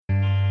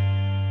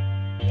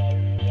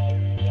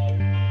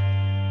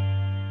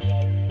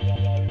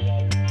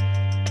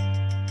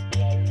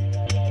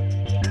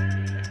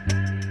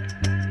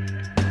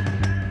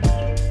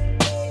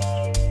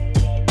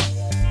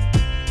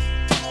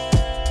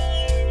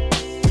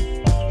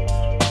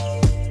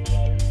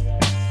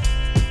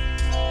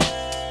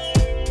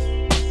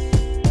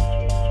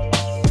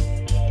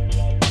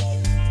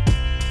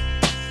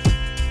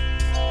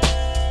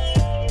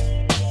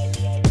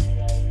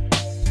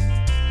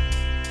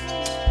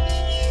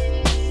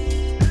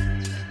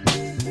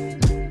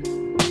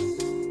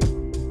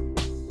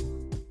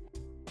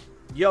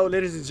Yo,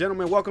 ladies and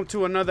gentlemen, welcome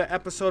to another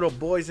episode of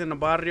Boys in the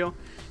Barrio.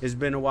 It's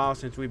been a while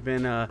since we've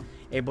been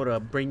able to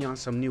bring y'all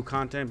some new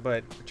content,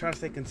 but we're trying to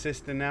stay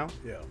consistent now.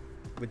 Yeah.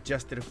 We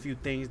adjusted a few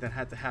things that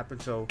had to happen,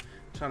 so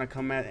trying to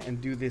come at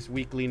and do this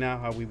weekly now,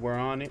 how we were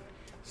on it.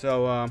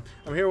 So I'm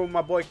here with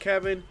my boy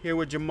Kevin, here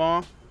with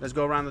Jamal. Let's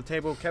go around the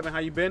table. Kevin, how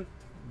you been?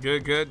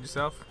 Good.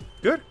 Yourself?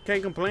 Good.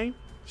 Can't complain.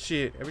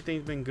 Shit,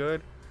 everything's been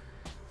good.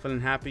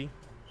 Feeling happy.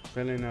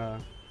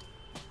 Feeling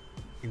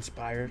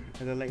inspired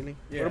as of lately.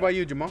 Yeah. What about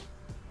you, Jamal?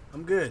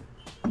 I'm good.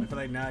 I feel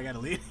like now I gotta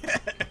lean.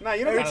 No,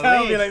 you don't Every gotta time I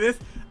lean. be like this,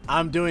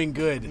 I'm doing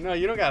good. No,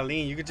 you don't gotta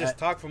lean. You could just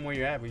talk from where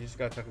you're at, but you just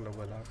gotta talk a little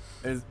bit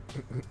loud.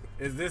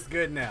 Is this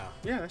good now?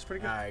 Yeah, that's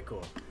pretty good. All right,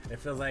 cool. It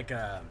feels like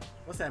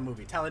what's that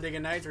movie? Talladega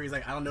Nights, where he's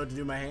like, I don't know what to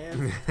do with my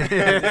hands.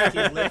 Just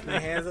keep lifting the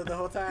hands up the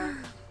whole time.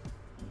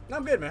 No,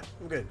 I'm good, man.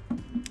 I'm good.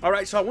 All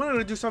right, so I wanted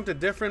to do something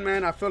different,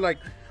 man. I feel like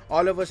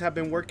all of us have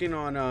been working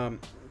on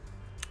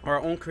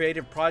our own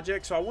creative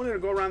projects, so I wanted to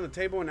go around the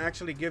table and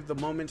actually give the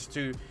moments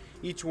to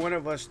each one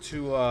of us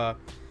to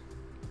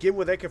give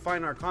where they can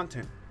find our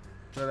content,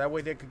 so that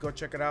way they could go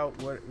check it out,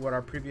 what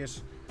our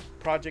previous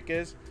project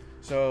is.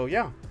 So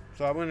yeah,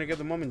 so I wanted to give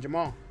the moment,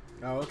 Jamal.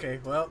 Oh, okay.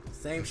 Well,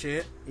 same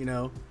shit. You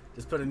know,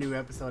 just put a new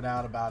episode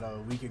out about a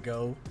week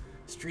ago.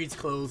 Streets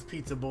Closed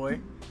Pizza Boy.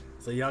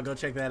 So y'all go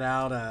check that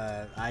out.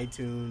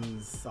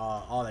 iTunes,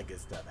 all that good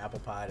stuff. Apple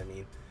Pod,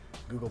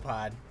 Google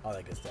Pod, all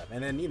that good stuff.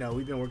 And then, you know,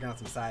 we've been working on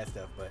some side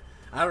stuff, but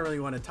I don't really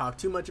want to talk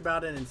too much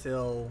about it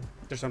until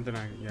There's something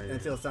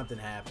until something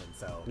happens.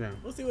 So Yeah.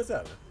 we'll see what's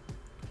up.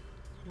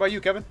 What about you,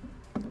 Kevin?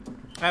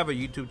 I have a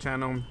YouTube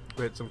channel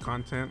with some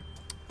content.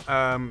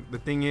 The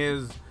thing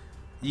is,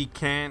 you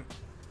can't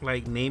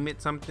like name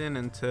it something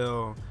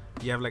until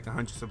you have like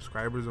 100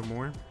 subscribers or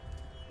more.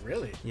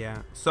 Really?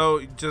 Yeah.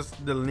 So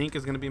just the link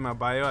is gonna be in my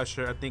bio.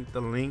 I think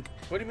the link.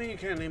 What do you mean you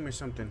can't name it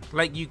something?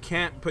 Like you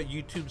can't put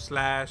YouTube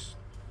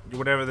 /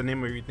 whatever the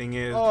name of your thing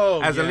is yeah.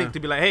 as a link to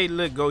be like, hey,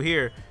 look, go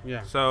here.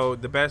 Yeah. So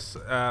the best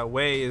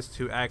way is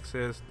to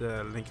access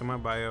the link in my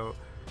bio,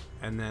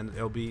 and then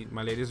it'll be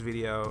my latest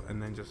video,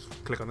 and then just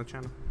click on the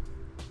channel.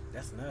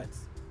 That's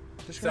nuts.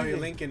 Just So your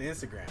link in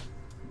Instagram.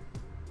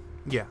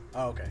 Yeah.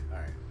 Oh, okay. All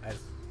right. As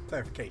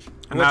clarification.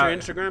 And what's Now- your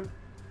Instagram?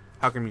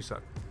 How come you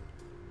suck?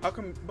 How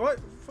come? What?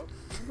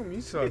 How come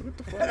you suck? What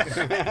the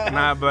fuck?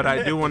 Nah, but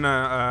I do want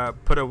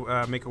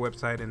to make a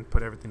website and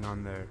put everything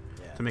on there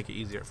Yeah. to make it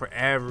easier for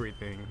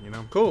everything, you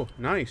know? Cool.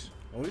 Nice.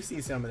 Well, we've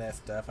seen some of that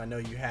stuff. I know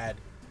you had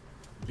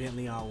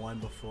Bentley on one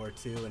before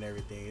too, and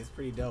everything. It's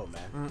pretty dope,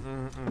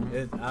 man.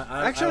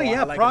 Actually, I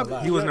yeah, like prob- it a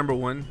lot. He was number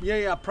one.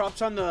 Yeah.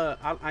 Props on the.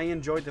 I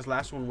enjoyed this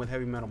last one with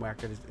Heavy Metal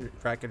Racket.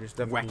 Racket is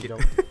definitely Whack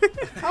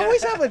dope. I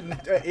always have an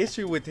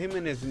issue with him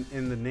and his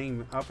in the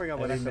name. I forgot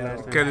what I Heavy said Metal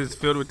last Because time. it's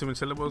filled with too many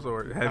syllables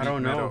or heavy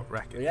don't know. metal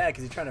racket. Yeah,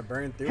 because you're trying to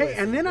burn through it.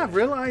 Hey, and then I Yeah.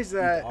 realized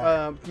that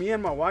are. me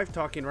and my wife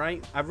talking,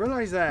 right? I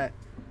realized that,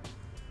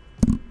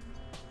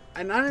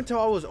 and not until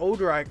I was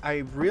older, I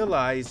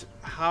realized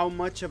how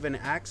much of an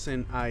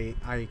accent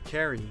I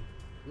carry.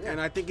 Yeah.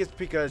 And I think it's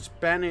because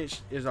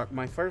Spanish is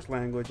my first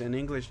language and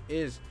English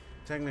is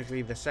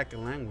technically the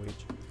second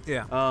language.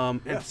 Yeah.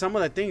 And Yeah. some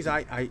of the things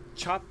I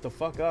chop the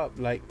fuck up,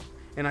 like,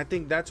 and I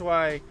think that's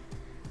why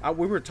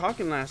we were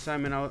talking last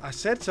time, and I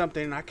said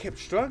something, and I kept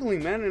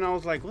struggling, man, and I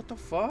was like, what the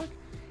fuck?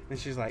 And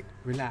she's like,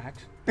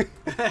 relax.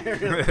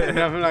 And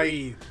I'm like,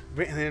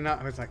 and then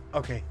I was like,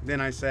 okay.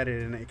 Then I said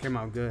it, and it came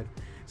out good.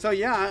 So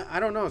yeah,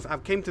 I don't know.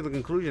 I've came to the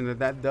conclusion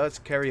that does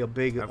carry a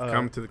big. I've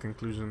come to the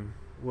conclusion.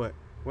 What?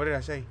 What did I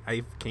say?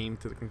 I came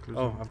to the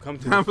conclusion. Oh, I've come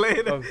to. I'm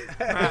playing. Oh.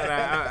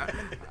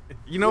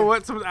 You know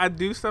what? I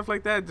do stuff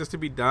like that just to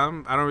be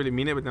dumb. I don't really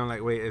mean it, but then I'm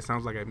like, wait, it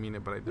sounds like I mean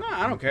it, but I don't. No,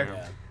 I don't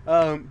care.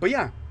 Yeah. But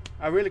yeah,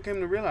 I really came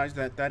to realize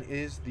that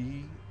is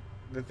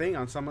the thing.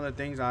 On some of the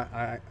things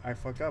I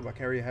fuck up. I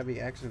carry a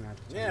heavy accent at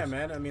times. Yeah,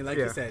 man. I mean, like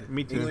Yeah, you said,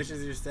 me too. English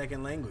is your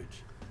second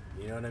language.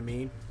 You know what I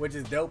mean? Which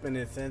is dope in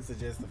the sense of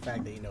just the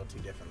fact that you know two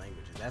different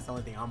languages. That's the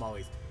only thing I'm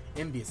always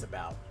envious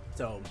about.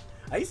 So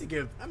I used to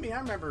give, I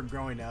remember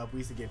growing up, we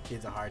used to give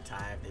kids a hard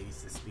time. They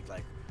used to speak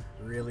like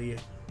really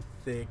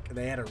thick.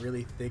 They had a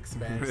really thick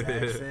Spanish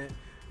accent.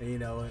 And, you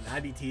know, and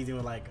I'd be teasing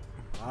with like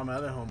all my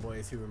other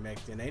homeboys who were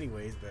Mexican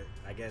anyways, but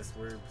I guess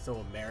we're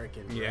so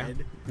American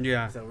bred.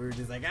 Yeah. So we were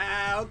just like,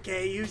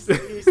 okay, you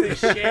say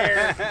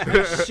share,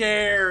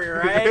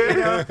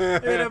 right?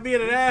 You know,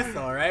 being an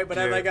asshole, right? But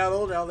as I got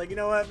older, I was like, you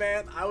know what,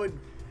 man? I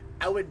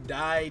would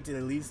die to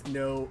at least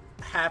know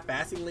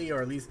half-assingly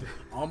or at least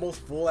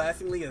almost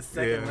full-assingly a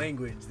second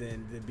language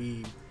than to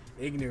be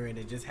ignorant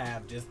and just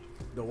have just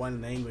the one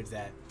language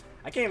that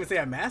I can't even say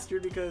I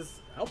mastered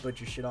because I'll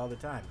butcher shit all the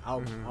time.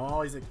 I'm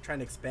always trying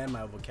to expand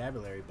my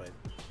vocabulary, but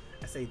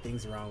I say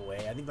things the wrong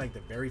way. I think like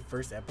the very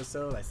first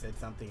episode, I said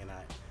something and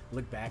I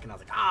looked back and I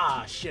was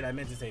like, shit, I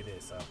meant to say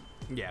this. So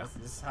Yeah.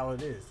 this is how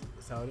it is.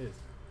 That's how it is.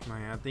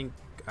 Man, I think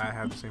I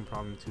have the same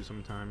problem too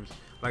sometimes.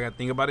 Like I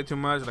think about it too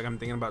much. Like I'm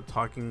thinking about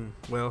talking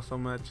well so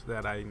much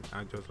that I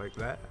just like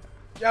that.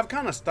 Yeah, I've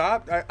kind of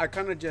stopped. I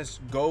kind of just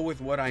go with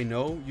what I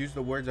know, use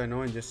the words I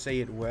know, and just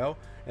say it well.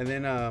 And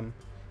then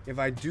if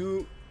I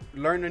do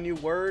learn a new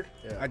word,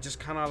 Yeah. I just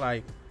kind of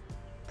like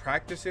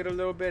practice it a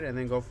little bit and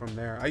then go from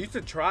there. I used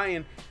to try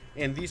and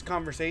in these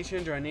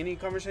conversations or in any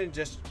conversation,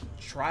 just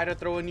try to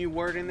throw a new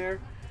word in there.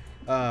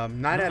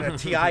 Not at a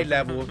TI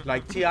level,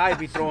 like TI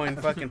be throwing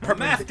fucking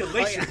perpendicular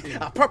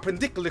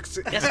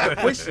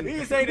excavation.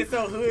 He's saying it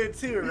so hood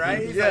too, right?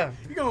 He's Yeah. like,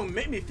 you're gonna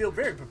make me feel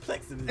very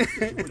perplexed in this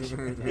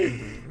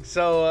situation.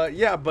 So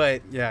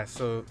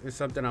so it's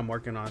something I'm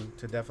working on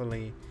to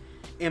definitely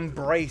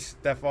embrace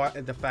the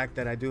fact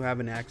that I do have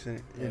an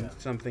accent and Yeah.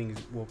 some things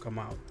will come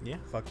out Yeah,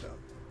 fucked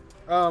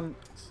up.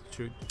 it's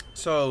true.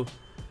 So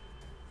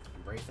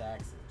Embrace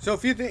accent. So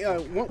if you think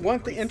one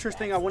thing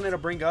interesting I wanted to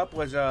bring up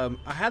was I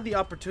had the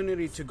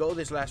opportunity to go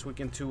this last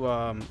weekend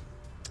to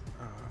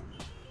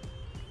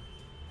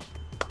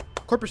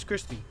Corpus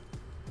Christi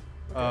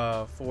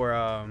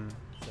for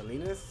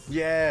Salinas?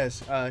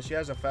 yes she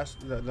has a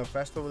the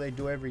festival they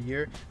do every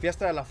year,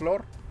 Fiesta de la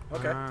Flor.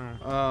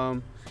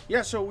 Okay.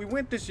 Yeah, so we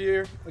went this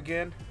year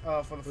again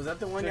for the Was that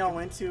the one y'all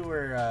went to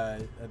where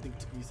I think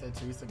you said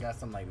Teresa got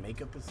some like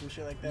makeup or some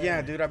shit like that?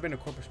 Yeah, dude, I've been to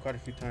Corpus quite a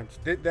few times.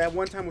 That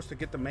one time was to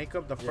get the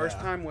makeup. The first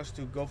Yeah. time was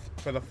to go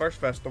for the first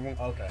festival.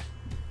 Okay.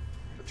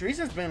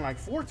 Teresa's been like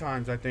 4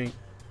 times, I think.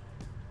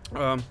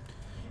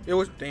 It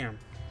was damn.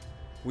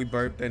 We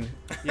burped and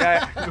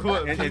yeah,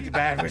 it's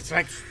bad. It's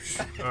like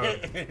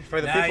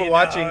for the Now people you know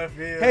watching. how it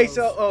feels. Hey,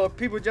 so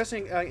people just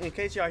in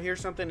case y'all hear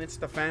something, it's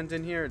the fans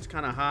in here. It's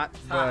kind of hot,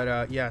 hot.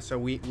 but yeah, so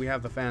we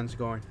have the fans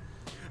going.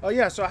 Oh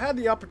yeah, so I had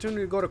the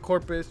opportunity to go to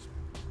Corpus.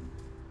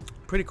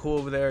 Pretty cool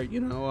over there, you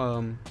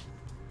know.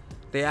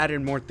 They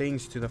added more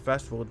things to the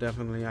festival,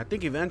 definitely. I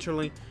think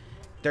eventually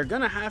they're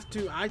gonna have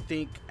to, I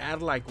think,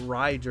 add like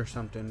rides or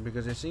something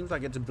because it seems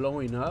like it's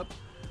blowing up.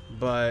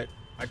 But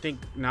I think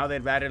now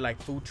they've added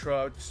like food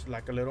trucks,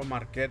 like a little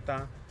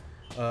marqueta.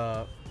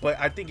 But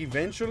I think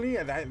eventually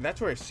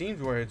that's where it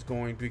seems where it's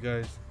going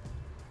because,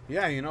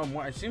 yeah, you know,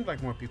 it seems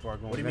like more people are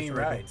going. What do you That's mean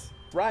where it rides?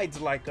 goes.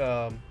 Rides like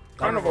carnival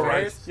Carnival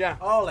rides. rides? Yeah.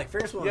 Oh, like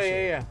Ferris wheel. Yeah, shit.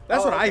 yeah, yeah.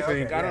 That's Oh, what I okay,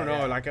 think. okay, I don't yeah, know.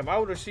 yeah. Like if I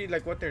were to see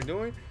like what they're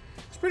doing,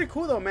 it's pretty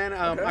cool though, man.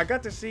 Okay. I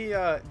got to see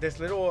this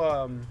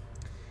little.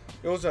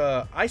 It was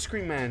a ice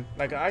cream man,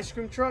 like an ice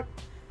cream truck.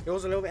 It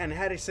was a little, and it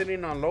had it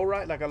sitting on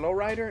like a low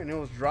rider, and it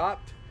was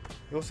dropped.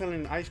 It was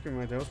selling ice cream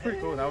right there. It was pretty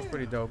cool. That was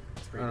pretty dope.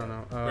 pretty I don't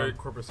know. Very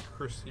Corpus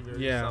Christi,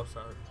 very yeah. south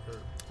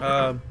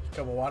side.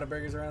 Couple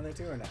Whataburgers around there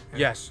too, or not?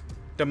 Yes.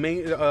 The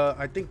main,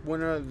 I think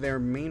one of their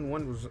main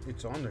one was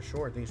it's on the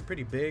shore. I think it's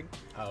pretty big.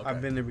 Oh, okay.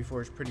 I've been there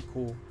before. It's pretty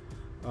cool.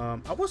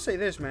 I will say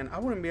this, man. I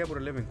wouldn't be able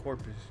to live in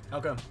Corpus.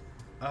 Okay.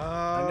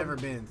 I've never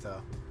been,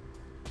 so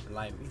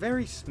enlighten me.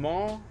 Very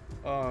small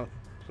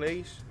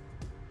place.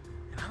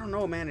 I don't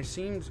know, man. It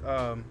seems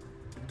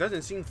it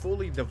doesn't seem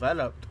fully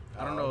developed.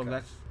 I don't Oh, know okay. if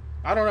that's.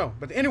 I don't know.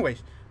 But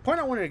anyways,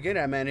 point I wanted to get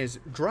at, man, is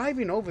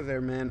driving over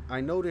there, man.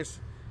 I noticed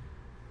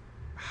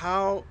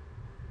how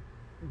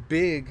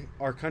big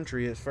our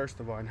country is, first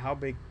of all, and how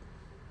big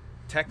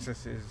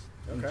Texas is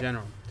in Okay.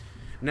 general.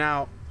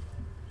 Now,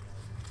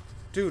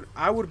 dude,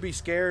 I would be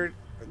scared.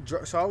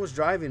 So I was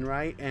driving,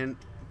 right? And,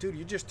 dude,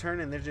 you just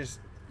turn and there's just,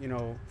 you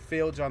know,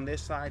 fields on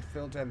this side,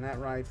 fields on that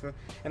right.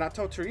 And I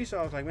told Teresa,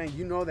 I was like, man,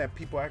 you know that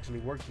people actually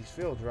work these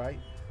fields, right?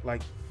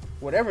 Like,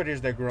 whatever it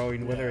is they're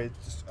growing, whether Yeah.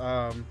 it's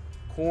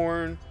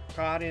corn,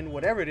 cotton,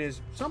 whatever it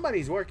is,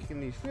 somebody's working in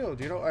these fields,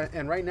 you know?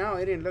 And right now,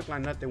 it didn't look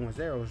like nothing was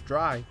there. It was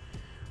dry.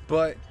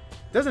 But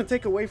doesn't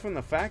take away from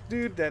the fact,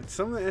 dude, that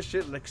some of that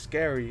shit looks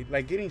scary.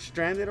 Like, getting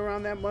stranded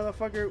around that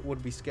motherfucker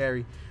would be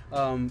scary.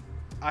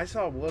 I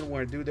saw one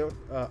where, dude, there was,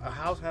 a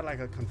house had, like,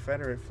 a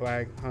Confederate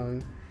flag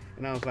hung.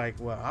 And I was like,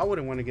 well, I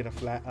wouldn't want to get a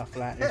flat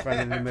in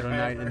front of the middle of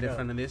the night in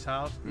front of this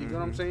house. You know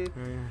what I'm saying?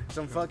 Yeah.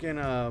 Some fucking,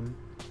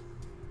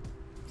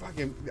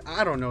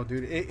 I don't know,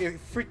 dude. It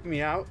freaked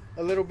me out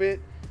a little bit.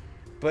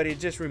 But it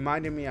just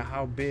reminded me of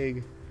how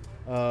big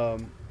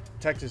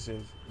Texas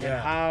is. And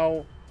Yeah.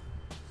 how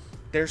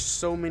there's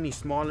so many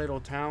small little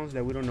towns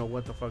that we don't know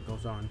what the fuck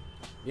goes on.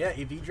 Yeah,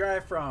 if you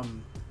drive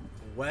from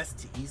west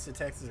to east of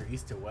Texas or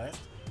east to west,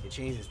 it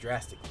changes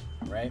drastically,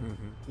 right?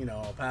 You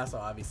know, El Paso,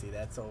 obviously,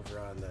 that's over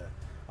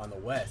on the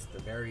west, the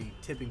very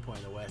tipping point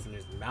in the west, and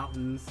there's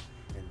mountains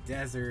and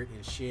desert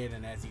and shit.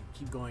 And as you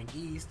keep going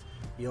east,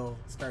 you'll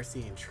start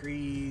seeing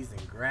trees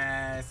and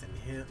grass and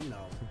hill. You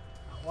know,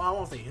 well, I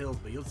won't say hills,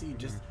 but you'll see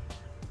just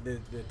the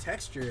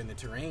texture and the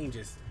terrain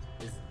just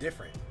is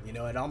different. You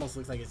know, it almost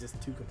looks like it's just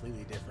two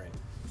completely different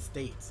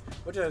states.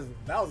 That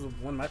was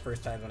one of my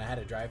first times when I had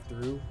to drive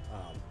through.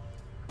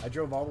 I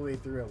drove all the way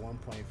through at one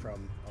point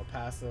from El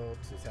Paso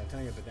to San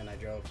Antonio, but then I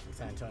drove from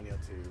San Antonio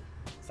to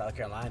South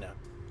Carolina,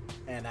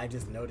 and I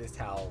just noticed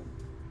how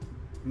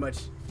much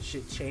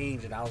shit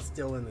changed, and I was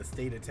still in the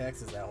state of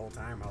Texas that whole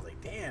time. I was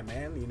like, damn,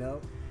 man, you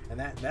know. And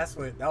that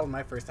was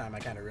my first time I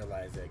kind of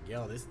realized that,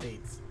 yo, this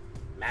state's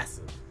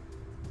massive.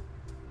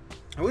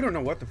 And we don't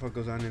know what the fuck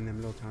goes on in them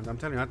little towns. I'm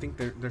telling you, I think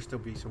there still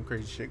be some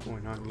crazy shit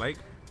going on. Like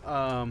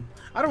I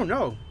don't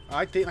know.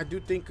 I do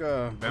think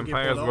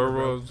vampires, pulled over, bro.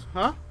 werewolves,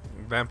 huh?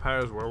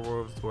 vampires,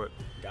 werewolves, what?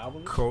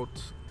 Goblins?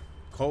 Cults.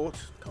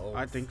 Colts. Colts.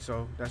 I think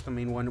so. That's the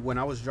main one. When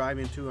I was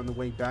driving too on the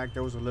way back,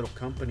 there was a little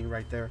company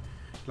right there.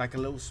 like a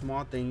little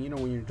small thing, you know,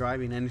 when you're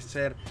driving, and it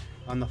said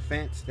on the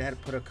fence they had to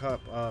put a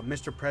cup,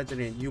 Mr.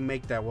 President, you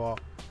make that wall.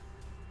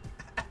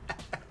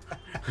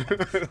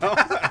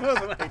 I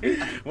was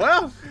like,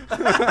 well,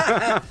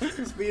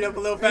 Speed up a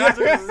little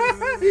faster.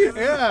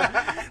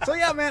 yeah. So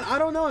yeah, man, I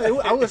don't know.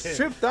 I was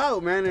tripped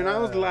out, man, and I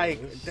was like,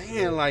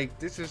 damn, like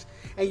this is.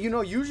 And you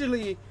know,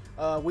 usually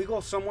we go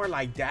somewhere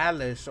like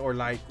Dallas or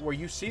like where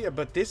you see it,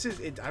 but this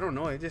is. I don't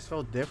know. It just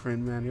felt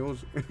different, man. It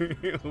was.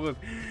 It was.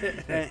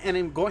 And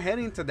then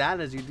heading to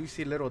Dallas, you do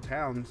see little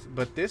towns,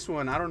 but this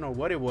one, I don't know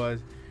what it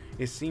was.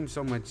 It seems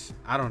so much.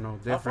 I don't know,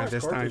 How far different is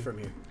this Corpus time. from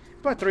here?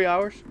 About 3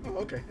 hours. Oh,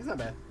 okay. It's not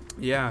bad.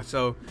 Yeah,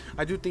 so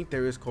I do think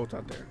there is cults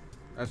out there.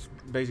 That's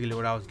basically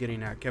what I was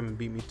getting at. Kevin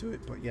beat me to it,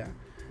 but yeah.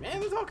 Man,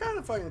 there's all kind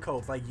of fucking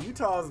cults. Like,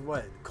 Utah's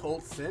what?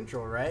 Cult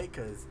Central, right?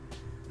 Because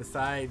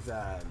besides,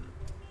 I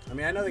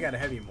mean, I know they got a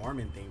heavy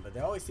Mormon thing, but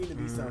there always seem to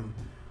be some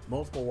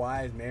multiple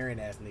wives marrying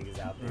ass niggas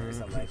out there or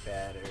something like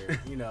that. Or,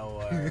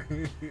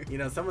 you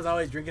know, someone's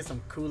always drinking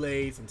some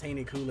Kool-Aid, some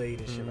tainted Kool-Aid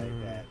and shit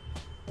like that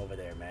over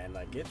there, man.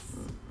 Like,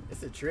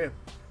 it's a trip.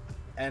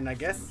 And I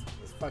guess,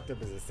 as fucked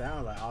up as it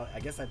sounds, like, I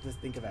guess I just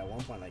think of at one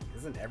point, like,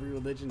 isn't every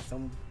religion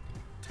some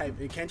type?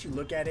 Can't you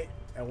look at it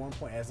at one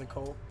point as a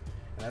cult?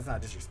 And that's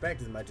not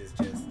disrespect as much as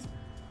just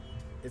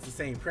it's the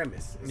same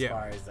premise as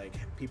far as like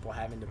people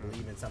having to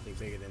believe in something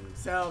bigger than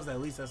themselves. At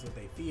least that's what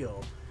they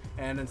feel.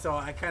 And so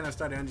I kind of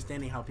started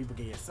understanding how people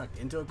can get sucked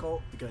into a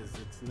cult because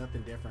it's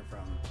nothing different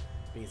from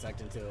being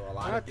sucked into a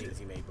lot of things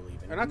you may believe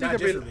in. And I think, Not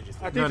just religious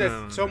I things.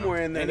 think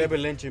somewhere in there they've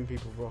been lynching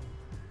people, bro.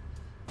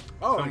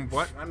 Oh,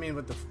 what? I mean,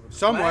 with the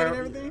Somewhere.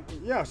 flag and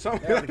everything. Yeah,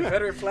 somewhere. Yeah, the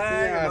Confederate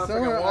flag, Yeah, and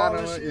somewhere. motherfucking wall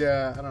and shit.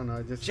 Yeah, I don't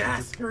know. Just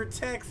Jasper,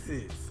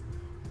 Texas.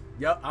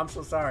 Yup, I'm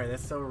so sorry.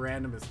 That's so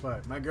random as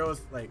fuck. My girl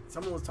was like,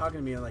 someone was talking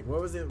to me and like, what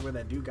was it where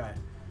that dude got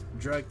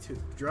drugged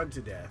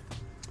to death?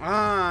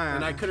 Ah.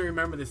 And I couldn't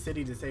remember the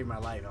city to save my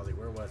life. I was like,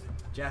 where was it?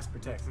 Jasper,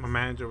 Texas. My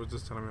manager was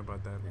just telling me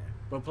about that. Yeah.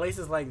 But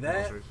places like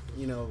that,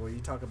 you know, where you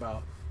talk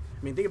about,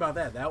 I mean, think about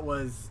that. That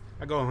was,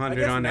 I go I 100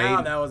 guess on the now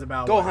 80. that was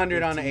about Go what,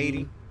 100 on the 15?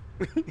 80.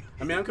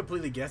 I mean, I'm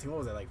completely guessing. What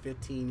was that, like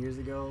 15 years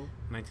ago?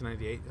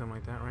 1998, something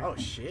like that, right? Oh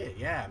shit,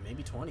 yeah,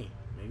 maybe 20,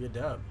 maybe a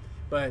dub.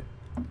 But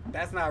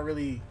that's not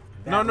really.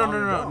 That No,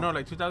 long ago.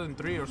 like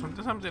 2003 or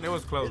something. It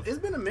was close. It's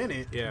been a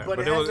minute. Yeah, but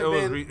but it it was- hasn't it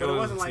was been. re- But it it was-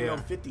 wasn't like yeah.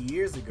 50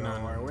 years ago,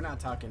 No. or we're not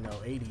talking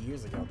 80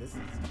 years ago. This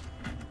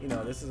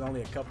is, this is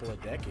only a couple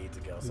of decades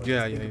ago. So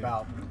Yeah, just think yeah.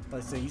 about.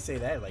 Let's say you say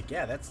that, like,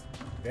 yeah, that's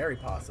very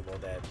possible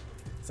that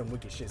some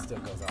wicked shit still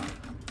goes on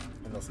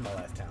in those small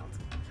ass towns.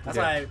 That's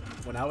why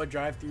when I would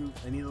drive through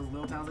any of those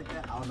little towns like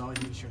that, I was always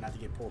making sure not to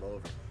get pulled over.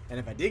 And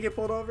if I did get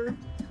pulled over,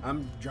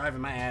 I'm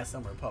driving my ass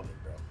somewhere public,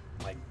 bro.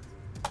 Like,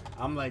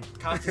 I'm like,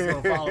 cops just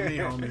gonna follow me,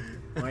 homie.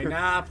 I'm like,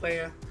 nah,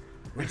 player.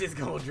 We just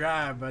gonna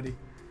drive, buddy.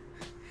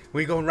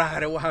 We gonna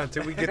ride a while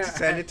until we get to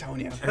San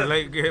Antonio. And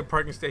like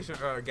parking station,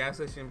 gas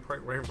station,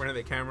 park right in front of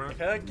the camera.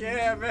 Heck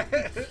yeah, man.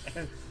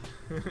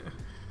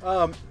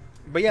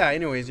 But yeah,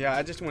 anyways, yeah,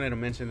 I just wanted to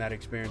mention that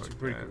experience. Fuck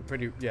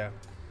Pretty that.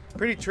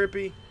 pretty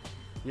trippy.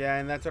 Yeah,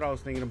 and that's what I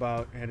was thinking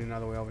about heading all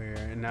the way over here.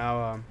 And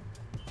now,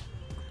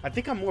 I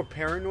think I'm more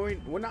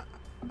paranoid. Well, not.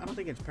 I don't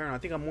think it's paranoid. I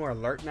think I'm more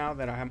alert now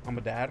that I'm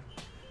a dad.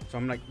 So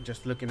I'm like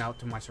just looking out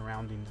to my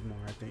surroundings more.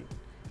 I think,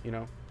 you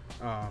know,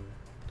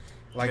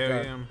 like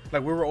we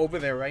were over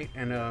there, right?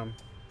 And I'm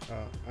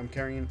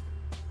carrying.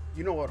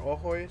 You know what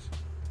ojo is?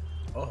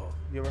 Oh,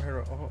 You ever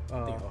heard of I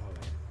ojo?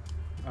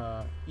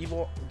 think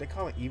Evil. They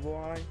call it evil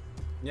eye.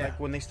 yeah. Like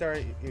when they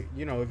stare,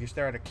 you know, if you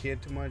stare at a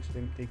kid too much,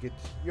 then they get.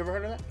 You ever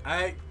heard of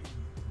that?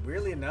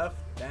 Weirdly enough,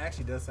 that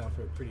actually does sound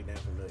pretty damn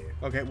familiar.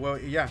 Okay, well,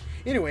 yeah.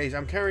 Anyways,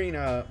 I'm carrying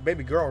a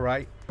baby girl,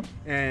 right?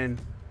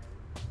 And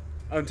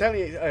I'm telling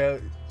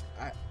you,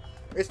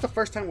 it's the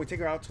first time we take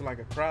her out to like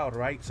a crowd,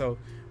 right? So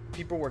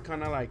people were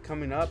kind of like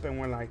coming up, and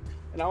we're like,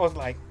 and I was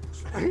like,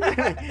 and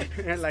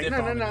like, Stiff no.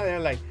 on me. They're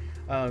like,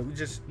 we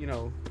just, you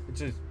know, it's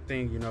a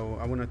thing, you know.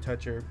 I want to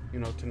touch her, you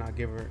know, to not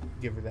give her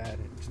that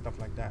and stuff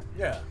like that.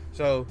 Yeah.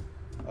 So,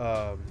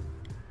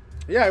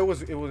 yeah, it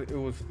was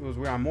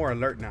weird. I'm more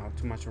alert now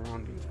to my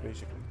surroundings,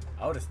 basically.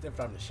 I would have stiffed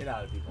on the shit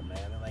out of people, man.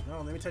 They're like,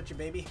 oh, let me touch your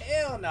baby.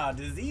 Hell no,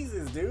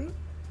 diseases, dude.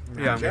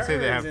 Yeah, They say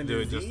they have to Germs do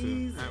it and just to,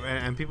 disease.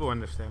 and people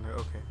understand. Like,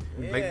 okay,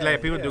 Yeah,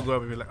 like people do yeah. go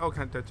up and be like, oh,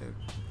 can't touch it.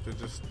 To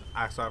just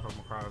ask off from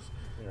across.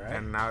 Right.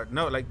 And now,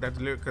 no, like that's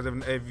because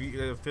if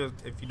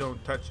you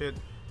don't touch it,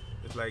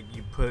 it's like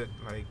you put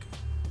like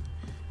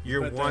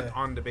your Put want the-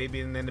 on the baby,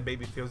 and then the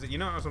baby feels it. You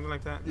know, or something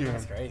like that. Yeah.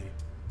 That's crazy.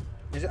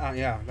 Is it,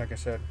 yeah, like I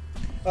said.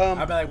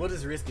 I'd be like, we'll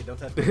just risk it. Don't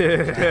touch me.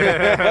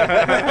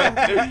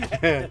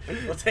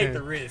 We'll take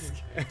the risk.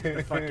 Get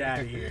the fuck out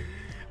of here.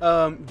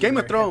 Game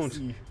of Your Thrones.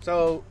 FC.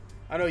 So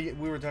I know we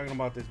were talking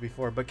about this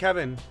before, but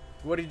Kevin,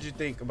 what did you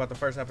think about the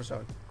first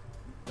episode?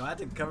 Do I have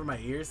to cover my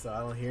ears so I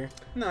don't hear?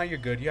 No, you're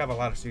good. You have a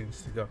lot of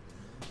seasons to go.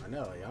 I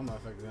know, y'all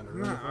motherfuckers gonna No,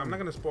 ruin it for I'm me. not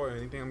gonna spoil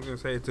anything. I'm gonna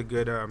say it's a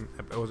good.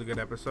 It was a good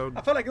episode.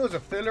 I felt like it was a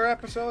filler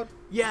episode.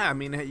 Yeah, I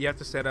mean, you have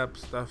to set up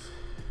stuff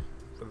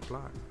for the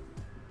plot.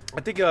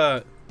 I think,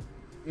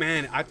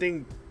 man, I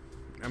think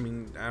I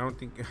mean, I don't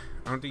think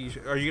you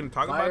should. Are you gonna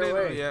talk Fire about it?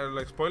 away. Yeah,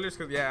 like spoilers?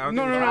 Cause yeah, I don't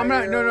No, think no, no, I'm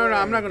not. No, no, no.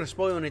 I'm away. not gonna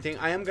spoil anything.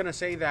 I am gonna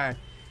say that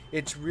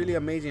it's really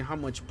amazing how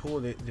much pull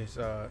this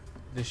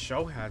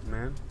show has,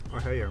 man. Oh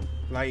hell yeah.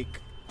 Like,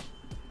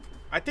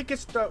 I think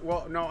it's the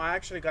no. I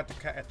actually got to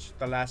catch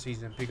the last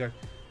season because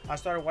I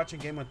started watching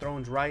Game of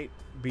Thrones right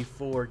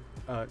before.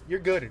 You're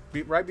good.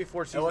 Right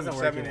before It season wasn't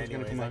 7 working was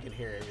gonna anyways. come I out. could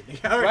hear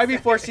everything. Right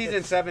before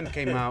season 7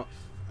 came out.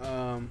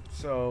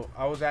 So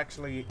I was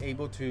actually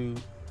able to,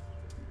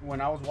 when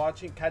I was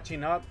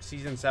catching up,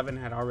 season 7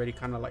 had already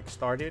kind of like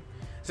started.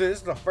 So this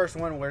is the first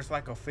one where it's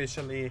like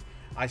officially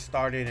I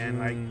started and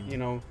like, you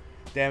know,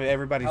 damn,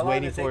 everybody's How long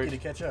waiting did it for take it. you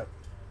to catch up?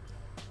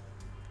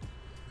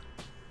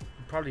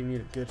 You probably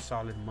need a good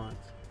solid month.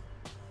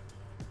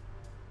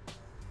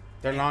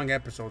 They're long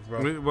episodes,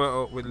 bro.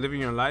 Well, with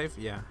living your life,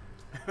 yeah.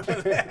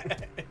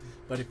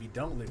 But if you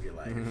don't live your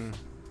life,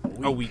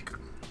 Mm-hmm. A week.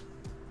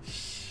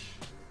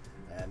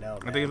 I know.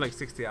 I think it's like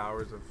 60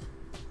 hours of.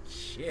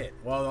 Shit.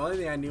 Well, the only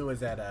thing I knew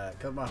was that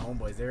cause of my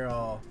homeboys, they're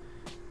all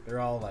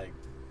like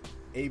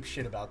ape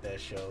shit about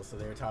that show. So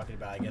they were talking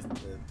about, I guess,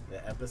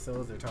 the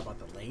episodes. They're talking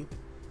about the length,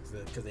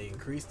 because they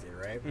increased it,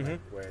 right? Mhm. Like,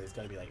 where it's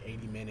gonna be like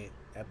 80-minute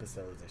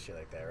episodes and shit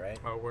like that, right?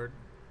 Oh word.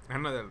 I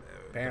know that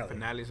the Apparently.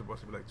 finale is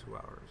supposed to be like 2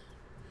 hours,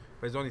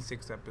 but there's only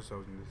 6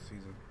 episodes in this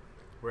season,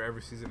 where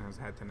every season has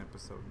had 10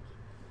 episodes.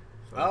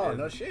 So Oh it-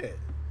 no shit.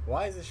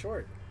 Why is it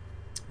short?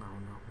 I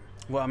don't know.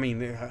 Well, I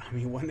mean,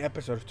 one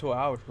episode is 2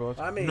 hours, bro.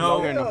 I mean, No,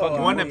 longer than a no,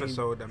 fucking one movie.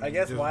 episode. I mean,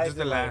 guess just, why just is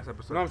the it last like-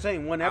 episode. No, I'm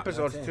saying one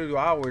episode is that's 2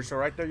 hours. So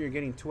right there, you're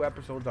getting 2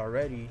 episodes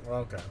already.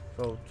 Okay.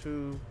 So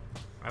 2.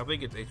 I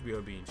think it's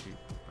HBO being cheap.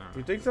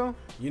 You think so?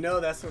 You know,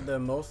 that's what the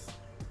most.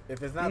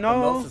 If it's not the No.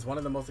 most, it's one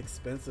of the most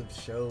expensive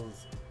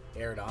shows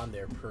aired on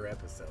there per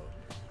episode,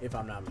 if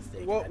I'm not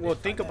mistaken. I Well, did well,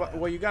 find think that about. out.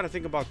 Well, you got to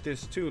think about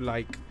this too.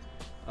 Like,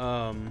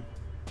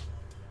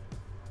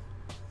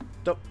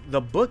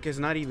 the book is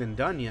not even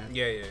done yet.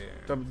 Yeah, yeah,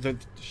 yeah. The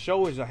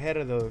show is ahead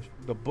of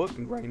the book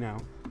right now.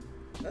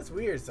 That's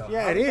weird. So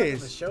Yeah, how it the fuck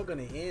is. the show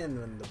gonna end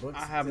when the book's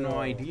I have no still-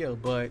 idea,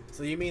 but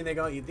So you mean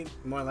you think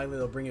more likely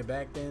they'll bring it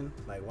back then?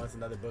 Like once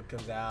another book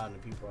comes out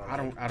and people are I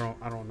don't know.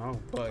 I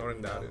But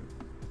don't doubt it.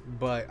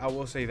 but I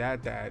will say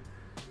that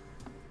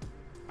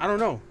I don't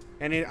know,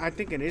 and I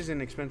think it is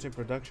an expensive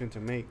production to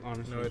make.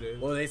 Honestly, No, it is.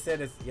 Well, they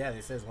said it's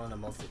one of the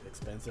most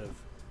expensive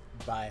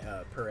by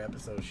per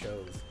episode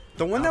shows.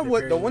 The one Out that there,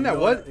 was the one you that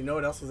know was you know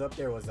what else was up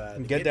there was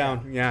the Get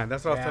Down. Yeah,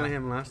 that's what I was Yeah. telling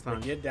him last The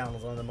time. Get Down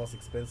was one of the most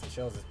expensive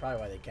shows. That's probably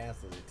why they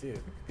canceled it too.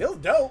 It was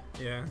dope,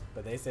 Yeah.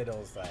 but they said it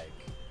was like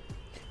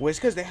Well, it's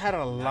because they had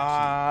a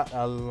lot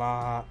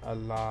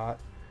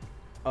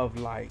of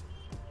like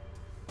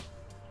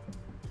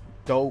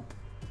dope,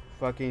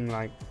 fucking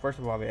like. First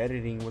of all, the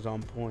editing was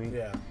on point.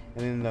 yeah.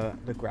 And then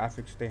the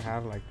graphics they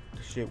had, like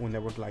the shit when they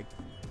were like,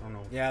 I don't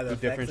know, Yeah, the do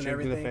effects different and shit,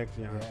 do the everything. effects,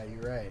 yeah. Yeah,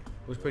 you're right.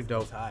 It was pretty It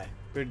was dope. high.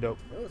 Pretty dope.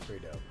 It was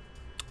pretty dope.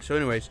 So,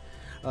 anyways,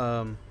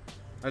 I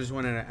just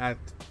wanted to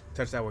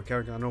touch that with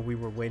character. I know we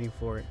were waiting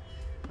for it.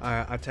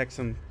 I texted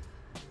him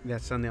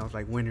that Sunday. I was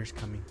like, "Winter's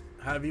coming."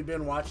 Have you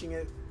been watching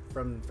it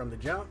from the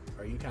jump,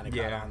 or you kind of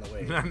Yeah. caught on the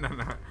way? No.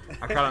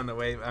 I caught on the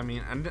wave. I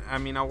mean,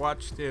 I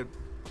watched it.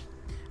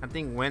 I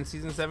think when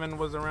season 7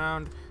 was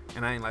around,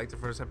 and I didn't like the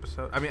first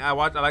episode. I mean, I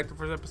liked the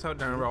first episode.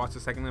 Then I remember I watched the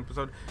second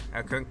episode.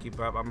 I couldn't keep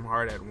up. I'm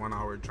hard at 1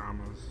 hour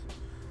dramas.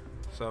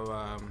 So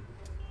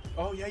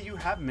Oh yeah, you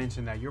have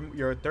mentioned that.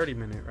 You're a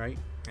 30-minute, right?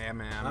 yeah,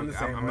 man. I'm the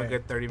same I'm a way.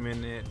 good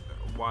 30-minute.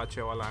 Watch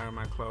it while I iron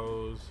my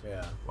clothes.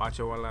 Yeah. Watch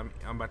it while I'm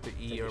about to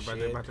eat Take a or about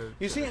shit. to.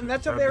 You see, and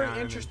that's a shut very down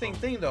and interesting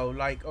then thing, though.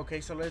 Like, okay,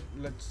 so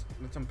let's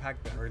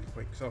unpack that really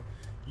quick. So,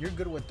 you're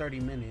good with 30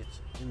 minutes,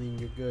 and then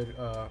you're good.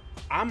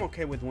 I'm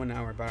okay with 1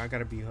 hour, but I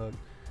gotta be hooked.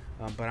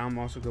 But I'm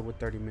also good with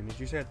 30 minutes.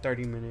 You said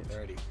 30 minutes.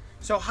 30.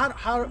 So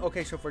how?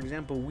 Okay, so for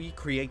example, we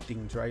create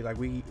things, right? Like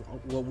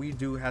what we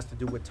do has to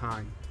do with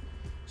time.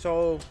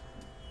 So,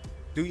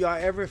 do y'all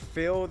ever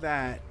feel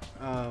that?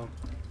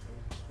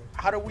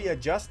 How do we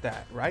adjust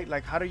that, right?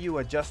 Like, how do you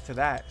adjust to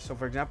that? So,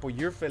 for example,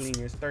 your feeling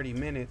is 30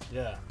 minutes,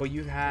 Yeah. but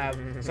you have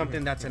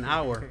something that's an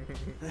hour.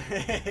 You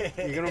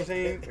get what I'm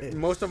saying?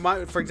 Most of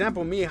my, for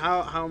example, me,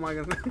 how am I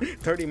gonna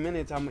 30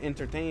 minutes? I'm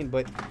entertained,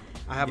 but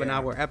I have an Yeah.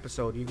 hour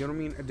episode. You get what I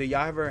mean? Do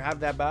y'all ever have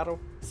that battle?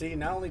 See,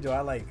 not only do I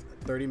like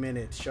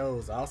 30-minute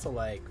shows, I also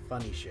like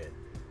funny shit.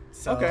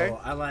 So Okay.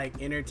 I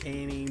like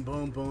entertaining,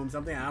 boom, boom,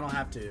 something I don't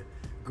have to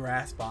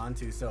grasp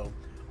onto. So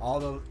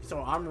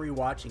I'm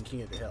rewatching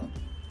King of the Hill.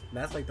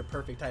 That's like the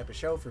perfect type of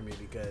show for me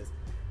because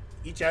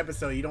each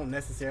episode you don't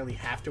necessarily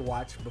have to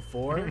watch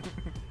before,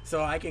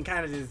 so I can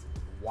kind of just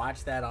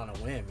watch that on a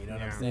whim. You know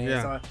what I'm Yeah. saying?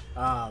 Yeah.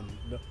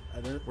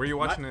 So, Where you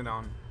watching it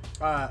on?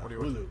 What do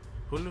you Hulu.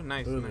 Hulu,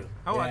 nice. Hulu. Nice.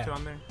 I'll watch Yeah. it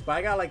on there. But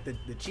I got like the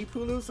cheap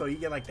Hulu, so you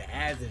get like the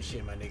ads and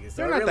shit, my nigga. So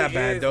They're it not really that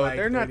bad, is, though. like,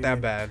 They're not 30 that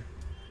minutes. bad.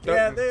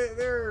 Yeah,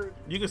 they're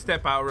You can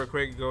step out real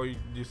quick, go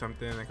do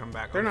something, and come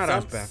back. They're on. not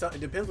as bad.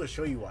 it depends what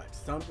show you watch.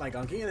 Some like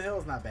on King of the Hill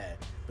is not bad,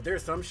 but there are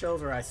some shows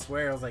where I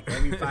swear it was like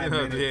every 5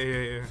 minutes,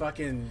 yeah.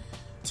 fucking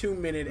 2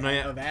 minute No,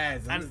 yeah. of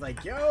ads. And And- it's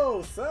like,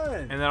 yo,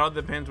 son. And that all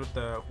depends what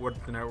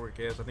the network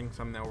is. I think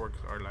some networks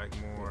are like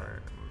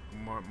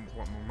want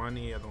more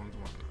money. Other ones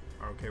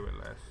are okay with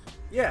less.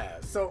 Yeah,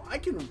 so I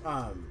can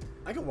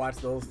watch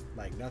those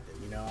like nothing,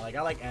 you know. Like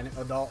I like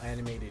adult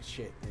animated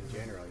shit in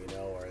general, you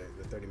know, or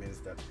the 30-minute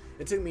stuff.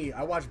 It took me.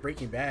 I watched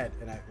Breaking Bad,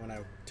 and it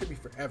took me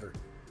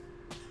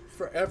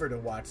forever to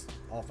watch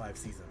all 5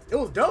 seasons. It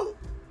was dope.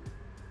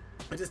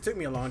 It just took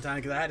me a long time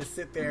because I had to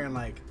sit there and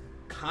like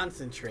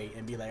concentrate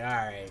and be like, all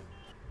right,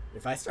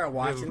 if I start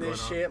watching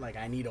this shit, like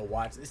I need to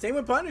watch. Same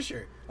with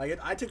Punisher. Like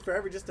I took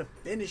forever just to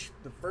finish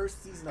the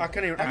first season. I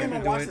haven't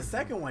even watched the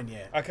second one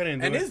yet. I couldn't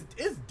do it. And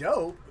it's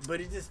dope,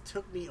 but it just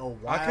took me a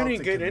while. I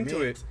couldn't get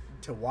into it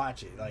to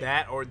watch it. Like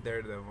that or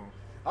Daredevil.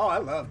 Oh, I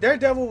love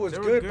Daredevil was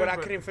good, but I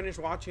couldn't finish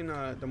watching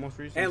the most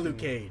recent. And Luke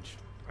Cage.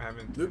 I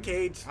haven't. Luke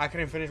Cage. I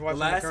couldn't finish watching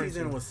the last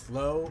season. Was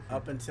slow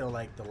up until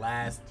like the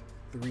last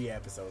 3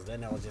 episodes.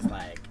 Then it was just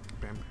like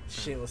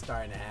shit was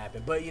starting to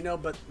happen. But you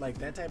know, like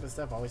that type of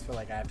stuff, I always feel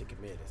like I have to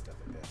commit and stuff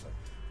like that. So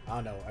I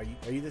don't know.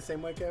 Are you the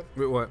same way, Kev?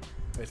 With what?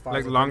 As far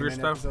like as longer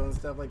stuff, episodes and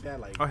stuff like that.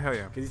 Like oh hell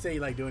yeah. Because you say you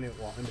like doing it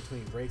while in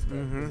between breaks, but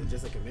is it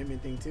just a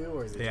commitment thing too,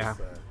 or is it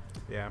just?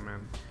 Yeah,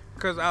 man.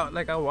 Because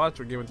I watched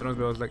Game of Thrones,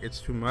 but I was like,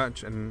 it's too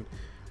much. And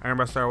I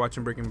remember I started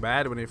watching Breaking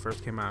Bad when it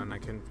first came out, and I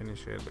couldn't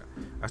finish it.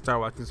 I started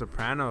watching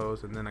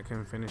Sopranos, and then I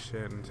couldn't finish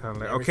it. And so I'm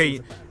like,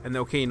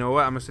 you know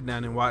what? I'm gonna sit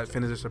down and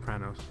finish the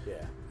Sopranos.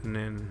 Yeah. And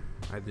then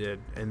I did,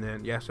 and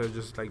then so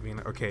just like being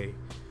like, okay,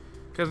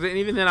 because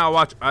even then I'll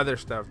watch other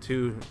stuff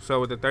too.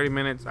 So with the 30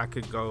 minutes, I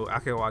could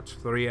watch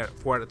 4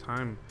 at a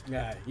time.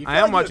 Yeah, you I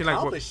am watching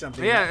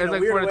something. Yeah, it's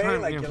like 4 at a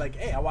time. Like you're like,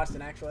 hey, I watched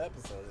an actual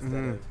episode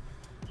instead of.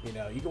 You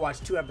know, you can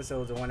watch 2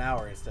 episodes in 1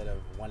 hour instead of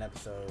 1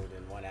 episode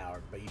in 1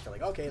 hour, but you feel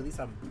like, okay, at least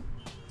I'm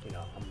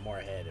more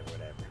ahead or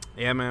whatever.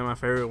 Yeah, man, my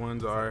favorite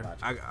ones are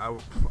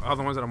all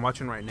the ones that I'm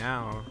watching right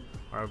now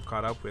or I've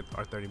caught up with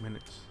are 30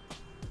 minutes.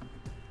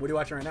 What are you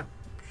watching right now?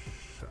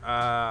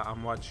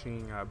 I'm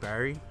watching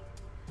Barry.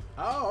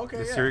 Oh, okay.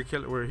 The serial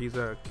killer, where he's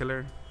a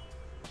killer.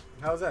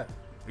 How's that?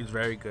 He's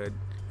very good.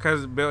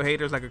 Because Bill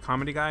Hader's like a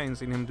comedy guy, and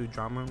seeing him do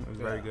drama is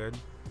very good.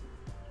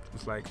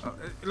 It's like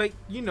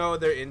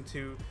they're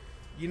into.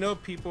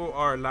 People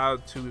are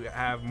allowed to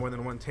have more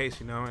than one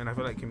taste, and I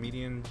feel like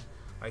comedians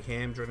like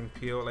him, Jordan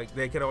Peele, like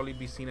they could only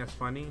be seen as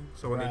funny.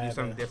 So when they do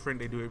something different,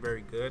 they do it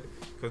very good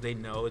because they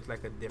know it's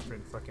like a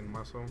different fucking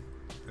muscle,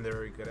 and they're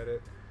very good at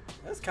it.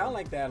 That's kind of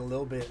like that a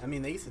little bit. I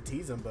mean, they used to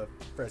tease him, but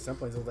for some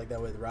places it was like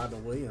that with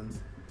Robin Williams,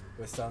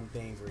 with some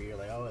things where you're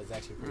like, oh, it's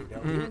actually pretty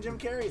dope. Even Jim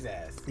Carrey's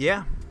ass.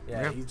 Yeah.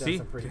 He's done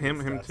some pretty good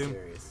stuff, too.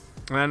 Serious.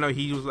 And I know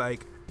he was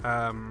like.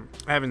 I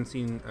haven't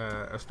seen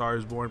A Star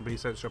Is Born, but he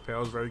said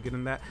Chappelle's very good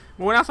in that.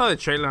 But when I saw the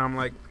trailer, I'm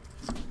like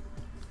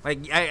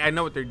I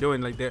know what they're doing,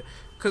 like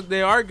because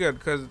they are good.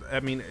 Because I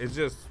mean, it's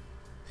just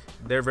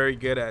they're very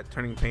good at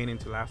turning pain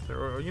into laughter,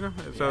 or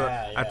So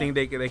I think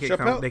they could use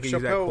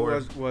that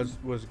chord.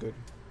 Was good.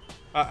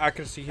 I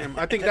could see him.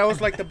 I think that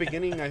was like the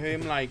beginning of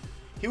him. Like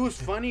he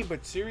was funny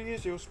but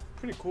serious. It was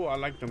pretty cool. I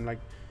liked him. Like.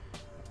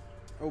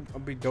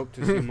 It'd be dope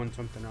to see him on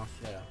something else.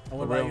 Yeah. And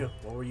what about you?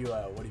 What were you?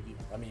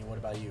 What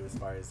about you as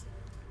far as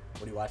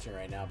what are you watching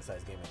right now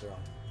besides Game of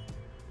Thrones?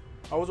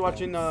 I was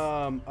watching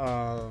the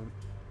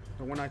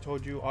one I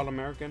told you, All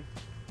American.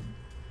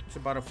 It's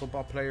about a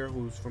football player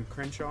who's from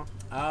Crenshaw.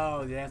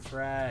 Oh, that's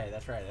right.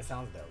 That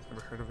sounds dope.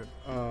 Never heard of it.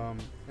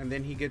 And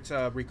then he gets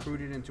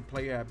recruited into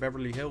play at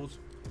Beverly Hills.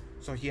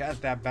 So he has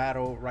that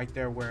battle right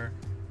there where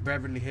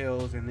Beverly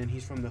Hills, and then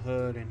he's from the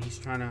hood, and he's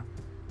trying to,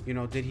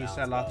 did he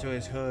sell out to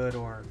his hood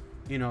or.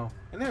 And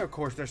then of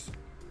course there's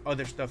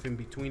other stuff in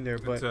between there,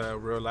 but it's a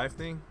real life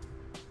thing.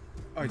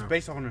 Oh, it's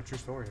based on a true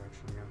story,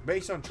 actually. Yeah.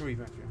 Based on true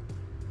events.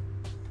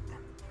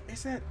 Yeah.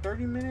 Is that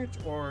 30 minutes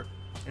or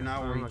an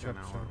hour each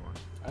episode?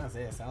 I don't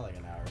say it sounds like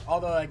an hour.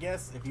 Although I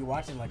guess if you're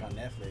watching like on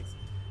Netflix,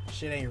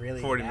 shit ain't really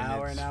 40 an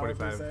hour, 45.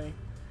 per se.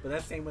 But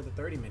that's the same with the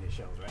 30-minute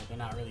shows, right? They're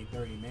not really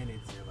 30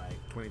 minutes. They're like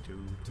 22,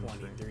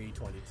 23,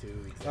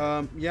 22.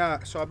 Exactly.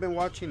 Yeah. So I've been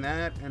watching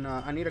that, and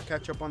I need to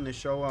catch up on the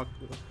show.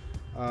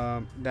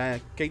 That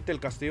Kate del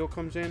Castillo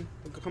comes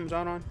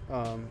out on.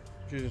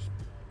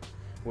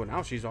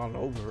 Now she's all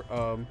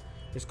over.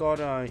 It's called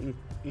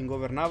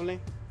Ingobernable.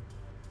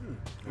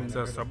 It's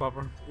a soap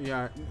opera.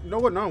 Yeah,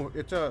 no,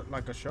 it's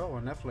a show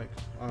on Netflix.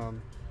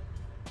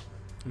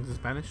 Is it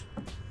Spanish?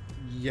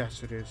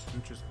 Yes, it is.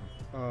 Interesting.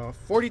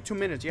 42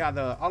 minutes. Yeah,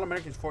 the All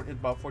Americans is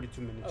about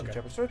 42 minutes each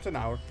episode. So it's an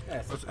hour. Yeah,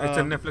 it's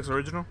a Netflix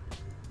original.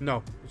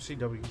 No, it's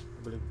CW,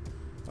 I believe.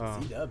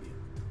 CW.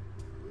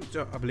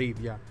 I believe,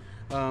 yeah.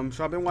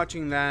 So I've been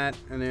watching that,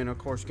 and then of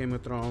course Game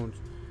of Thrones.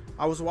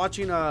 I was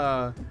watching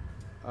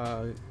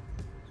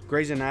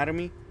Grey's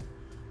Anatomy,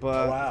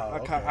 but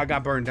I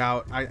got burned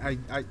out. I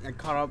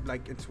caught up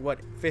like it's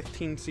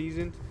 15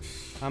 seasons.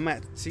 I'm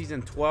at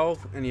season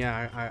 12, and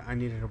I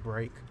needed a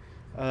break.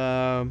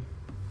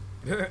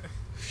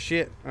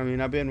 Shit. I mean,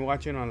 I've been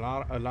watching a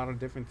lot of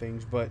different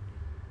things, but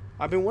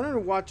I've been wanting to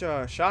watch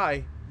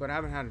Shy, but I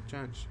haven't had a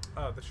chance.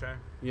 Oh, The Shy.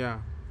 Yeah,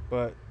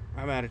 but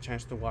I haven't had a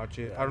chance to watch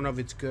it. I don't know if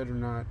it's good or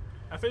not.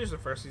 I finished the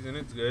first season.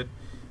 It's good.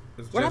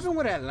 It's What just- happened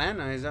with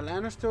Atlanta? Is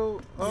Atlanta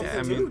still? Oh, Yeah, Season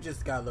I 2 mean-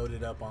 just got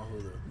loaded up on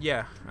Hulu.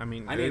 Yeah, I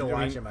mean, I need to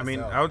watch it I mean,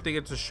 myself. I don't think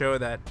it's a show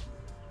that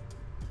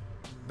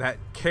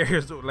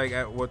cares like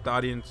at what the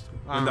audience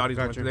when the audience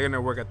wants. gotcha. They're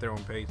gonna work at their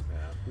own pace.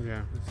 Yeah.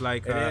 yeah. It's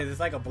like It is. It's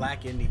like a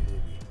black indie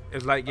movie.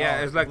 it's like Oh,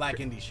 it's like black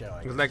indie show. I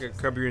it's guess like you a should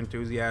Curb say. Your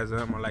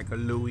Enthusiasm or like a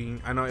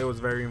Louis. I know it was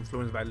very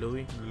influenced by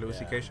Louis, the Louis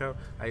Yeah. C.K. show.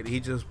 Like he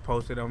just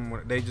posted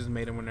them. They just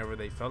made them whenever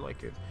they felt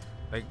like it.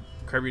 Like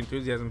Curb Your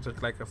Enthusiasm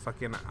took like a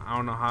fucking I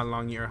don't know how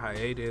long year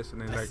hiatus,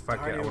 and then I like fuck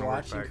it, I started want to work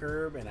watching back.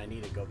 Curb, and I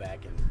need to go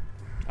back and.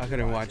 I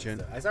couldn't watch it.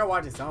 So I started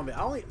watching some of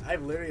it.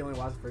 I've literally only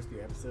watched the first 3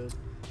 episodes.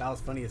 That was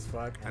funny as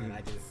fuck, and then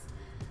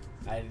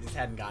I just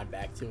hadn't gone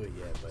back to it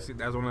yet. But See,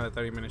 that's one of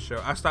the 30-minute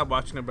show. I stopped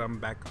watching it, but I'm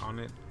back on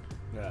it.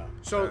 yeah,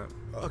 So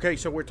okay,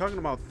 so we're talking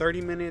about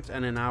 30 minutes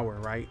and an hour,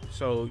 right?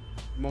 So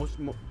both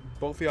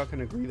of y'all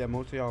can agree that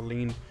most of y'all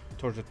lean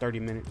towards the 30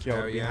 minutes. Y'all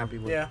Hell would be yeah. happy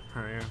with. yeah.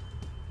 Oh, yeah.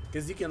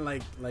 Because you can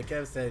like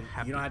Kev said,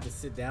 Happy. you don't have to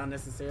sit down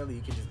necessarily.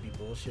 You can just be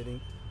bullshitting.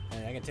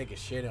 And I can take a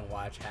shit and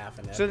watch half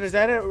an So episode. is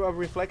that a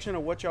reflection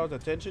of what y'all's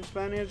attention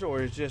span is,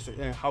 or is just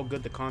how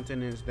good the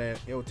content is that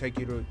it will take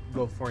you to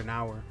go for an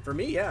hour? For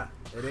me, yeah,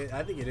 it is.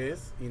 I think it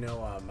is. You know,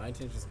 my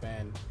attention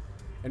span,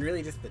 and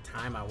really just the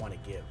time I want to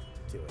give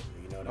to it.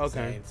 You know what I'm Okay.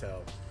 saying?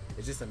 So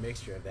it's just a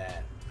mixture of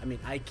that. I mean,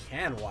 I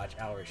can watch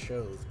hour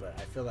shows, but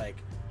I feel like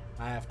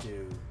I have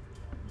to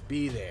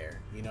be there.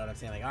 You know what I'm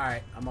saying? Like, all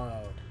right, I'm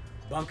gonna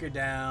bunker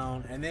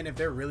down, and then if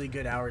they're really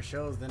good hour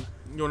shows, then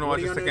You want to what watch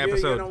are you the gonna second do?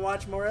 episode? You're gonna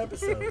watch more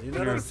episodes. You know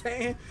what I'm Yeah.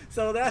 saying?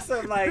 So that's what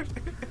I'm like.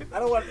 I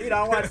don't want,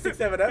 I watch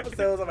 6-7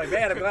 episodes. I'm like,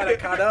 man, I'm glad I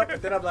caught up.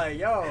 But then I'm like,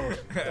 yo,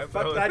 the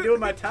fuck did I do with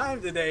my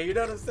time today? You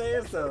know what I'm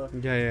saying? So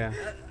Yeah.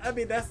 I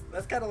mean, that's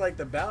kind of like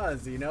the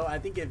balance, you know. I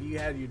think if you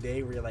had your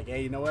day where you're like,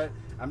 hey, you know what?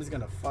 I'm just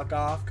gonna fuck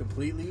off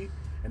completely,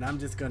 and I'm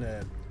just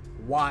gonna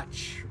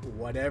watch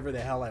whatever the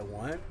hell I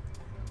want.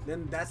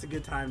 Then that's a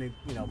good time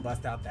to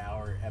bust out the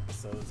hour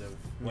episodes of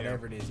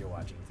whatever it is you're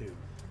watching too.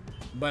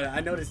 But I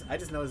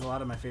just noticed a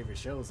lot of my favorite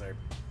shows are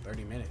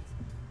 30 minutes.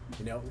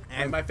 You know,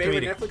 And like my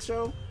favorite comedic. Netflix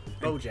show,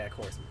 BoJack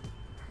Horseman.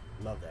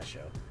 Love that show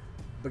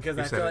because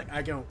You I said feel it.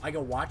 like I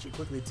can watch it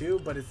quickly too.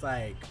 But it's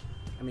like,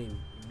 I mean,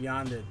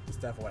 beyond the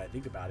stuff of what I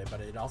think about it, but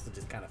it also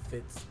just kind of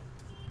fits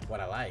what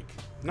I like.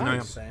 You know what I'm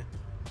Nice. saying?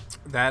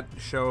 That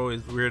show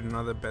is weird in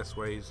other best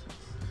ways.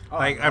 Oh,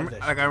 Like I love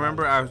that shit. I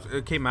remember love that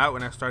it came out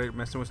when I started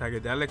messing with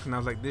psychedelics, and I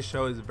was like, this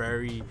show is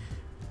very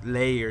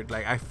layered.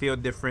 Like I feel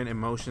different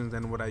emotions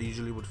than what I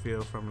usually would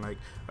feel from like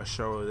a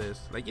show of this.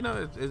 Like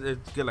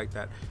it's good like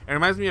that. It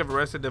reminds me of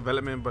Arrested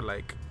Development, but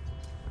like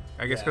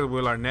I guess Yeah. because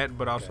Will Arnett,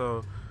 but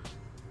also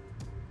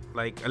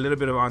like a little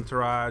bit of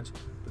Entourage,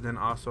 but then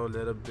also a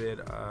little bit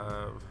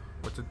of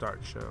what's a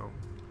dark show.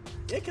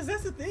 Yeah, because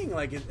that's the thing.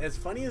 Like, as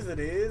funny as it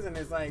is, and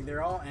it's like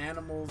they're all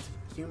animals,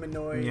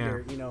 humanoid, Yeah.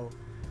 or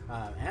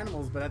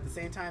animals, but at the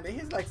same time, they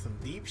hit like some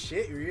deep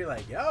shit where you're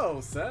like,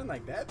 "Yo, son,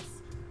 like that's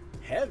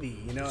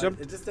heavy." You know, Some-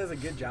 it just does a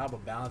good job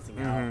of balancing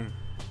Mhm. out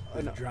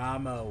the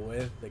drama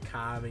with the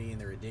comedy and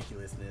the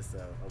ridiculousness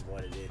of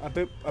what it is.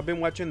 I've been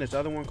watching this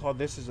other one called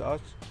This Is Us.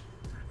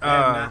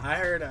 I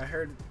heard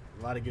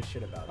a lot of good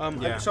shit about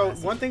it. Yeah. So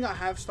I've one seen thing I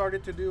have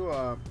started to do,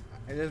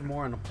 it is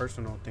more on a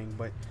personal thing,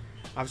 but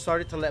I've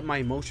started to let my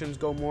emotions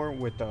go more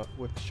with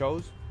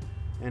shows,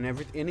 and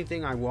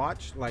anything I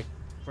watch, like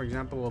for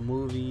example a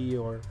movie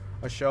or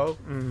a show.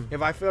 Mhm.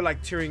 If I feel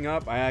like tearing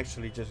up, I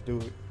actually just do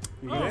it.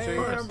 You know Oh, what I'm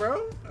saying? damn,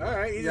 bro. All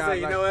right, you Yeah, just say,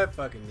 you like- know what,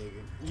 fucking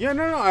nigga. Yeah,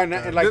 no, and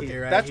Right like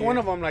here, right that's here. one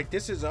of them. Like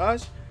This Is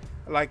Us.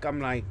 Like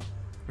I'm like,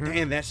 Mhm.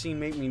 man, that scene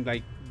made me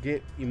like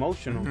get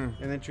emotional. Mhm.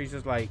 And then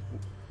Teresa's like,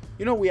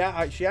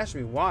 she asked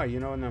me why,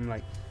 and I'm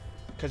like,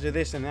 because of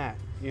this and that,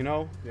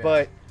 Yeah.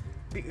 But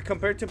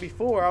compared to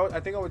before, I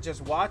think I would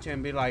just watch it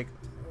and be like,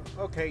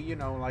 okay,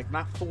 like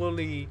not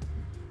fully.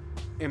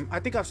 And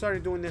I think I've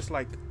started doing this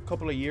like a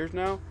couple of years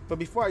now. But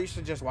before I used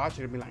to just watch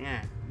it and be like,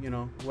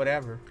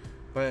 whatever.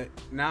 But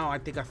now I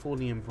think I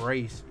fully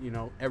embrace,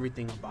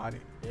 everything about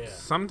it. Yeah.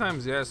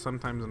 Sometimes yes,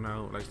 sometimes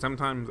no. Like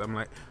sometimes I'm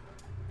like,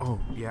 oh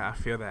yeah, I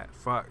feel that.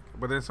 Fuck.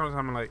 But then sometimes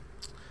I'm like,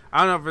 I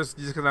don't know if it's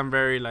just because I'm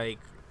very like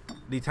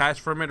detached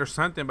from it or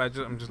something. But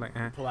I'm just like,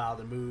 eh. Pull out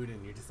of the mood,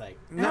 and you're just like,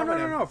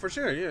 No, for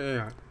sure.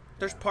 Yeah.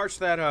 There's parts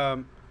that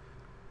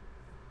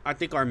I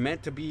think are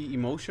meant to be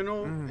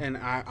emotional, and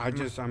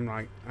I'm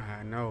like,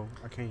 no,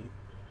 I can't.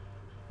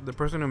 The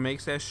person who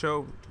makes that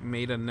show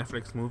made a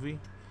Netflix movie.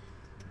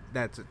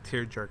 That's a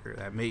tearjerker.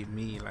 That made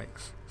me like,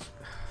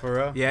 For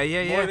real?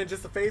 yeah. More than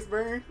just a face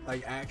burn,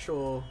 like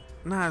actual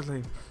Nah, it's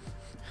like,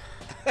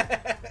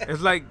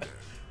 it's like,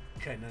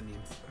 cutting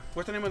onions.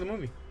 What's the name of the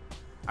movie?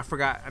 I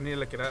forgot. I need to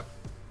look it up.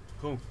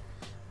 Cool.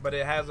 But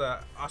it has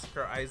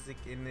Oscar Isaac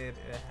in it.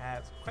 It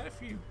has quite a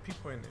few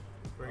people in it.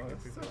 Very Oh, good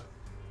that's people. what's up.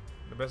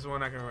 The best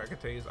one I can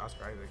tell you is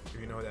Oscar Isaac. If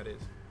you know who that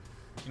is.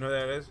 You know who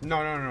that is? No.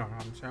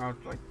 I'm saying I was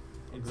like,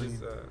 It's agreeing.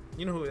 just,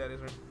 you know who that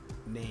is, right?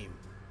 Name.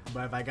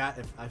 But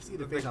if I see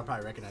the face, I'll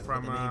probably recognize it. But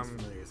From, the name's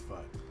familiar as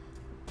fuck.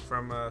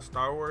 From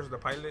Star Wars, the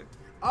pilot.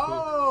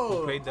 Oh,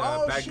 Who played the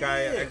bad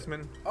guy at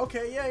X-Men.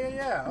 Okay,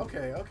 yeah.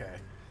 Okay.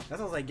 That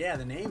sounds like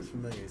the name's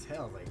familiar as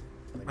hell. Like,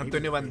 Like,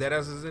 Antonio babyface.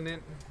 Banderas is in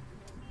it.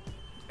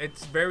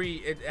 It's very.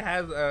 It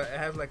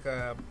has like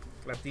a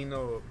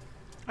Latino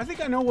I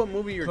think I know what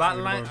movie you're plot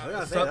talking line. about. I was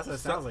gonna say, that's what it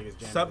sounds like it's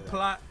jammed into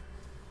subplot.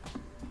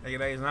 Like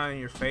it's not in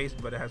your face,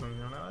 but it has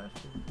something on it.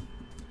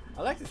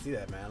 I like to see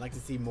that, man. I like to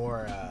see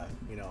more,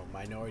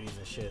 minorities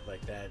and shit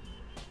like that,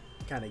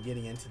 kind of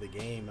getting into the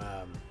game.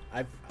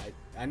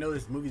 I know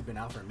this movie's been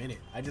out for a minute.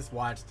 I just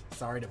watched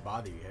Sorry to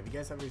Bother You. Have you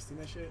guys ever seen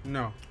that shit?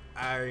 No.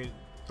 I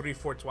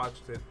 3/4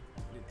 watched it.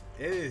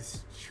 It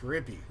is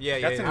trippy. Yeah,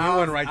 That's yeah. a new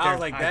one right I there. was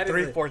like, that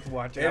is 3/4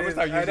 watch. It I would is-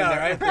 start I using know,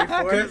 that. right?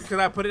 3/4. Because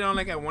I put it on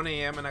like at 1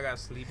 a.m. and I got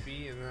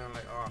sleepy, and then I'm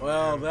like, oh.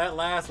 Well, man. that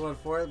last one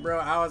for it, bro,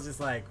 I was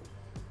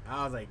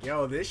like,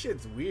 yo, this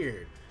shit's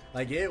weird.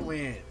 Like, it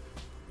went,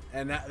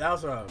 and that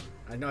was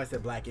I know I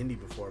said black indie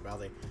before, but I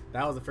was like,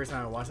 that was the first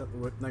time I watched it.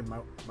 Like, my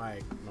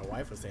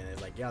wife was saying it.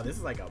 It's like, yo, this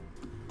is like a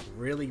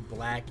really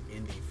black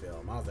indie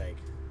film. I was like,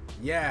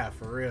 yeah,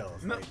 for real.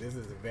 It's No. like, this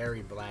is a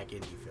very black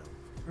indie film.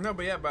 No,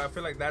 but I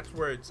feel like that's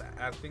where it's.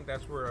 I think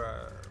that's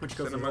where. Which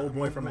goes to the cinema- old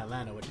boy from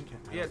Atlanta. Which you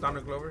can't. Yeah,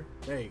 Donald Glover.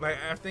 There you go. Like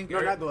I think.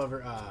 No, not Glover.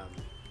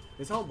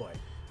 His homeboy.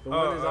 The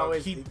one who's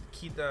always Keith.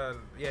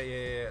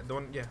 Yeah. The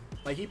one. Yeah.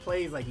 like he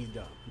plays like he's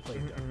dumb. He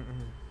plays dumb.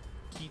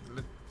 Keith.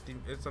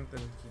 It's something.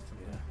 Keith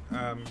something.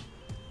 Yeah.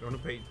 The one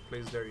who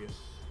plays Darius.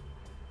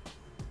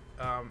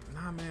 Nah,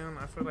 man.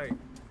 I feel like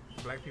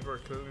black people are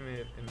killing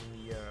it in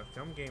the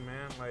film game,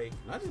 man. Like.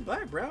 Not just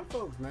black, brown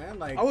folks, man.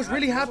 Like I was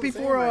really that's what happy I'm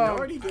saying, for,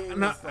 minority game.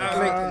 No,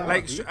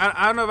 is,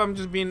 I don't know if I'm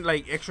just being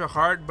like extra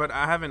hard, but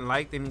I haven't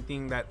liked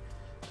anything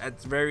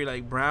that's very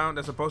like brown.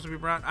 That's supposed to be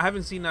brown. I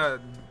haven't seen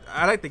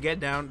I like the Get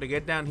Down. The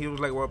Get Down, he was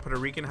like Puerto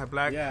Rican, half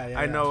black. Yeah,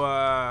 I know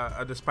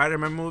the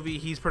Spider-Man movie.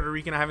 He's Puerto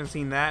Rican. I haven't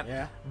seen that.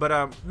 Yeah.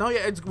 But no,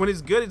 yeah, it's when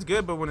it's good, it's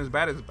good. But when it's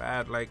bad, it's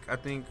bad. Like I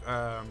think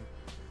I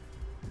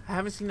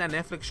haven't seen that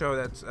Netflix show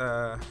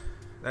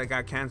that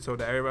got canceled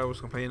that everybody was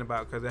complaining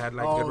about because it had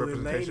like good the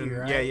representation. lady,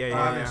 right?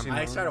 Yeah.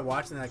 I started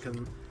watching that because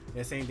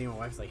the same thing. My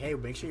wife's like, "Hey,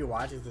 make sure you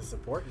watch it to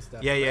support and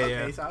stuff." Yeah, Like, yeah,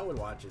 okay, yeah. so I would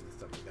watch it and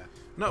stuff like that.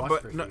 No, Watch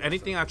but for a no, few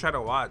anything I episodes. try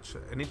to watch,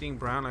 anything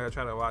brown, like I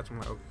try to watch. I'm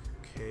like,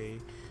 okay,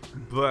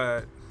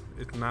 but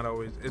it's not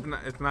always.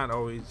 It's not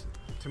always.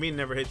 To me, it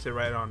never hits it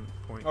right on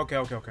point. Okay.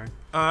 Which no,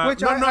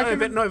 I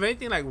can- if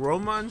anything, like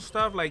Roma and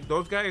stuff, like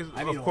those guys,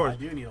 I need of to course. I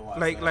do need to watch.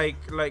 Like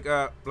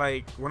that.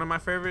 like one of my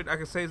favorite I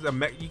could say is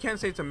you can't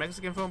say it's a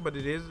Mexican film, but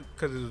it is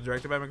because it was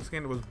directed by a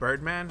Mexican. It was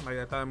Birdman. Like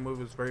I thought the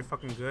movie was very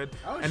fucking good.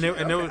 Oh, and shit,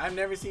 it okay. was I've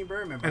never seen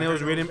Birdman. but and I it was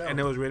heard written dope. and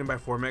it was written by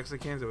 4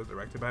 Mexicans. It was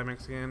directed by a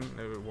Mexican.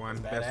 It won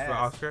best for badass.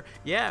 Oscar.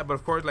 Yeah, but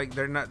of course, like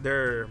they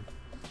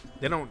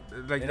don't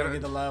like They don't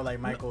get the love like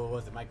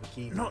Michael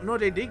Keaton. no,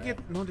 they did get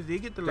the love,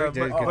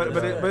 did but get the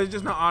love. but it's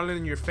just not all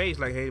in your face.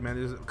 Like, hey,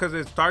 man, because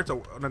it starts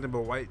nothing but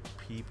white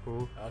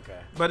people. Okay.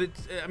 But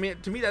it's, I mean,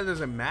 to me that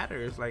doesn't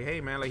matter. It's like, hey,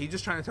 man, like he's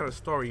just trying to tell a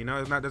story. You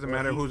know, it doesn't Well,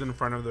 matter he's- who's in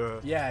front of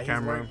the Yeah,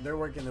 camera. they're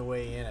working their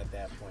way in at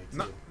that point too.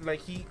 No,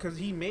 like because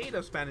he made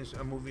a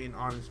movie in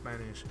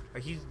Spanish.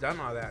 Like he's done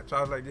all that. So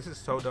I was like, this is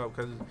so dope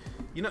because,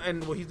 you know,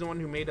 and he's the one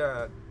who made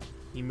Leonardo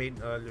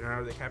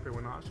DiCaprio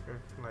win an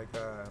Oscar. Like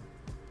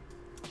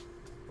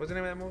what's the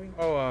name of that movie?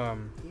 Oh,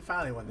 He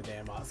finally won the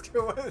damn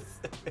Oscar.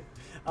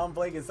 I'm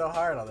blanking so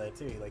hard on that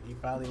too. Like he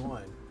finally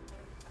won.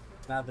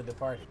 Not The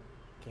Departed.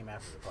 Came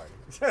after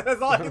Departed.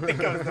 That's all I can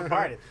think of is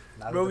Departed.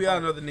 Not Bro, The we all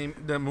Departed. know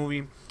the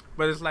movie,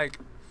 but it's like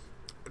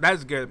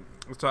that's good.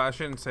 So I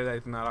shouldn't say that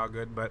it's not all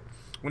good, but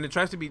when it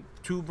tries to be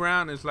too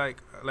brown, it's like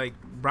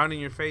brown in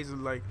your face is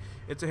like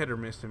it's a hit or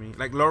miss to me.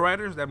 Like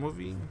Lowriders, that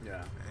movie.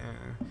 Yeah.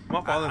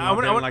 my father I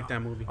wanna- didn't like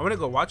that movie. I want to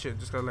go watch it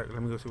just cause like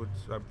let me go see what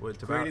it's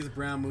about. Greatest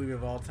brown movie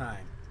of all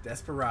time.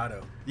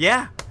 Desperado.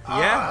 Yeah,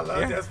 I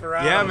love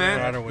Desperado. Yeah, Desperado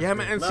man. was Yeah, good.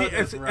 man. Love And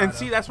Desperado.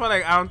 see, that's why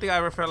like I don't think I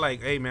ever felt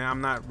like, hey, man,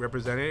 I'm not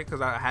represented because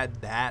I had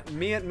that.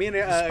 Me and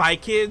Spy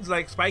Kids,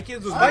 like Spy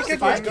Kids was Spy good.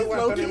 Kids was was good,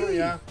 good, low-key.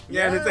 yeah.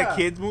 Yeah, it's a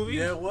kids movie.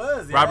 Yeah, it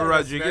was. Yeah, Robert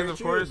that's Rodriguez, very of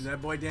true. course.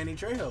 That boy Danny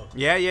Trejo.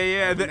 Yeah.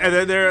 And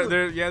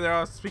they're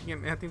all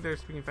speaking. I think they're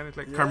speaking Spanish,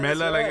 like Yeah,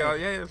 Carmela, that's like right.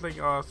 it's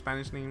like all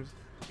Spanish names.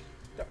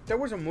 There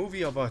was a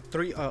movie of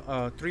three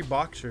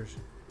boxers,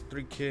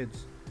 3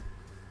 kids.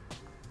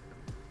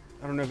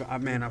 I don't know.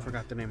 I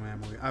forgot the name of that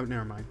movie.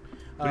 Never mind.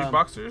 Three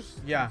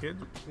boxers. yeah.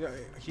 Kids. Yeah,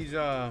 he's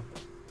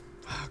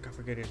fuck, I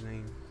forget his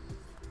name.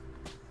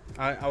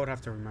 I would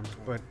have to remember.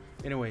 But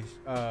anyways,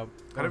 How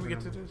did we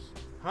get to this?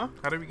 Huh?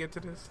 How did we get to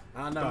this?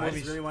 I don't know. The I just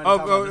movies. really wanted to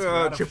talk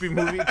about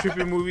Desperado.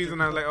 trippy movies,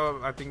 and I was like,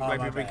 I think Oh, black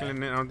my people are bad.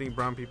 killing it. I don't think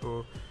brown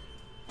people.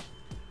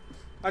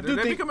 I do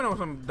They're think coming up with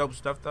some dope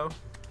stuff though.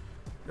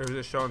 There's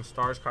a show on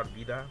Stars called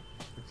Vida.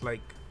 It's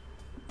like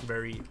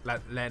very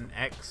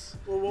Latinx.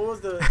 Well, what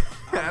was the?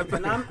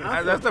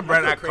 That's the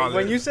brand I call it.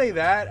 when you say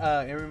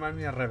that, it reminds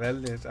me of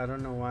Rebeldes. I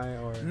don't know why.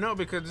 Or No,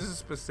 because this is a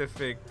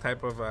specific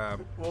type of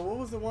Well, what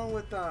was the one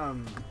with the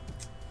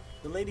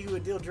lady who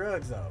would deal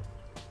drugs though?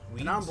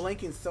 weeds. And I'm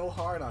blanking so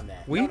hard on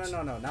that. Weeds?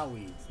 No, not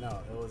weeds. No,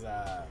 it was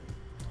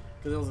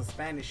because it was a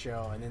Spanish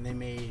show, and then they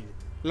made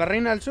La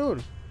Reina del Sur.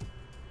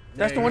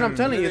 That's Yeah, the one I'm yeah.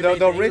 telling Then you. they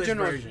The made English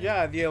original. version.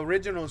 Yeah, the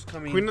original's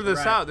coming. Queen of the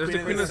Right. South. There's the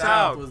Queen of the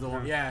South. Was the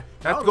one. Yeah, I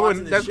That's was going.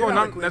 watching the That's shit going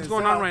out of on. Queen That's of the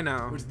going on South, right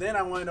now. Which then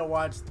I wanted to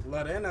watch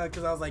Lorena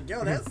because I was like,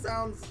 yo, that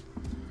sounds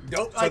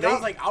dope. So Like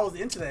they- I was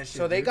into that shit.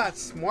 So they dude. got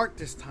smart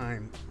this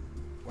time.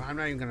 Well, I'm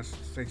not even gonna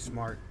say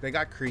smart. They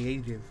got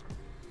creative.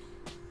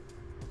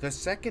 The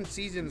second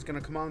season is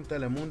gonna come out on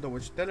Telemundo,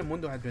 which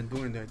Telemundo has been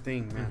doing their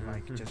thing, man.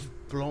 Like just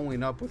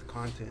blowing up with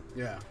content.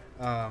 Yeah.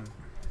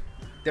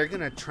 They're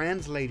gonna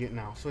translate it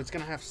now, so it's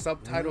gonna have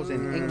subtitles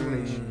in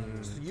English,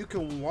 so you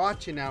can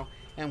watch it now.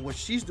 And what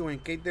she's doing,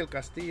 Kate del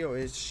Castillo,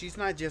 is she's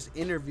not just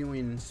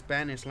interviewing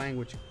Spanish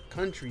language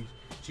countries.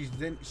 She's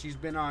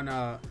been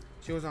on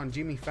she was on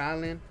Jimmy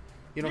Fallon.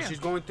 You know, Yeah. she's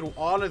going through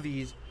all of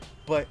these,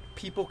 but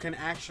people can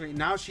actually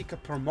now she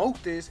could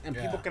promote this, and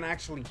people Yeah. can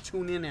actually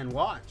tune in and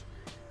watch.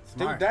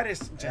 Smart. Dude, that is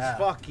just Yeah.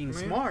 fucking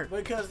Man. smart.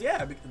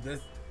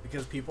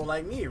 Because people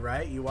like me,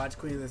 right? You watch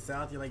Queen of the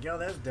South, you're like, yo,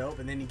 that's dope,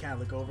 and then you kind of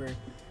look over and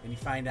you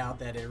find out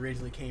that it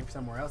originally came from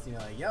somewhere else, and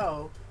you're like,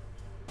 yo,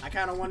 I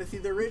kind of want to see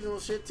the original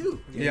shit too.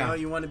 You Yeah. know,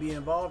 you want to be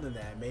involved in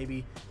that.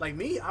 Maybe like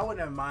me, I wouldn't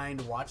have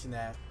mind watching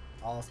that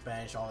all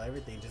Spanish, all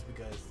everything, just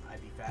because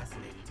I'd be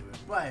fascinated to it.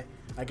 But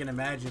I can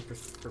imagine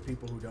for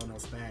people who don't know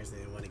Spanish,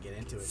 they want to get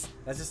into it.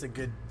 That's just a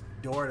good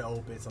door to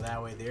open, so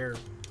that way they're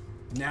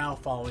now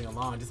following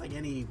along, just like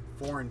any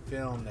foreign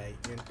film that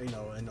you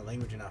know in the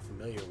language you're not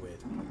familiar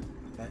with.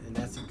 And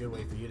that's a good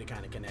way for you to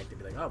kind of connect and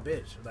be like, oh,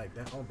 bitch, like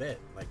that whole bit,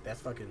 like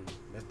that's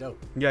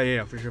dope.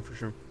 Yeah, for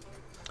sure.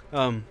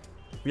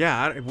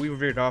 We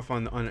veered off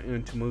on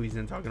into movies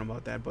and talking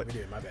about that, but We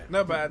did, my bad.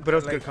 No, but But it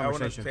was good I want to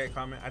conversation. say a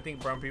comment. I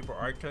think brown people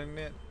are killing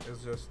it.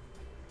 It's just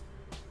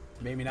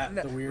Maybe not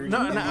the weird.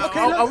 No, Okay,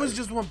 I look. was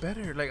just one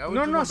better. Like I was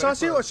no. just one So I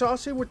better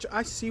see for- what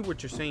I see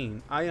what you're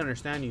saying. I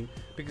understand you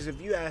because if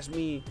you ask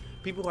me,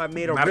 people who have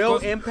made a Narcos- real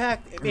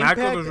impact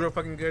Narcos was real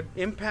fucking good.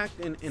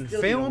 impact in Still need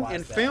to film watch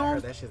and that. I film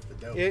heard that shit's the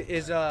dope.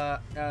 is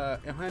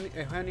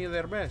Eugenio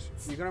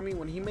Derbez. You know what I mean?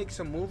 When he makes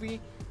a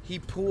movie, he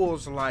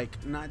pulls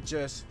like not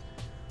just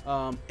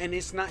and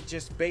it's not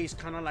just based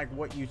kind of like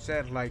what you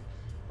said, like,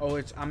 oh,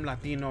 I'm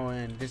Latino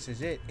and this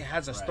is it. It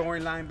has a Right.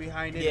 storyline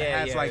behind it. Yeah, It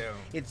has yeah, like yeah.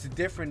 it's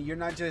different. You're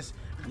not just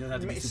You don't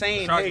have to be super-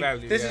 saying, shock hey,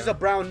 value, this yeah. is a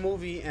brown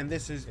movie and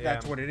that's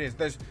Yeah. what it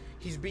is.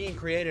 He's being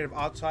creative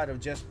outside of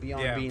just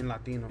beyond Yeah. being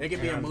Latino. It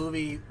could be Yeah. a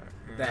movie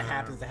that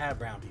happens to have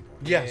brown people.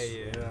 Yes. Yeah,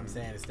 You know what I'm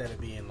saying? Instead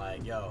of being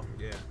like, yo,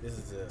 Yeah. this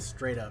is a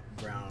straight up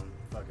brown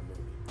fucking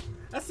movie.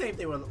 That's the same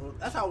thing with,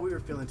 that's how we were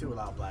feeling too with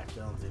a lot of black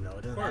films, you know?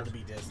 It doesn't have to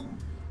be just,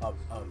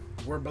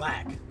 we're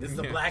black. This is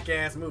a Yeah. black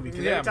ass movie.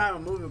 Because Yeah. every time a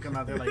movie would come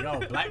out, they're like,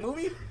 oh, black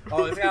movie?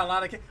 Oh, it's got a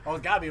lot of, oh,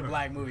 it's gotta be a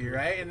black movie,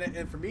 right?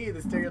 And for me,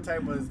 the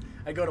stereotype was,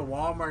 I go to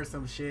Walmart or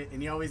some shit,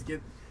 and you always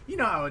get, you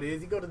know how it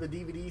is. You go to the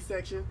DVD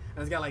section, and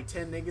it's got like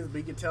 10 niggas, but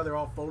you can tell they're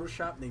all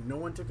photoshopped. And no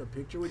one took a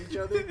picture with each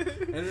other.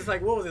 And it's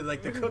like, what was it?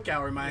 Like the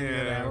Cookout reminded me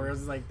of that, Yeah. where it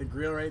was like the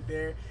grill right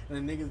there,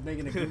 and the niggas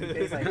making a goofy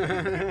face, like,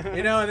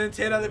 you know, and then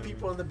 10 other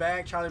people in the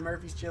back. Charlie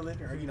Murphy's chilling,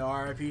 or, you know,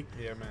 R.I.P.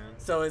 Yeah, man.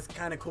 So it's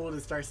kind of cool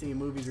to start seeing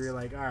movies where you're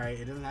like, all right,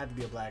 it doesn't have to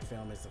be a black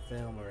film. It's a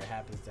film where it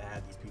happens to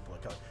have these people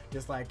of color.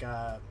 Just like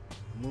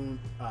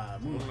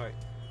Moonlight,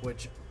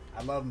 which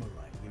I love Moonlight.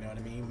 You know what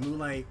I mean?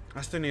 Moonlight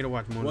I still need to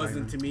watch Moonlight.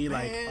 wasn't to me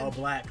like Man. a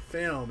black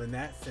film in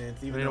that sense,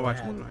 I even need to though it watch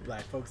had Moonlight.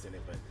 black folks in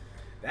it. But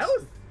that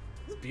was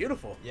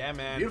beautiful. Yeah,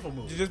 man. Beautiful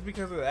movie. Just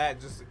because of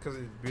that, just because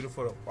it's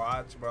beautiful to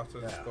watch, but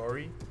also the Yeah.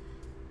 story.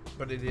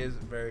 But it is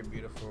very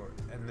beautiful,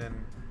 and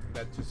then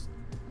that just.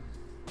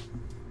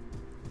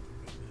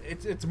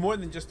 It's more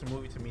than just a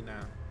movie to me now.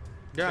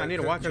 Yeah, I need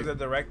to watch Because the it.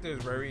 director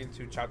is very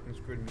into chopped and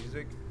screwed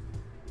music.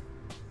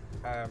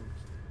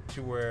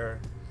 To where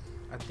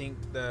I think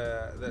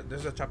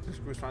there's a chopped and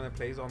screwed song that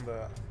plays on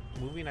the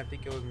movie, and I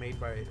think it was made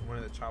by one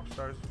of the Chop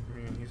stars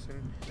from in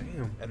Houston.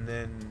 Damn. And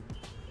then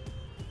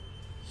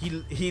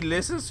he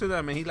listens to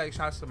them and he like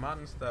shouts them out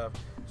and stuff.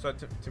 So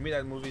to me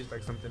that movie is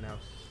like something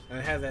else. And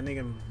it has that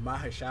nigga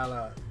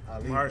Mahershala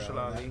Ali. Marshall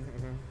bro. Ali.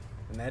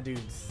 And that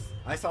dude's.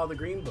 I saw the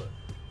Green Book.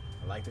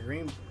 I like the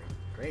Green Book.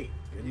 Great.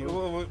 Good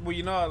movie. Well,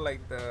 you know,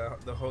 like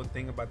the whole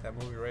thing about that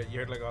movie, right? You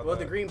heard like all Well,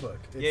 the Green Book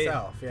Yeah,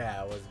 itself,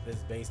 yeah,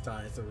 it's based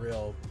on. It's a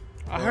real.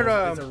 I heard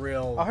a It's a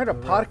real.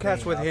 podcast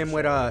thing with about him the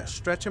with show, yeah.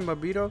 Stretch and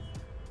Babito.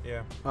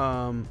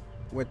 Yeah,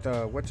 With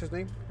what's his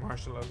name?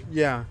 Marshall Ali.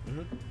 Yeah.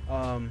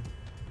 Mhm.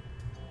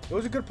 It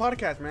was a good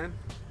podcast, man.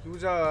 He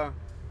was that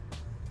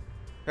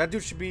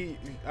dude should be.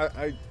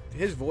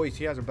 His voice.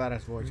 He has a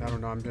badass voice. I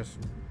don't know. I'm just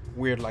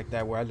weird like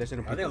that where I listen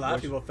to I people's think a lot of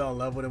voice. people fell in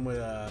love with him with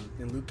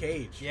in Luke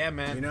Cage. Yeah,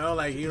 man. You know,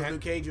 like he was Man.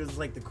 Luke Cage was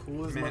like the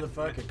coolest Man.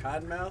 motherfucker,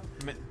 Cottonmouth.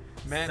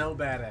 Man, So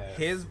badass.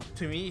 his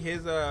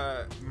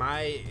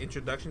my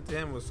introduction to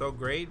him was so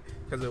great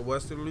because it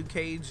was through Luke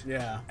Cage.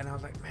 Yeah. And I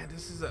was like, man,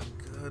 this is a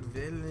good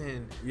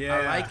villain. Yeah.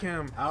 I like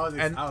him. I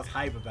was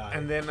hype about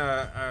And it.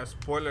 then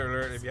spoiler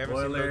alert, if you haven't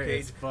seen Spoiler Luke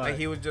Cage, as fuck. like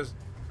he was just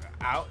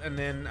out, and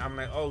then I'm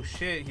like, oh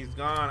shit, he's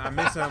gone. I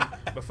miss him,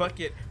 but fuck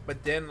it.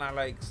 But then I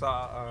like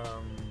saw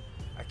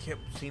I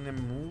kept seeing him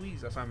in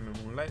movies. I saw him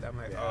in Moonlight. I'm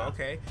like, Yeah. oh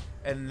okay.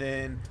 And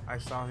then I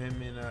saw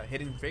him in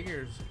Hidden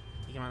Figures.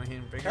 He came out in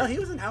Hidden Figures. Hell, he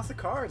was in House of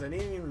Cards. I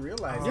didn't even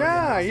realize. Oh, he was in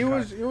yeah, House he of was-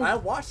 Cards. he was- I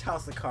watched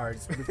House of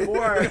Cards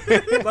before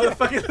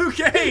motherfucking Luke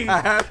Cage, and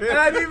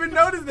I didn't even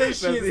notice that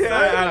shit.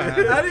 Yeah,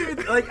 son. I didn't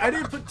even I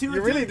didn't put two You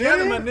and two really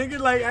together, didn't? my nigga.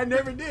 Like I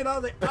never did. I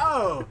was like,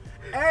 oh,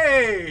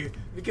 hey,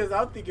 because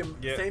I'm thinking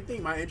Yeah. same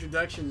thing. My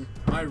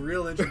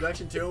real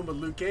introduction to him was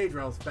Luke Cage,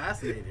 where I was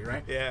fascinated.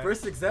 Right. Yeah.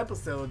 First 6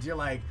 episodes, you're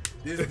like,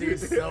 this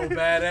dude's so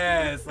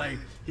badass. Like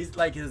he's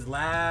like his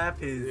laugh,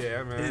 his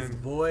Yeah, man. his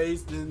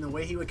voice, and the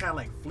way he would kind of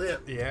like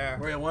flip. Yeah.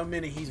 Where at one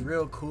minute he's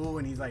real cool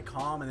and he's like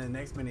calm, and then the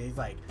next minute he's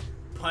like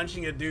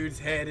punching a dude's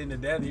head into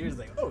death. And you're just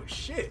like, oh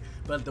shit!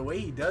 But the way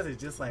he does it,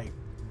 just like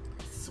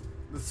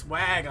the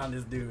swag on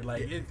this dude,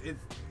 like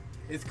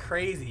it's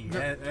crazy.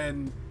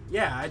 And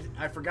yeah,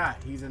 I forgot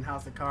he's in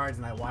House of Cards,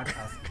 and I watched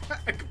House of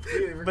Cards. I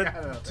completely forgot But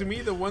about to that.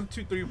 me, the 1,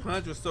 2, 3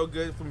 punch was so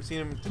good from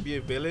seeing him to be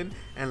a villain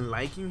and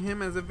liking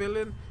him as a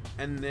villain,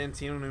 and then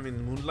seeing him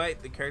in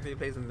Moonlight, the character he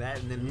plays in that,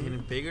 and then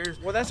Hidden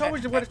Figures. Well, that's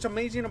always what's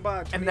amazing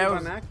about to And me that about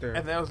was an actor.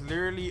 And that was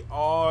literally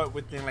all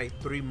within like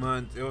 3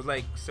 months. It was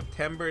like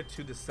September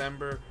to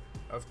December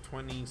of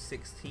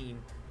 2016.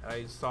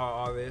 I saw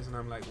all this, and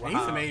I'm like, wow. And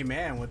he's a made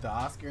man with the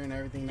Oscar and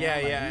everything. now. Yeah,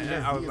 Like, yeah. he And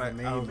is- I he was is a like,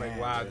 made man,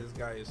 wow, dude. this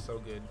guy is so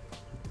good.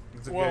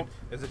 It's a Well,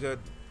 good. It's a good.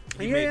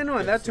 he Yeah, made yeah, no, good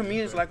and that to me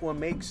decisions, is but- like what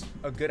makes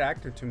a good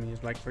actor to me.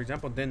 Is like, for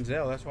example,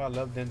 Denzel. That's why I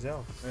love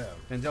Denzel. Yeah.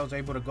 Denzel's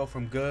able to go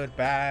from good,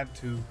 bad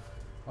to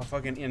a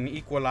fucking an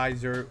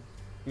equalizer.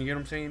 You get what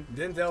I'm saying?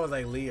 Denzel was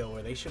like Leo,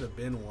 where they should have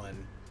been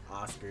won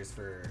Oscars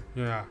for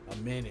Yeah. a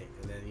minute,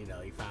 and then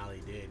he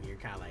finally did, and you're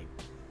kind of like,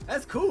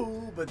 that's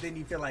cool, but then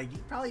you feel like he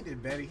probably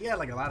did better. He had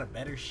like a lot of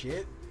better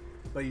shit,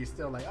 but you're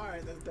still like, all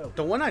right, that's dope.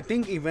 The one I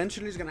think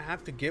eventually is gonna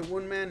have to get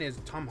one, man, is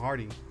Tom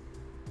Hardy.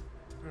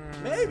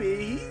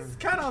 Maybe he's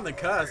kind of on the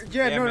cusp.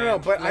 Yeah, no, man. no,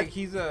 but like I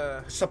he's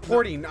a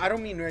supporting. I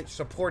don't mean like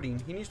supporting.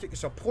 He needs to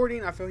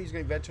supporting. I feel he's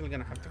eventually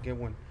gonna have to get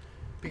one,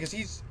 because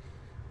he's,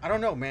 I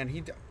don't know, man.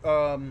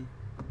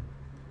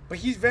 But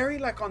he's very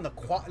like on the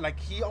like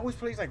he always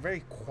plays like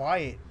very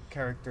quiet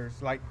characters.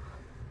 Like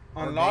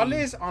on Or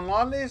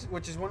Lawless,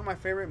 which is one of my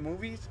favorite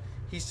movies.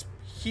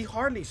 He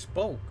hardly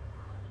spoke.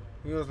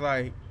 He was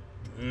like,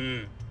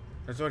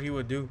 that's what he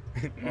would do.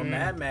 Well,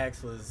 Mad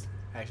Max was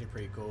actually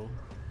pretty cool.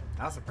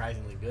 That was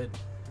surprisingly good.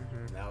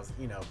 That was,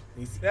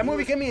 That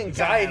movie gave me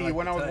anxiety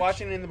when I was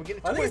watching it in the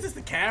beginning. I think it's just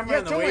the camera Yeah,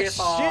 and the too way much it's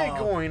all shit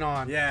going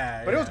on.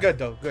 Yeah, But it was yeah. good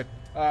though, good.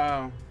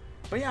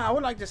 But yeah, I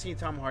would like to see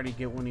Tom Hardy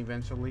get one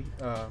eventually.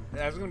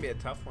 That's gonna be a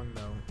tough one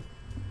though.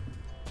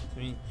 I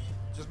mean,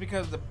 just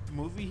because the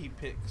movie he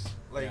picks,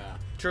 like, Yeah.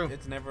 True.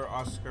 it's never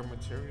Oscar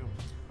material.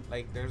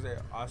 Like, there's an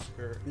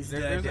Oscar. You see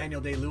there- that there's a- Daniel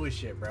Day-Lewis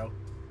shit, bro.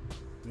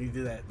 You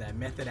do that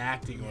method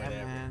acting or Yeah,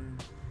 whatever. man.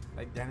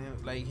 Like Daniel,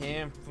 like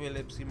him,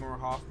 Philip Seymour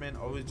Hoffman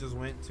always just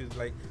went to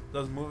like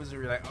those movies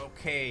where you're like,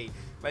 okay,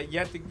 like you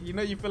have to, you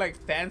feel like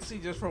fancy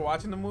just for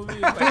watching the movie.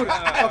 It's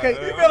like, okay,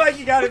 You feel like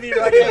you gotta be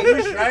like a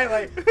douche, right?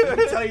 Like, let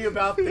me tell you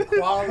about the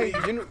quality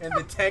and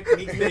the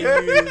technique they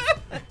used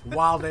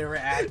while they were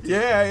acting.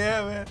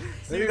 yeah, man.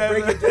 Let me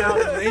break it down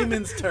in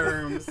layman's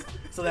terms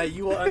so that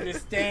you will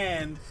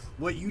understand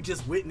what you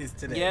just witnessed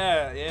today.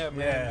 Yeah, Yeah,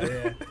 man.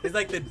 yeah. It's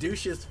like the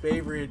douche's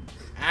favorite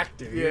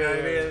actor. You know what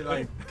I Yeah. mean?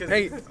 Like, 'cause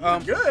Hey, he's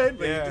good,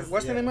 but yeah. he just,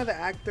 What's the yeah. name of the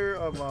actor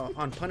of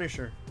on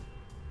Punisher?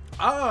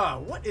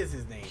 What is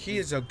his name? He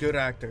is a good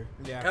actor.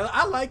 Yeah.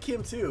 I like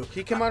him too.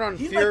 He came out on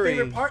he's Fury. my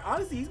favorite part.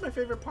 Honestly, he's my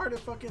favorite part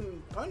of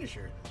fucking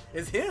Punisher.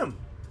 Is him.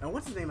 And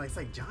what's his name? Like, it's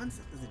like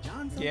Johnson. Is it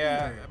Johnson?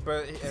 Yeah,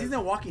 but 'Cause he's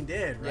in Walking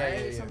Dead, right? Yeah, Or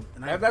yeah, yeah. something?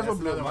 And That's what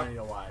blew another him one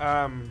up.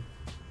 I need to watch.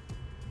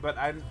 But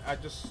I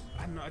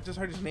just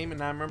heard his name,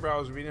 and I remember I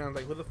was reading. I was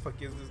like, "Who the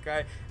fuck is this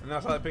guy?" And then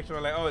I saw the picture. I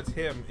was like, "Oh, it's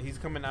him. He's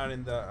coming out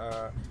in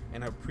the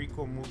in a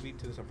prequel movie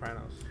to The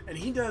Sopranos." And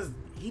he does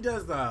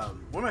one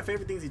of my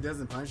favorite things he does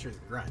in Punisher is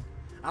grunt.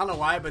 I don't know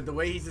why, but the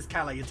way he's just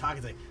kind of like, you're talking,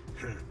 he's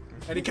like,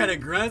 and he kind of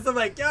grunts. I'm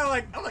like,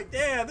 I'm like,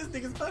 damn, this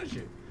nigga's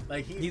Punisher.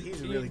 Like he's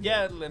really good.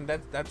 yeah, and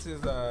that's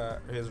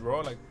his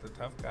role, like the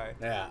tough guy.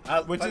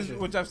 Yeah, Which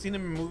I've seen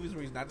him in movies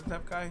where he's not the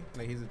tough guy,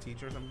 like he's a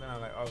teacher or something. I'm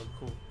like, oh,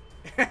 cool.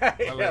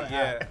 I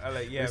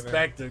Man.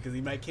 respect him because he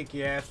might kick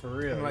your ass for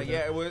real. I'm like, you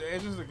know? yeah,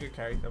 it's just a good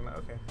character. I'm like,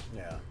 okay,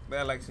 Yeah. but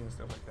I like seeing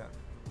stuff like that.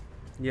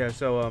 Yeah.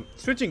 So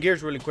switching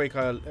gears really quick.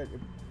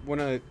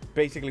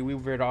 Basically we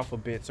veered off a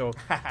bit. So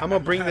I'm gonna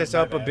bring this My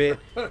up a bad.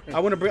 bit. I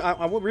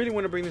would really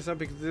want to bring this up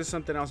because this is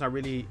something else I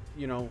really,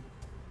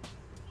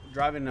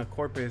 driving a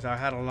Corpus, I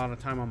had a lot of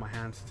time on my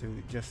hands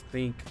to just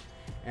think.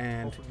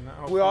 And Hopefully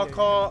not. we all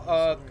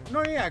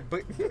Hopefully,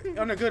 but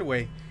in a good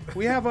way.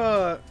 We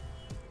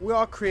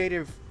all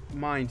creative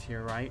minds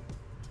here, right?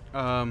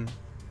 I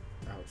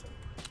hope so.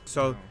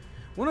 So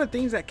one of the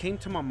things that came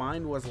to my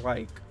mind was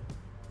like,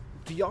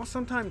 do y'all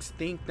sometimes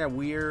think that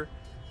we're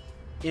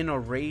in a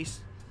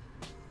race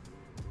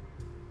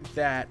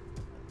that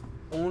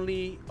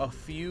only a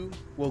few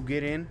will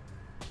get in?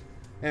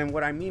 And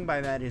what I mean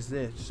by that is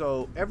this.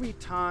 So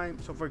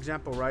for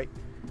example, right,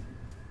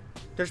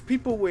 there's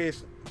people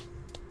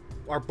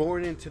are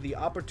born into the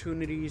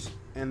opportunities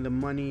and the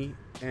money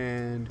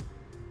and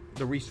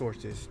the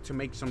resources to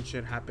make some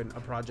shit happen, a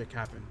project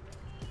happen,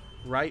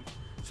 right?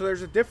 So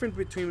there's a difference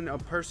between a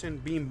person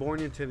being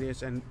born into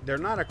this and they're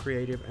not a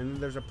creative, and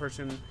then there's a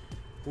person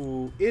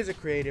who is a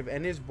creative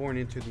and is born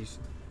into these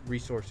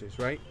resources,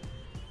 right?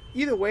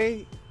 Either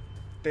way,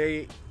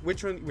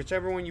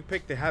 whichever one you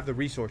pick, they have the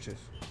resources.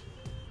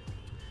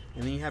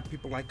 And then you have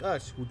people like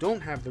us who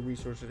don't have the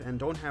resources and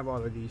don't have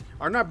all of these,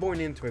 are not born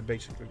into it,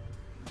 basically.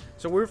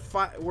 So we're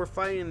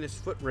fighting this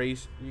foot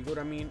race, you know what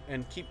I mean,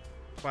 and keep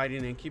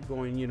fighting and keep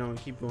going, you know, and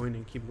keep going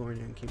and keep going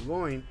and keep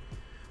going.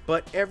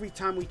 But every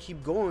time we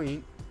keep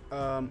going,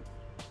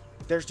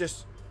 there's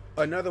just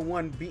another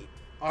one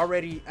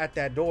already at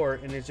that door,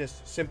 and it's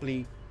just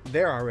simply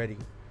there already.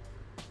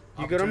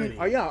 You get what I mean?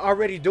 Oh yeah,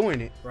 already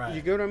doing it. Right.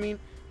 You get what I mean?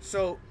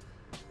 So,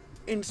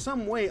 in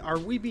some way, are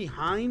we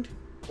behind,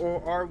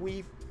 or are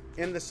we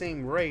in the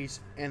same race,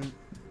 and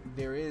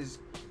there is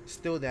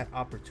still that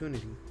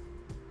opportunity?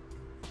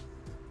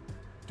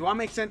 Do I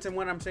make sense in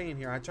what I'm saying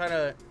here? I try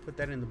to put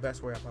that in the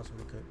best way I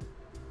possibly could.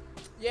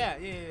 Yeah,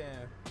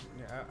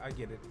 I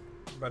get it,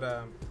 but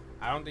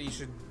I don't think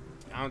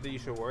you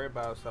should worry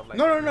about stuff like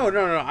that.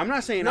 No. I'm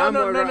not saying No, I'm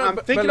no, worried. no, no, I'm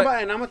but thinking like- about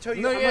it, and I'm gonna tell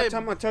you. No, yeah.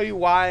 I'm gonna tell you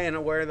why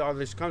and where all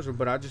this comes from.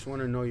 But I just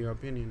want to know your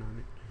opinion on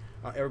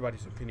it.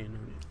 Everybody's opinion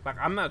on it. Like,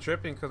 I'm not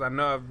tripping because I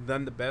know I've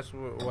done the best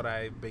with what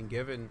I've been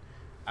given.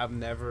 I've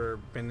never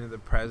been in the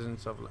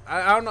presence of.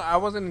 I don't know. I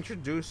wasn't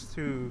introduced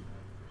to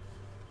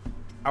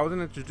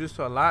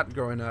a lot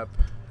growing up.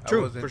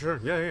 True, for sure.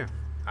 Yeah.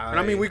 And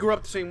I mean, we grew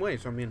up the same way,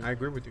 so I mean, I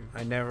agree with you.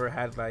 I never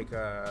had like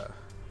I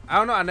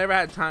don't know. I never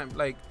had time.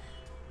 Like,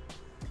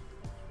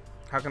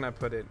 how can I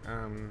put it?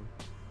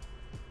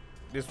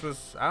 This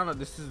was, I don't know.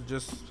 This is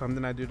just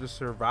something I do to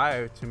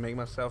survive, to make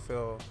myself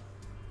feel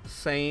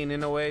sane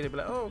in a way. To be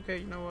like, oh, okay,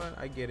 you know what?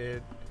 I get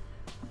it.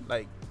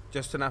 Like,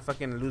 just to not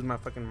fucking lose my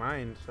fucking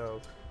mind. So,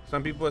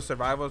 some people it's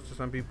survival. To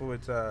some people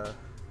it's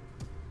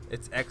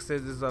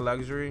exit is a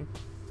luxury.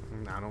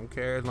 And I don't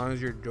care as long as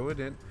you're doing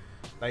it.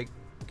 Like,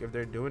 if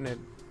they're doing it,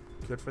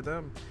 good for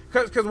them.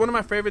 Because one of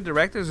my favorite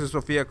directors is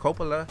Sofia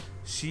Coppola.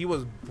 She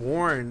was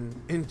born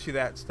into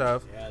that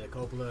stuff. Yeah, the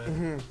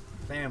Coppola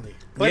family.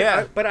 But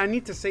Yeah. but I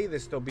need to say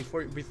this though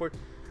before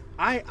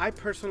I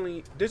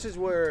personally, this is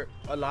where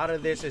a lot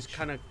of this is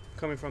kind of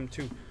coming from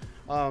too.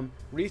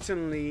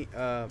 Recently,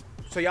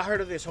 so y'all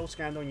heard of this whole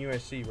scandal in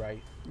USC,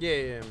 right?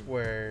 Yeah.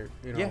 Where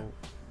you know Yeah.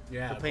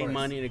 Yeah, they're of paying course.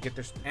 money to get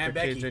their And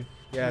kids Becky. in.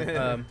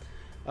 Yeah.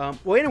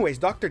 Well, anyways,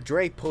 Dr.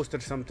 Dre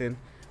posted something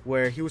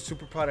where he was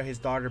super proud of his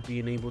daughter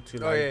being able to,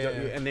 like, yeah.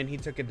 and then he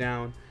took it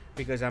down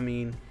because I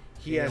mean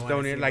he He has didn't wanna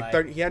donated see, like like-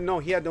 30.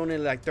 He had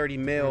donated like 30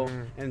 mil,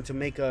 Mhm. and to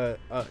make a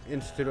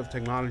Institute of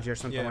Technology or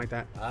something Yeah. like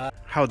that.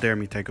 How dare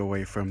me take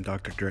away from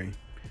Dr. Dre?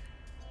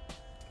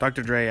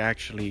 Dr. Dre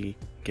actually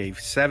gave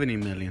 70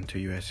 million to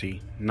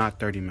USC, not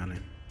 30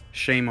 million.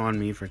 Shame on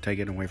me for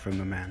taking away from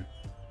the man.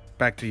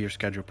 Back to your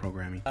scheduled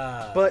programming.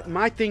 But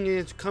my thing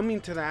is,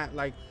 coming to that,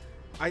 like,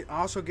 I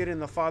also get in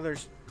the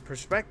father's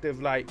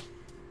perspective. Like,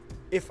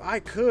 if I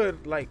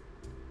could, like,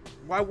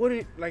 why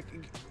wouldn't, like,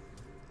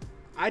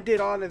 I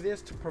did all of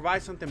this to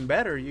provide something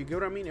better. You get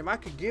what I mean? If I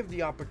could give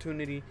the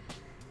opportunity,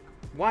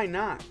 why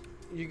not?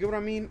 You get what I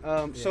mean?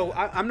 So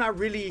I'm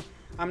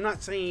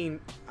not saying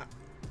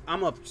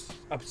I'm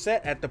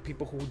upset at the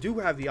people who do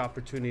have the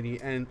opportunity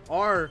and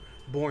are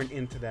born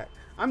into that.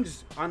 I'm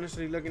just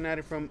honestly looking at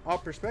it from all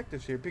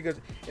perspectives here, because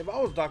if I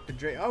was Dr.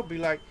 Dre, I would be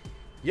like,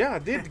 yeah, I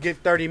did get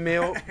 30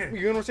 mil.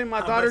 You know what I'm saying? My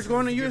How daughter's much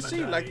going to did you give my USC.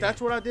 daughter? Like, Yeah.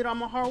 that's what I did all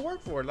my hard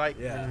work for. Like,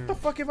 Yeah. what the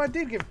fuck if I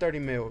did give 30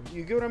 mil?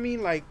 You get what I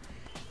mean? Like,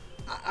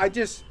 I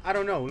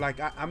don't know. Like,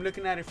 I'm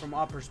looking at it from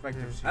all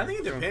perspectives. I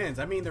think it here. So- depends.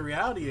 I mean, the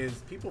reality is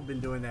people have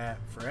been doing that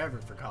forever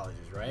for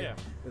colleges, right? Yeah.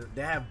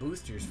 They have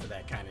boosters for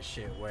that kind of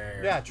shit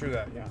where Yeah, true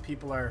that. Yeah.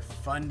 people are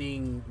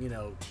funding,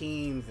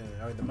 teams,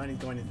 or the money's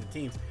going into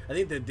teams. I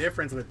think the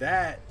difference with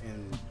that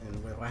and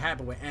with what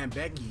happened with Aunt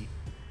Becky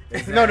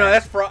is No, that-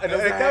 that's fraud. is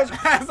that- That was-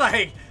 that's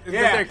like, It's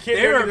yeah, that their kid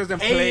they were doesn't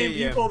paying play,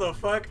 yeah. people the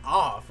fuck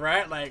off,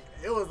 right? Like,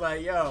 it was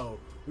like, yo,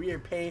 we are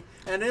paying,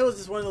 and it was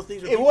just one of those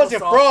things where It people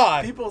wasn't saw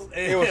fraud. People,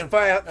 It was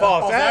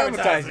false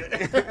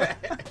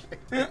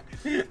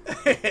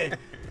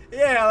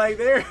Yeah, like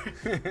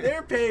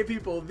they're paying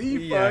people the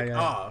Yeah, fuck yeah.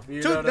 off.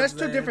 You know what I'm That's two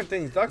saying? different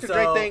things. Dr. So-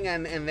 Dre thing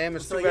and them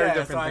is So two very yeah,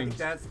 different so I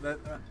things. think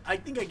I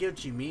think I get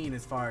what you mean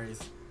as far as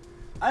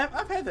I've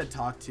had that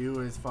talk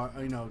too, as far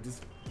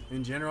just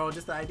in general,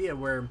 just the idea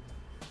where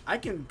I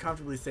can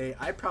comfortably say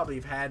I probably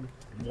have had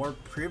more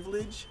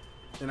privilege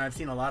than I've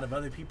seen a lot of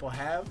other people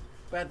have,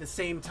 but at the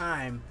same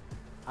time,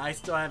 I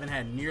still haven't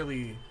had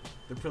nearly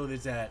the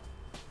privilege that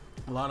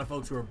a lot of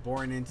folks who are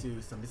born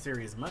into some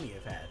serious money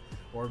have had,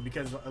 or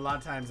because a lot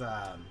of times,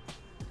 I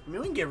mean,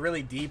 we can get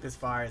really deep as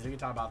far as we can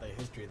talk about the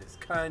history of this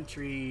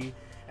country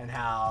and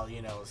how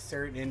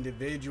certain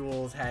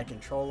individuals had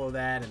control of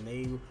that, and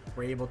they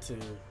were able to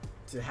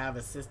have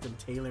a system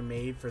tailor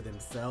made for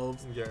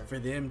themselves, Yeah. for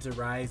them to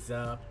rise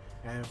up,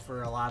 and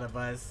for a lot of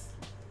us,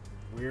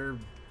 we're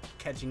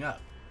catching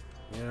up.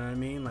 You know what I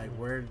mean? Like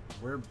we're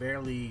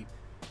barely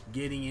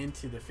getting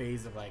into the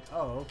phase of like,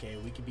 oh, okay,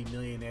 we could be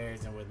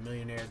millionaires, and what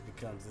millionaires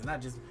becomes, it's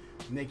not just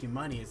making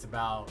money, it's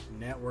about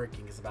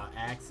networking, it's about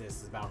access,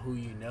 it's about who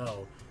you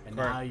know, and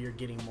Correct. now you're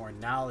getting more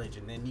knowledge,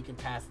 and then you can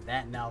pass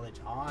that knowledge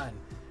on,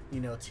 you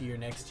know, to your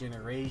next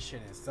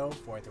generation and so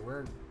forth. And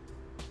we're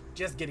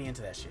just getting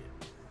into that shit.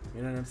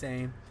 You know what I'm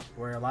saying?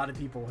 Where a lot of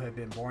people have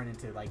been born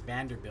into like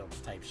Vanderbilt's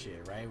type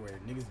shit, right? Where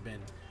niggas been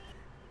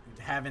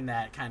having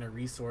that kind of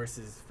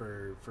resources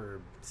for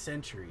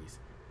centuries.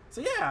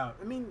 So yeah,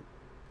 I mean,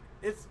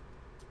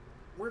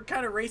 we're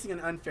kind of racing an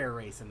unfair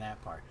race in that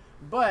part.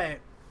 But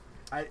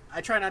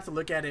I try not to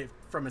look at it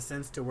from a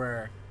sense to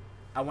where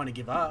I want to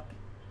give up,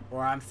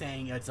 or I'm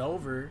saying it's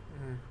over,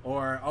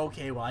 or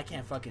okay, well I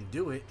can't fucking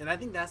do it. And I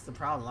think that's the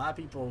problem. A lot of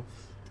people,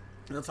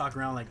 they'll talk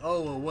around like,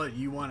 oh, well, what,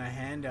 you want a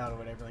handout or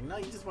whatever? Like, no,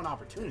 you just want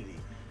opportunity.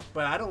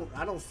 But I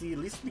don't see, at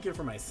least speaking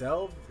for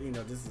myself, you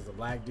know, just as a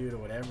black dude or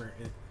whatever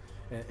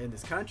in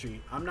this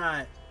country, I'm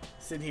not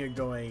sitting here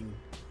going,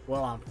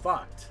 well, I'm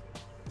fucked.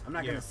 I'm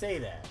not gonna say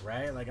that,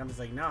 right? Like, I'm just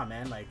like, nah,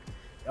 man. Like,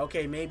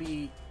 okay,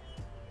 maybe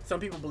some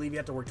people believe you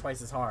have to work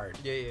twice as hard.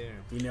 Yeah.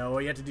 You know,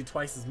 or you have to do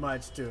twice as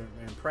much to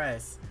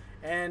impress.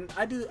 And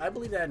I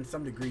believe that in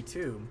some degree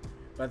too.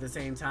 But at the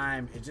same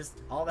time, it just,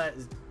 all that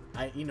is,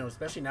 you know,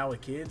 especially now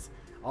with kids,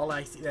 all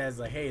I see that is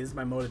like, hey, this is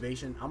my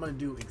motivation. I'm going to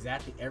do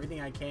exactly everything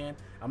I can.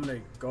 I'm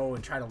going to go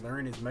and try to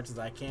learn as much as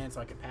I can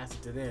so I can pass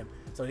it to them.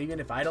 So even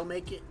if I don't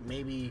make it,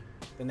 maybe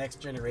the next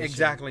generation,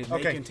 Exactly. they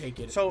Okay. can take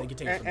it. So, they can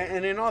take it from there.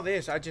 and in all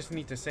this, I just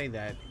need to say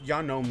that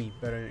y'all know me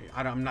better.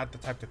 I'm not the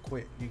type to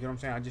quit. You get what I'm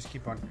saying? I just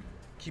keep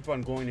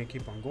on going and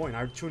keep on going.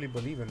 I truly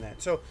believe in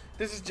that. So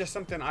this is just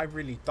something I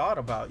really thought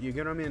about. You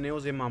get what I mean? And it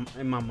was in my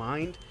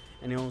mind,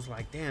 and it was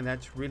like, damn,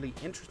 that's really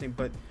interesting.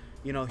 But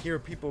you know, here are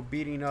people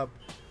beating up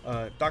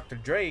Dr.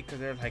 Dre because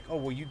they're like, oh,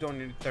 well, you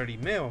donated 30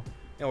 mil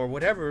or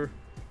whatever,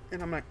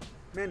 and I'm like,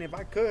 man, if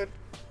I could,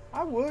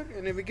 I would.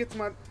 And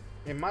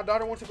if my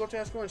daughter wants to go to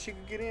that school and she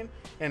could get in,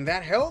 and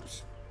that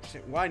helps,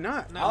 shit, why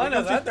not? All I know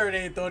is that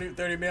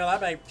 30 mil.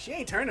 I'm like, she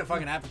ain't turning a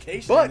fucking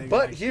application. But nigga.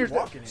 but Like, she here's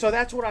walking so in.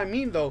 that's what I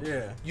mean though.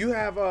 Yeah. You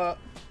have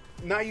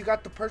now you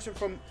got the person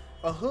from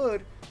a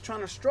hood trying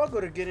to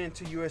struggle to get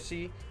into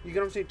USC. You get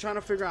what I'm saying? Trying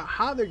to figure out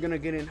how they're gonna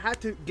get in, how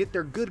to get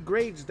their good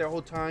grades their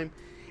whole time,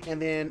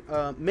 and then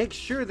make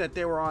sure that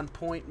they were on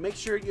point. Make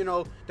sure you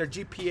know their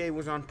GPA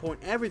was on point.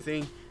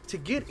 Everything to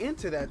get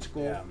into that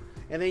school. Yeah.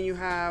 And then you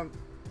have,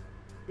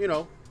 you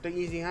know, the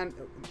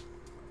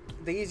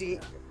easy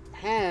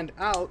hand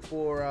out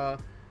for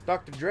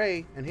Dr.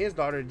 Dre and his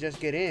daughter to just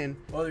get in.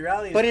 Well, the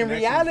reality is, But in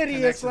reality,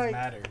 it's connections like-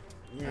 matter.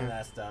 You know, Yeah.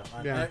 that stuff.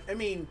 Yeah. I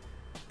mean,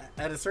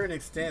 at a certain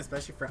extent,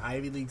 especially for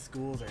Ivy League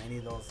schools or any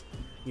of those,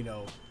 you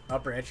know,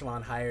 upper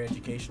echelon higher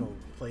educational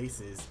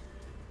places,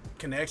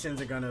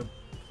 connections are gonna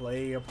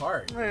play a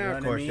part. Yeah, you know of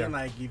what course, I mean? yeah.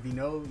 Like if you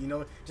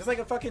know, just like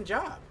a fucking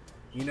job.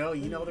 You know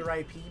the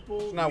right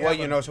people. It's not what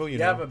you know, it's who you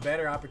know. have a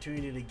better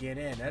opportunity to get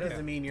in. That doesn't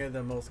Yeah. mean you're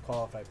the most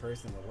qualified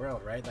person in the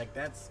world, right? Like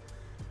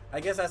I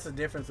guess that's the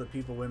difference with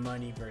people with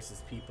money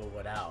versus people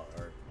without,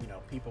 or you know,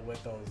 people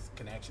with those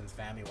connections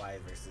family-wise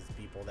versus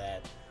people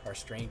that are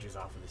strangers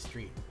off of the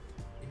street.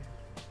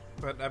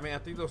 But I mean, I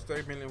think those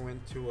 30 million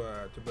went to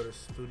build a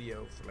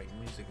studio for like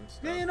music and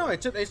stuff. Yeah, you know,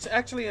 it's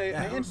actually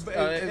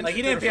Like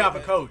he didn't pay off a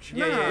coach.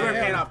 Nah, He weren't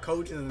yeah. paying off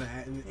coaches in the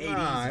 80s.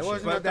 Nah, and it shit.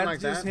 wasn't But nothing that's like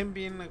just that. him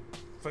being like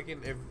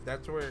fucking. If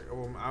that's where,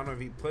 I don't know if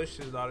he pushed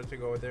his daughter to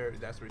go there.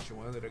 That's where she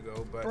wanted to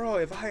go. But Bro,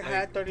 if I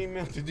had 30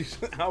 mil to do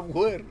something, I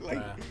would.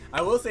 Like,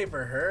 I will say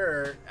for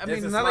her, I it's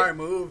mean, a not smart like-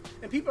 move,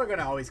 and people are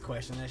gonna always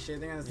question that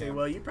shit. They're gonna say, Yeah.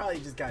 "Well, you probably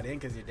just got in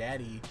because your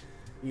daddy,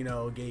 you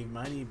know, gave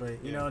money."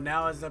 But you Yeah. know,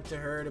 now it's up to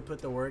her to put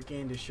the work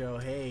in to show,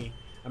 hey,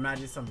 I'm not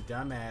just some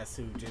dumbass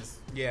who just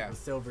was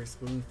silver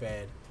spoon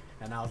fed,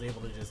 and I was able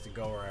to just to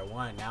go where I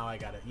want. Now I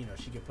gotta, you know,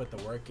 she could put the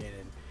work in,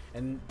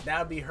 and that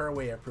would be her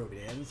way of proving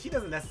it. And she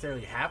doesn't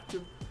necessarily have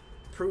to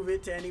prove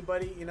it to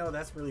anybody. You know,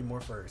 that's really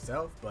more for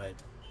herself, but.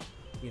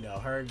 You know,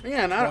 her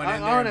Yeah, and going I in there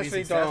and honestly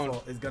being successful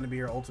don't- is going to be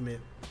her ultimate,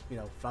 you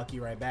know, fuck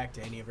you right back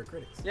to any of her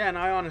critics. yeah, and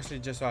I honestly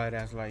just saw it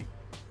as like,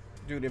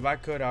 dude, if I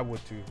could, I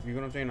would too. You know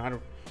what I'm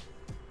saying?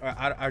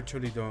 I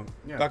truly don't.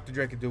 Yeah. Dr.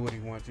 Dre could do what he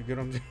wants. You get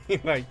what I'm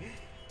saying? Like,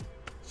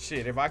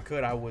 shit, if I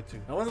could, I would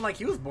too. It wasn't like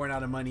he was born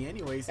out of money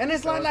anyways. And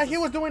it's so like he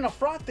just- was doing a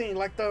fraud thing,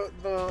 like the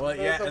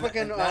yeah, and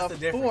fucking that's the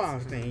difference.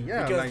 Fuan thing.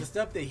 Yeah, because like, the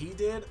stuff that he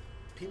did,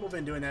 people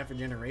been doing that for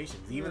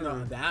generations. Even though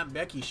the Aunt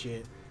Becky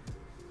shit.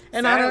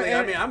 and Sadly,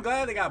 I I mean, I'm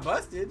glad they got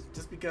busted,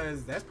 just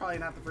because that's probably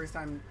not the first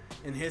time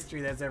in history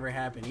that's ever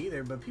happened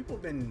either. But people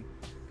been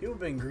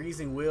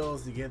greasing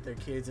wheels to get their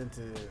kids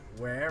into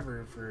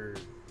wherever for.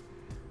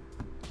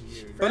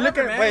 But look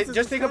forever, at man, wait, since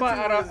just this think about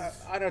country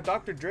was- out of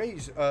Dr.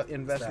 Dre's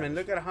investment. Established.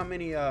 Look at how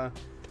many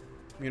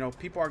you know,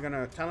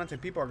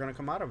 talented people are gonna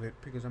come out of it,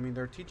 because I mean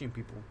they're teaching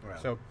people. Right.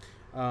 So,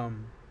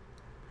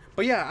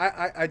 but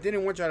yeah, I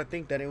didn't want y'all to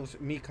think that it was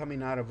me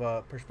coming out of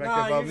a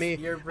perspective No, of me.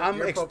 you're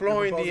I'm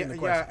exploring proposing the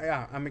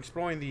question. I'm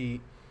exploring the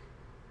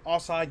all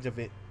sides of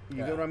it. You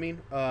Yeah. get what I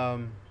mean?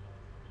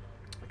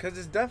 Because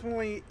it's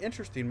definitely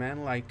interesting,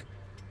 man. Like,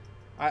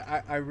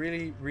 I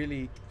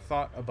really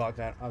thought about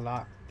that a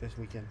lot this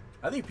weekend.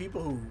 I think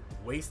people who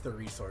waste the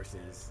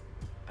resources,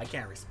 I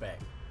can't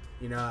respect.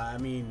 You know, I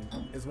mean,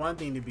 it's one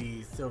thing to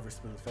be silver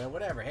spoon fed,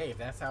 whatever. Hey, if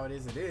that's how it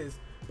is, it is.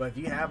 But if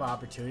you have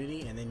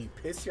opportunity and then you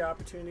piss your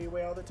opportunity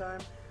away all the time,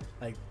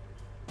 like,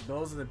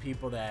 those are the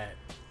people that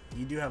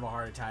you do have a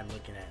harder time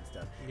looking at and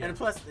stuff. Yeah. And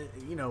plus,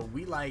 you know,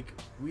 we like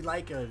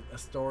a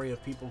story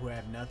of people who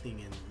have nothing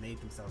and made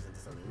themselves into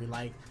something. We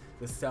like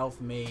the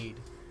self-made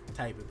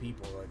type of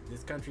people. Like,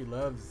 this country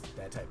loves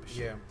that type of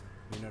shit. Yeah.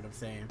 You know what I'm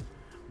saying?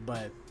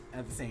 But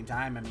at the same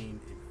time, I mean,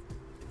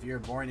 if you're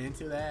born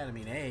into that, I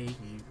mean, hey,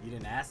 you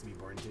didn't ask to be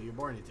born into it. You're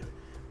born into it.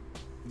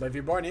 But if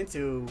you're born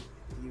into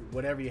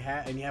whatever you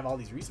have and you have all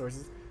these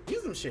resources,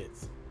 use them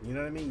shits. You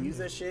know what I mean? Use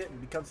that shit and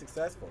become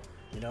successful.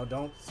 You know,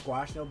 don't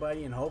squash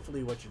nobody. And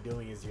hopefully what you're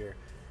doing is you're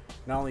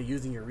not only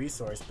using your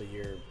resource, but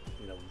you're,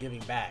 you know, giving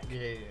back.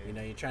 Yeah. You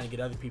know, you're trying to get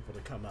other people to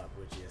come up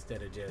with you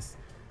instead of just,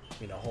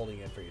 you know, holding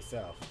it for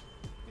yourself.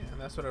 Yeah,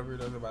 and that's what I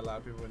really love about a lot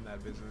of people in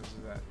that business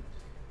is that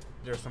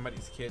they're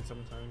somebody's kid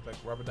sometimes. Like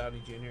Robert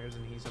Downey Jr.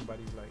 isn't he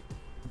somebody's like?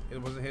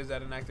 It wasn't his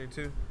dad an actor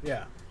too?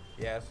 Yeah.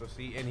 Yeah. So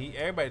see, and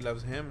everybody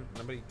loves him.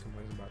 Nobody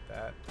complains about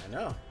that. I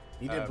know.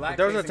 He did black. But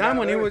there was a time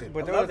when he was,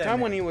 but there was a time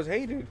when he was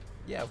hated.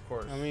 Yeah, of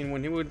course. I mean,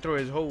 when he went through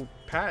his whole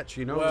patch,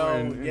 you know. Well,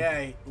 and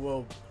yeah.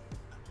 Well,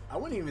 I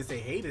wouldn't even say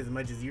hate as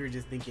much as you were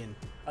just thinking,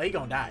 oh, he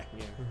gonna die.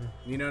 Yeah.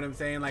 You know what I'm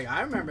saying? Like,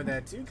 I remember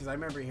that too, because I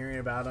remember hearing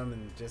about him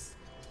and just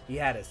he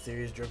had a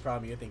serious drug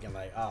problem. You're thinking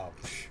like, oh,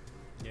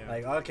 Yeah.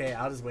 like, okay,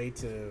 I'll just wait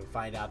to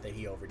find out that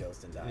he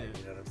overdosed and died. Yeah.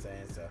 You know what I'm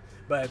saying? So,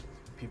 but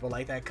people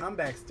like that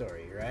comeback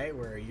story, right?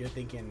 Where you're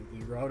thinking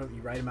you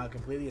write him out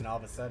completely, and all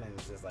of a sudden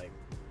it's just like,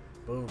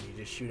 boom, you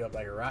just shoot up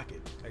like a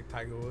rocket. Like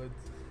Tiger Woods.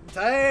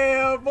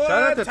 Damn, boy,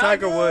 shout out to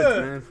Tiger Woods,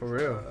 man, for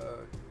real.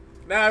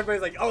 Now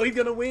everybody's like, oh, he's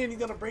gonna win. He's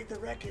gonna break the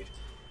record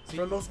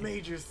for most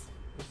majors.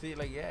 But see,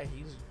 like, yeah,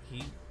 he's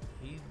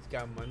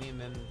got money, and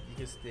then you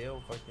can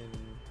still fucking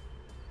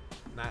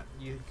not.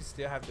 You can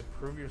still have to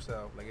prove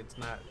yourself. Like, it's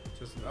not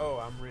just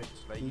I'm rich.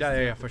 Like, you still Yeah,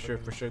 have to for sure,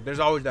 fucking- for sure. There's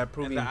always that In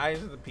proving. the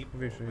eyes of the people,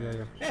 Vision,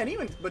 man. yeah. Yeah,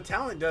 and but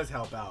talent does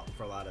help out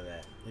for a lot of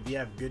that. If you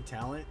have good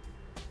talent,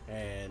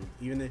 and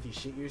even if you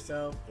shit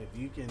yourself, if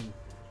you can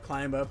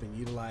climb up and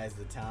utilize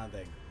the talent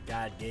that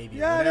God gave you.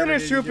 Yeah, whatever that it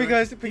is is true, you're doing,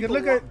 because people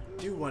look at-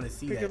 do want to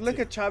see Because that. look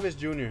too. at Chavez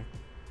Jr.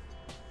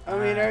 I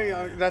mean,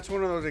 Yeah. that's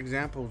one of those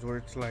examples where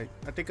it's like,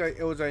 I think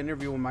it was an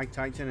interview with Mike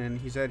Tyson, and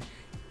he said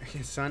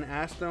his son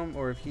asked him,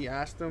 or if he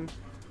asked him,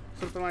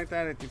 something like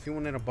that, if he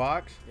wanted a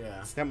box,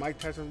 Yeah. that Mike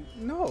Tyson,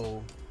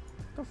 no,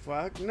 the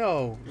fuck,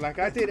 no. Like,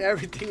 I did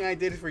everything I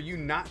did for you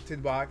not to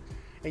box,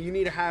 and you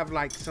need to have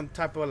like some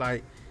type of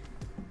like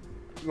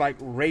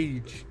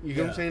rage. You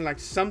know what I'm Yeah. saying? Like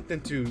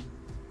something to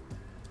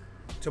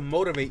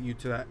motivate you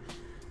to that.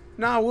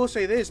 Now I will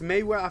say this: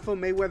 Mayweather. I feel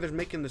Mayweather's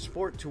making the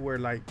sport to where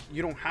like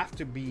you don't have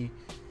to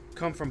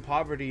come from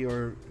poverty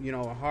or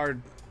a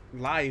hard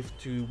life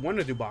to want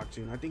to do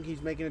boxing. I think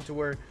he's making it to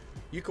where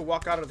you could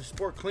walk out of the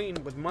sport clean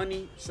with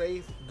money,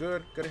 safe,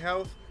 good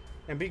health,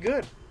 and be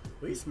good.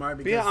 Well, he's smart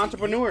because Be an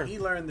entrepreneur. He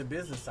learned the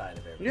business side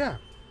of everything. Yeah.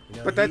 You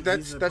know, But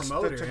he's that's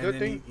promoter, a and good then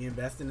thing. He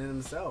invested in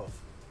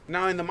himself.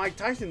 Now in the Mike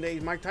Tyson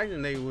days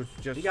was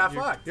just He got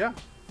fucked. Yeah.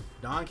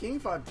 Don King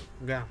fucked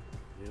him. Yeah.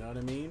 You know what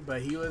I mean?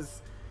 But he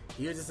was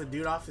just a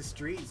dude off the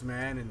streets,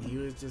 man, and he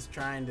was just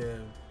trying to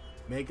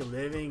make a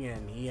living.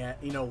 And he had,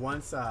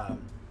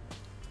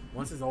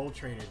 once his old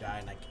trainer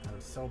died, and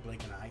I'm so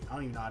blanking. I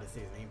don't even know how to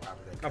say his name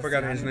properly. I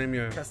forgot his name.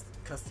 Yeah.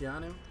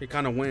 Castellano. He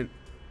kind of went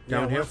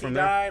Yeah, downhill once from he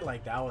there. died,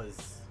 like that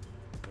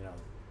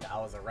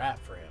was a wrap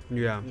for him.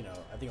 Yeah.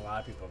 I think a lot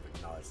of people have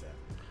acknowledged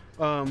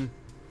that.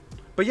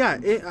 But yeah,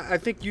 I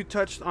think you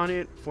touched on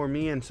it for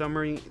me in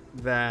summary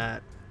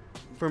that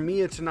for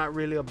me it's not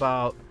really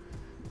about,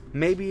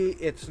 maybe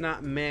it's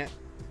not meant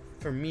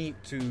for me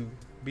to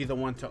be the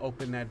one to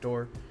open that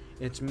door.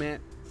 It's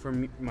meant for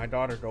me, my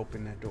daughter to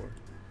open that door.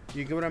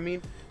 You get what I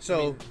mean?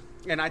 So,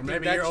 and I think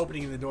Maybe that's, you're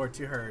opening the door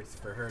to her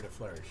for her to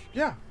flourish.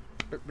 yeah,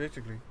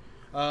 basically.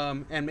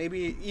 And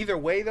maybe either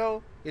way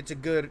though, it's a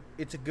good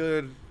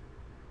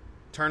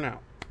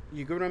turnout.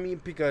 You get what I mean?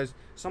 Because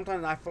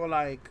sometimes I feel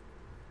like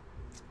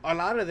a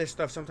lot of this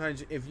stuff,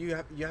 sometimes if you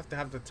have to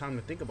have the time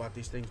to think about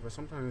these things, but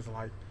sometimes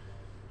like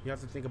you have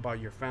to think about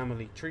your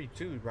family tree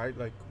too, right?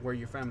 Like where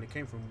your family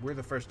came from. We're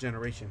the first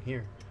generation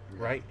here,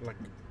 right? Like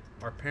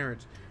our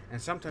parents.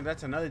 And sometimes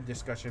that's another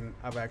discussion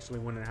I've actually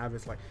wanted to have.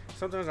 It's like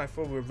sometimes I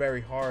feel we're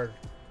very hard,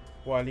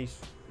 well, at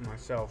least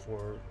myself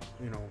or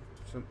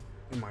some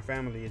in my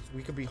family,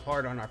 we could be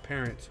hard on our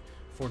parents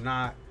for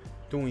not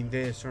doing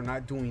this or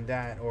not doing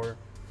that, or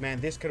man,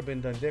 this could have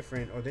been done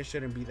different, or this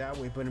shouldn't be that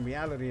way. But in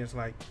reality, it's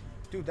like,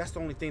 dude, that's the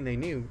only thing they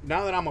knew.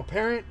 Now that I'm a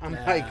parent, I'm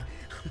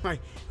like,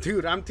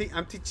 dude, I'm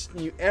teaching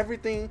you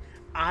everything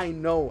I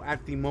know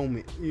at the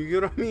moment. You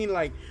get what I mean?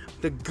 Like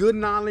the good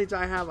knowledge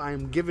I have, I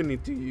am giving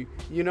it to you.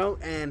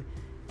 And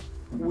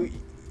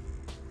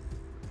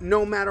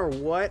no matter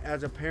what,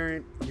 as a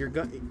parent,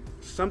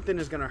 something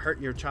is gonna hurt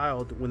your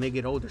child when they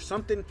get older.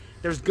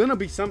 There's gonna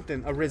be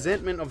something, a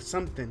resentment of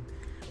something.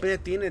 But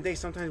at the end of the day,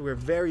 sometimes we're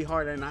very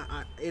hard, and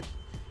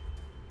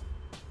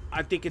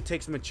I think it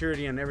takes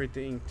maturity and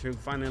everything to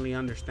finally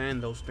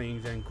understand those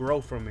things and grow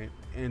from it.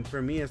 And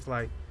for me, it's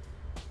like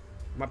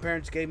my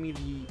parents gave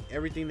me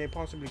everything they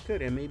possibly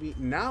could, and maybe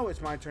now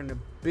it's my turn to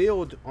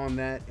build on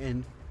that.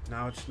 And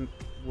now it's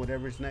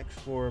whatever's next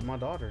for my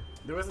daughter.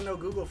 There wasn't no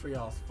Google for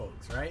y'all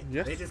folks, right?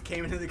 Yeah. They just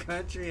came into the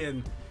country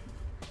and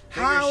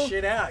How- figured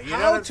shit out. You know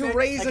how what I'm to saying?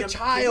 raise a Can you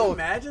child.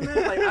 imagine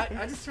that? Like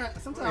I just try.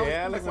 Sometimes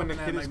Yeah, I like look when the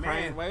at kid myself is and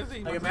crying. man, Why is he?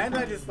 like imagine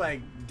I just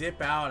like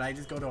dip out. I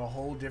just go to a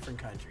whole different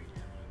country,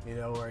 you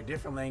know, where a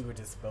different language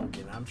is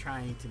spoken. I'm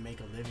trying to make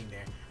a living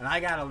there, and I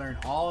gotta learn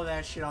all of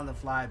that shit on the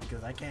fly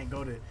because I can't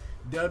go to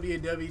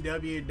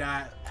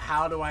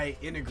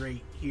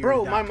www.howdoiintegrate here.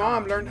 Bro, my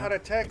mom learned how to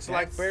text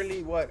like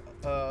barely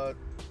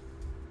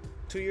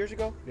 2 years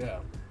ago. Yeah.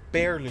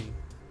 Barely.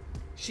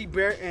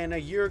 And a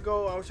year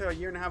ago, I would say a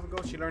year and a half ago,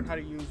 she learned how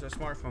to use a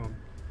smartphone.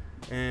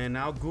 And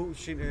now Google,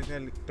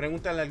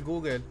 pregúntale al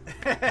Google.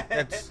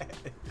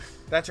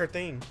 That's her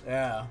thing.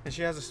 Yeah. And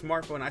she has a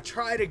smartphone. I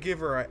tried to give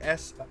her a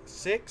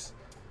S6.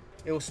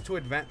 It was too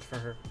advanced for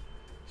her.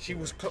 She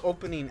was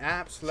opening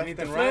apps left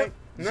and right.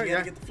 No, you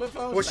gotta get the flip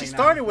phone. Well, she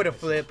started with a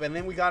flip, and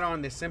then we got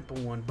on this simple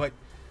one. But,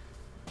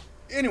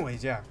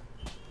 anyways, yeah.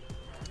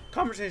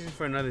 Conversation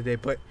for another day.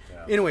 But,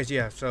 anyways,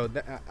 yeah. So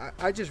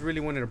I just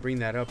really wanted to bring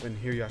that up and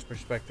hear y'all's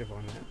perspective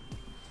on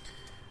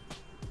that.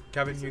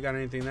 Kevin, you got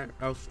anything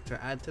else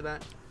to add to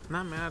that?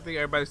 Nah, man. I think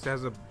everybody still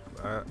has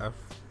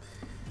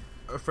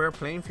a fair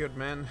playing field,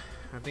 man.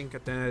 I think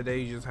at the end of the day,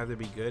 you just have to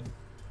be good.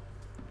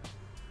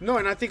 No,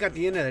 and I think at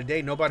the end of the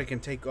day, nobody can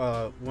take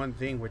one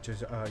thing, which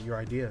is your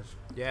ideas.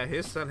 Yeah,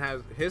 his son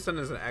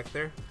is an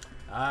actor.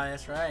 Ah,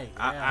 that's right.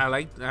 Yeah. I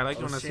like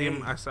when I see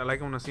him. O'Shea. I like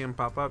when I see him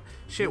pop up.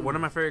 Shit, one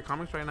of my favorite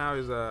comics right now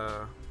is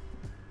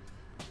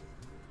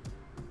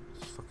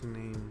his fucking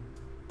name,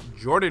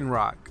 Jordan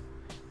Rock,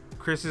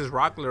 Chris's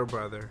Rock little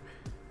brother.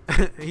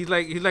 he's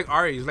like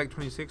Ari. He's like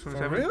 26,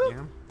 27. real?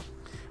 Yeah.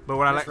 But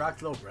what I Chris like,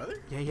 Rock's little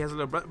brother. yeah, he has a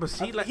little brother. But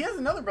see, like, He has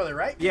another brother,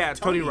 right? yeah,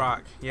 Tony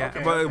Rock. Yeah,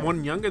 Okay, but okay.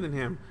 one younger than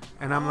him.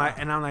 And I'm like,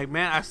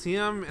 man, I see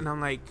him, and I'm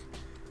like,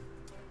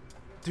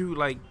 dude,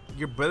 like,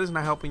 your brother's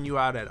not helping you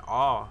out at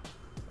all.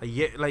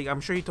 Like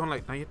I'm sure he told him,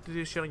 like, now you have to do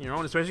this shit on your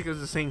own, especially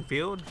because it's the same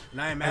field.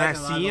 And I imagine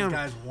a lot of see those him.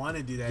 guys want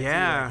to do that.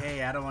 Yeah. Too. Like,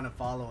 hey, I don't want to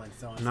follow and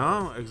so on.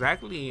 No,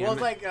 exactly. Well,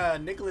 And- it's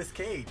like Nicolas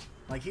Cage.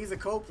 Like he's a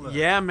Coppola.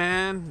 yeah,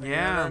 man. You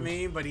Yeah. know what I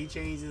mean? But he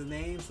changed his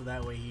name so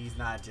that way he's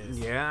not just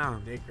Yeah.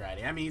 dick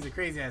riding. I mean, he's a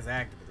crazy ass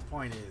actor, but the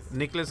point is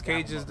Nicolas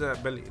Cage Yeah, is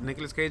well,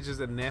 Nicolas Cage is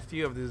the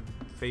nephew of this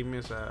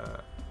famous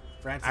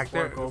Francis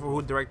actor Ford Coppola.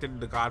 who directed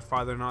The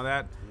Godfather and all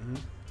that. Mhm.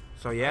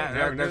 So yeah,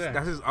 never knew that.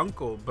 that's his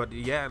uncle. But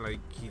yeah, like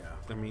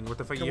I mean, what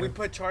the fuck? Can you we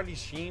put Charlie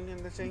Sheen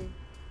in the same?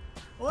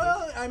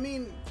 Well, I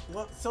mean,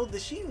 so the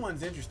Sheen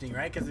one's interesting,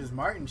 right? Because there's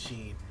Martin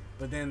Sheen,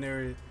 but then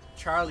there's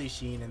Charlie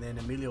Sheen, and then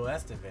Emilio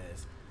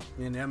Estevez.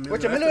 And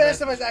Which Emilio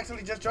Estevez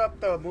actually just dropped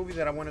the movie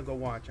that I want to go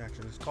watch.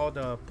 Actually, it's called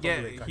Yeah,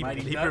 Public.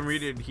 Mighty he Ducks.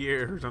 premiered it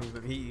here or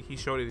something. He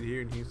showed it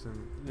here in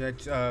Houston.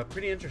 It's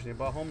pretty interesting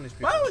about homeless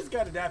people. Well, I always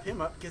got to dap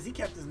him up because he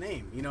kept his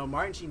name. You know,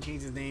 Martin Sheen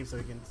changed his name so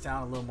he can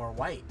sound a little more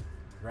white,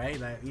 right?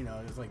 Like, you know,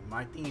 it was like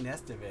Martin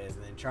Estevez,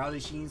 and then Charlie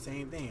Sheen,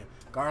 same thing.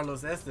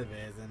 Carlos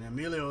Estevez, and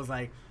Emilio was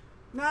like,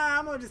 nah,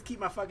 I'm gonna just keep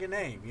my fucking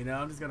name. You know,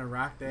 I'm just gonna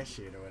rock that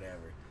shit or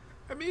whatever.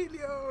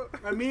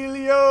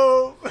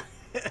 Emilio.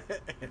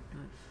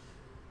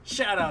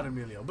 Shout out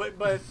Emilio. But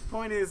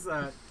point is,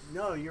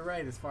 no, you're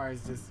right. As far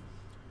as just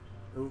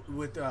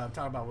with talk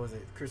about was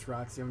it Chris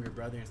Rock's younger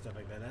brother and stuff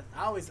like that.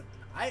 I always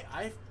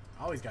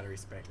gotta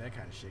respect that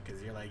kind of shit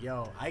because you're like,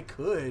 yo, I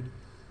could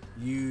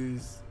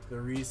use the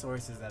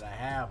resources that I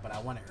have, but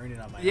I want to earn it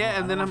on my own. Yeah,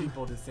 and I then don't want I'm-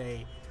 people to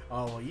say,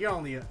 oh, well, you're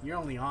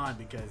only on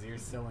because you're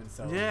so and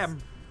so. Yeah.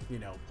 You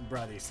know,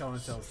 brother, so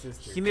and so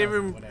sister. He never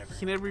cousin, whatever.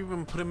 he never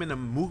even put him in a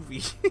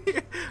movie.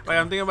 Like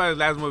I'm thinking about his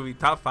last movie,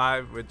 Top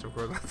 5, which of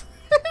course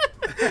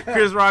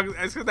Chris Rock.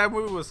 It's 'cause that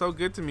movie was so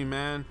good to me,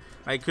 man.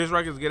 Like Chris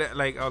Rock is good at I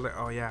was like,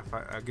 oh yeah, if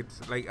I get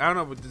to, like I don't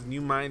know, with this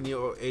new mind,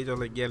 new age, I was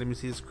like, yeah, let me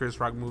see this Chris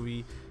Rock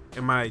movie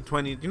in my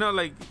 20s. You know,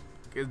 like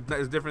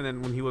it's different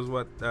than when he was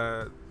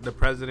the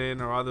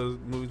president or all those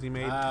movies he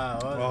made.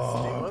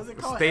 What was it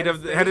called? Head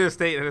of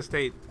the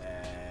state.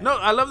 No,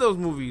 I love those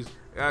movies.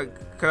 Cause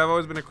I've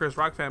always been a Chris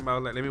Rock fan, but I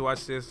was like, let me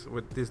watch this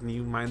with this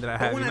new mind that I But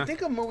have. when You know? I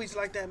think of movies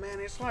like that, man,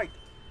 it's like,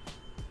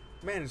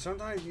 man,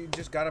 sometimes you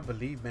just gotta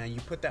believe, man. You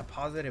put that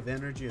positive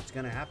energy, it's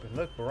gonna happen.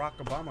 Look, Barack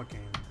Obama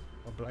came,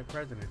 a black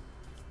president.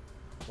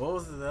 What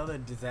was the other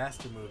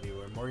disaster movie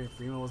where Morgan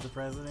Freeman was the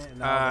president?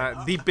 And I was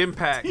like, Deep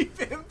Impact.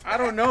 Deep Impact. I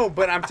don't know,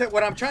 but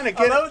what I'm trying to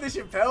I get. love the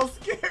Chappelle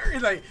scare.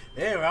 He's like,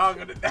 hey, we're all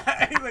gonna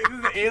die. He's like, this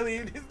is an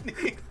alien.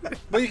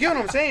 But you get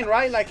what I'm saying,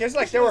 right? Like it's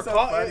like they That were shit was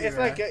so funny, it's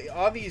man. like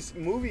all these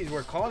movies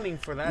were calling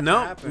for that to No,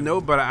 happen. no,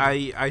 but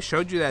I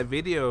showed you that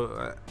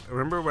video.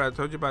 Remember what I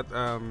told you about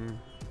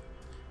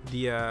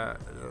the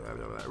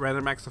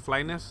random acts of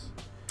flyness?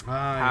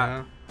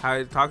 How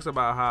it talks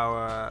about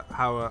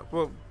how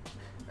well,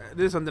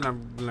 this is something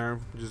I've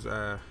learned just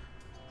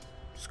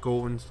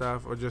school and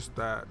stuff, or just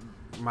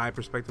my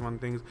perspective on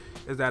things,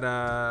 is that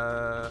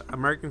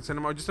American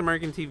cinema or just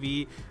American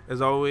TV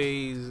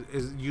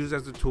is used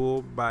as a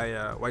tool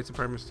by white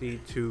supremacy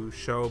to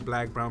show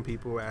black, brown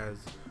people as,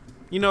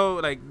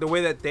 like the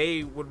way that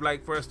they would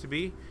like for us to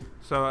be.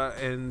 So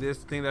and this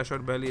thing that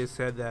showed Belly has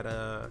said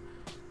that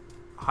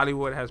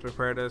Hollywood has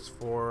prepared us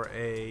for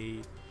a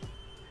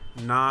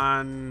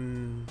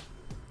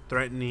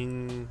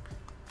non-threatening,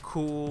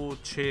 cool,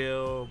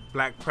 chill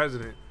black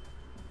president,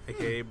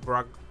 aka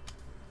Barack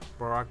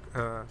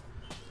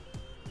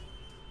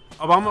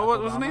Obama.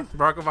 What was his name?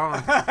 Barack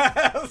Obama.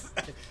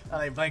 I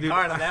like blank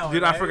hard on that one.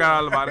 Dude, right? I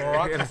forgot all about it.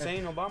 Barack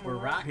Hussein Obama.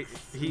 Barack.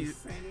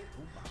 He's.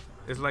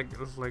 It's like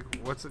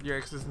what's your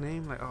ex's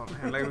name? Like, oh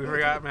man, like we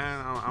forgot,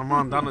 man. I'm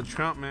on Donald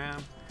Trump,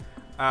 man.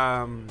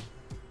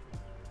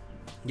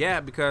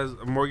 Yeah, because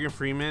Morgan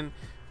Freeman,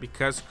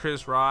 because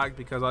Chris Rock,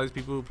 because all these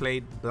people who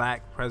played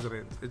black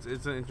presidents.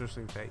 It's an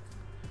interesting take.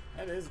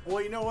 That is.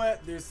 Well, you know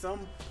what? There's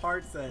some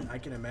parts that I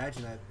can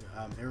imagine that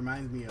it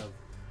reminds me of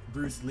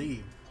Bruce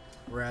Lee,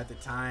 where at the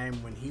time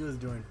when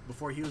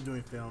before he was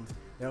doing films,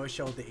 they always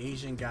showed the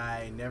Asian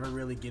guy never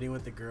really getting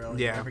with the girl.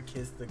 Yeah. He never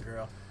kissed the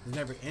girl. He was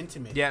never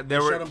intimate. Yeah, they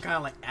showed him kind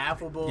of like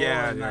affable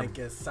and like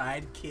a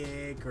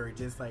sidekick or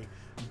just like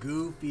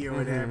goofy or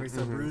whatever.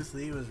 So Bruce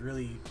Lee was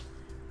really.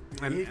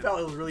 He felt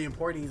it was really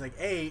important. He's like,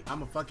 A,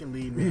 I'm a fucking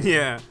lead man.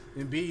 Yeah.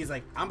 And B, he's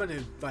like, I'm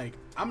gonna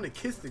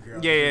kiss the girl.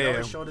 Yeah. He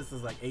always showed us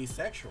as like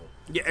asexual.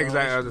 Yeah,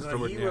 exactly.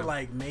 So he would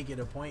like make it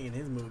a point in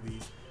his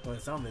movies, or in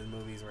some of his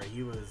movies, where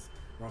he was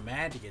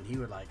romantic and he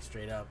would like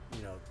straight up,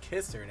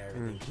 kiss her and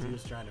everything. Because he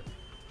was trying to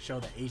show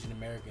that Asian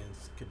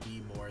Americans could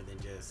be more than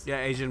just. Yeah,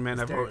 Asian men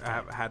have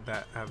had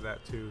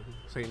that too.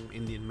 Same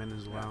Indian men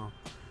as well.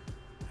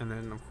 And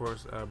then, of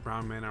course,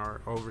 brown men are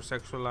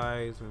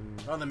over-sexualized. And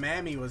the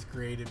Mammy was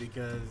created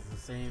because the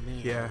same thing.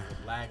 Yeah. It was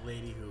a black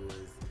lady who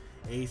was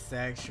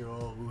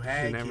asexual, who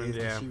had kids,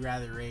 but she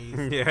rather raised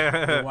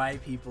the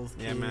white people's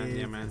kids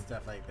and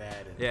stuff like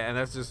that. And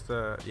that's just,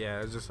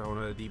 it's just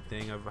another deep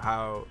thing of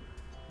how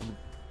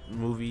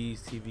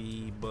movies,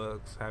 TV,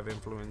 books have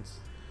influenced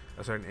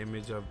a certain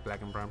image of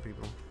black and brown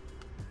people.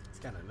 It's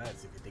kind of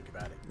nuts if you think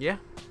about it. Yeah.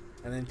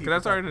 And then because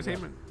that's our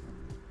entertainment.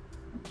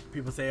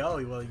 People say,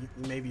 "Oh, well,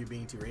 maybe you're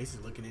being too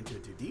racist, looking into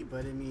it too deep,"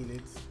 but I mean,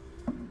 it's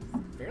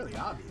fairly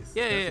obvious.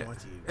 Yeah.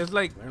 Once you it's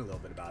like learn a little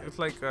bit about it. It's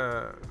like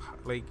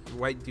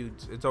white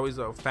dudes. It's always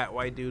a fat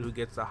white dude who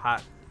gets the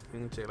hot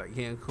thing, like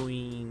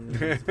Queen.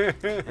 And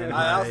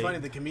that was funny,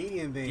 the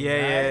comedian thing.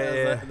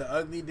 Yeah. Like the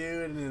ugly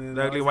dude and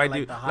the ugly white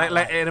dude.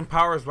 Like it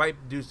empowers white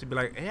dudes to be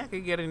like, hey, I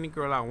can get any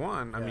girl I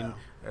want. I mean,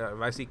 if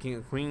I see King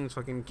of Queens,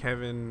 fucking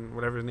Kevin,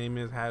 whatever his name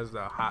is,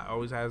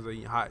 always has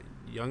a hot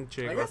young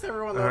chick. I guess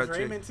everyone loves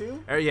Raymond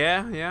too.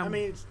 Yeah. I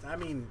mean,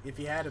 if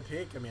you had to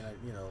pick, I mean,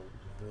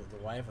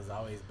 the wife was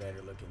always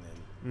better looking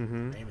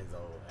than Raymond's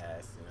old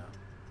ass,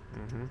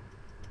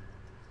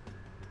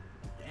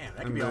 Damn,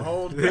 that could be a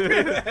whole.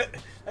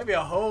 That'd be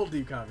a whole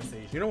deep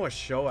conversation. You know what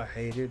show I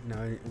hated?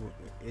 No,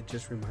 it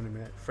just reminded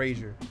me of that.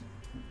 Frasier.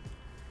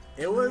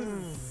 It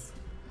was.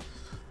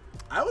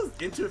 I was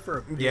into it for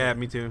a bit. Yeah,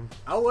 me too.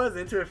 I was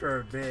into it for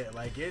a bit.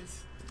 Like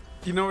it's.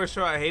 You know what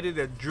show I hated?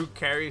 The Drew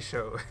Carey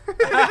show.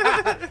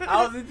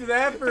 I was into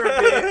that for a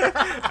bit.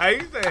 I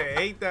used to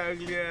hate that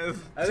ugly ass.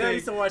 I think I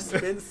used to watch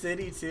Spin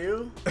City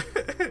too,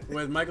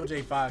 with Michael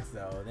J. Fox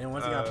though. And then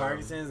once he got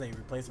Parkinson's, they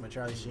replaced him with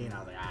Charlie Sheen. I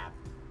was like,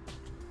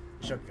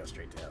 the show could go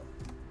straight to hell.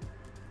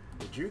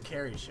 The Drew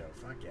Carey show,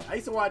 fuck yeah. I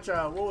used to watch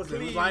what was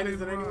it? Whose Line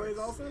Is It Anyways?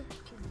 Also.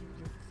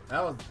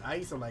 I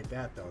used to like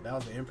that though. That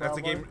was the improv. That's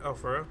a game. one. Oh,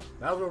 for real?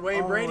 That was where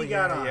Wayne Brady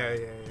got on.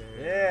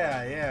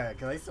 Yeah.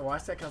 Cause I used to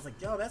watch that. Cause I was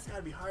like, yo, that's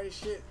gotta be hard as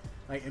shit.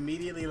 Like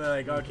immediately,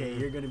 like, okay,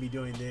 you're gonna be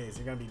doing this.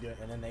 You're gonna be doing,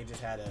 and then they just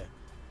had to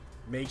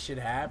make shit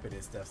happen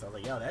and stuff. So I was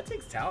like, yo, that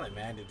takes talent,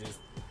 man, to just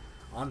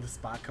on the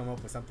spot come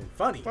up with something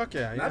funny. Fuck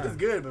yeah, Not just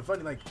good, but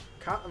funny. Like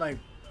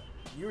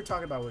you were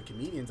talking about with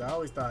comedians. I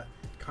always thought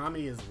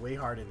comedy is way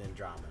harder than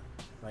drama.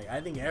 Like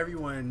I think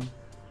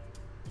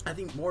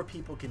more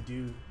people can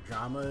do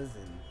dramas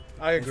and.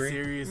 I agree.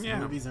 Serious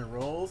movies and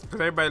roles. Because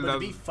everybody loves. To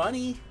be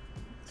funny,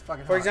 it's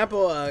fucking hard. For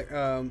example,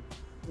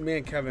 me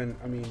and Kevin,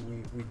 I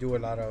mean, we do a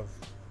lot of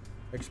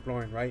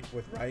exploring, right?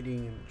 With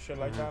writing and shit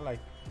like that, like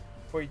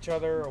for each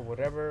other or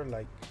whatever.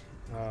 Like,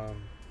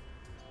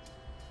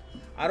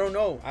 I don't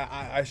know.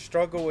 I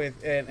struggle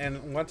with it.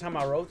 And one time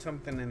I wrote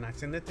something and I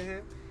sent it to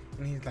him.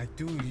 And he's like,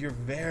 dude, you're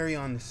very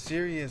on the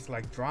serious,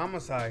 like,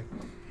 drama side.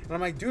 And I'm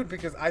like, dude,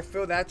 because I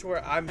feel that's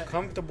where I'm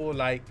comfortable,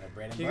 like,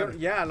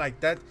 like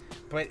that.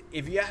 But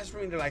if you ask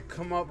me to, like,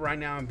 come up right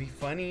now and be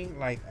funny,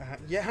 like,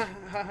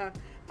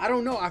 I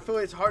don't know. I feel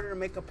it's harder to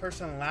make a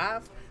person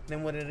laugh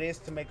than what it is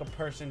to make a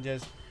person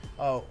just,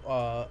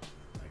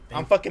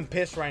 I'm fucking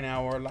pissed right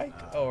now, or like,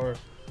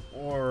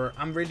 or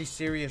I'm really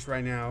serious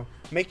right now.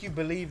 Make you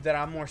believe that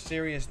I'm more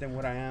serious than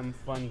what I am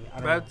funny.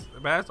 But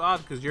that's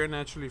odd because you're a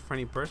naturally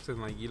funny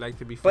person. Like you like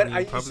to be funny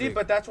in public. You see,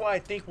 but that's why I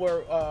think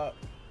we're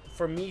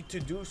for me to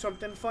do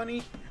something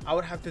funny, I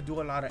would have to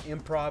do a lot of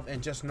improv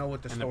and just know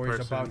what the And the story's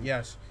person about.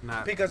 Yes,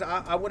 not- because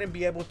I wouldn't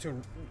be able to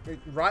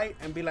write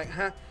and be like,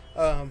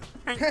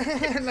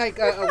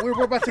 like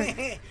we're about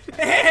to,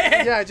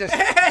 yeah, just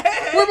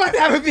we're about to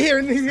have a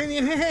beer.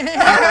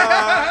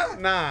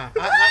 Nah,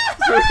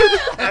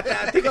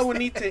 I think I would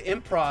need to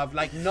improv,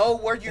 like know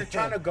where you're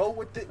trying to go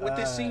with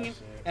this scene, shit.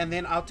 and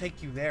then I'll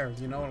take you there.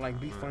 You know, like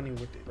be funny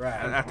with it.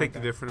 Right. I take the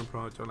different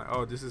approach. I'm like,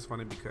 oh, this is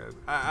funny because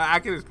I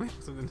can explain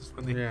something that's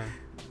funny. Yeah.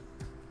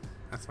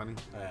 That's funny.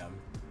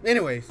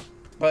 Anyways,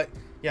 but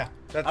yeah,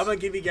 that's. I'm gonna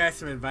give you guys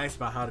some advice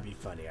about how to be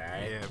funny. All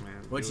right. Yeah,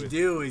 man. What you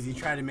do is you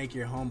try to make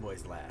your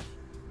homeboys laugh.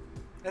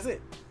 That's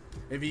it.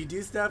 If you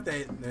do stuff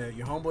that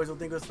your homeboys will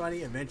think was funny,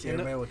 eventually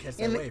everybody will catch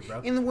that wave,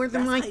 bro. In the words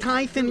of That's Mike how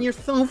you Tyson, do it. you're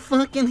so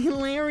fucking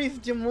hilarious,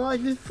 Jamal.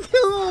 Just,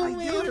 I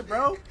do it,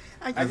 bro.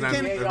 I That's just not,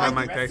 can't. that's not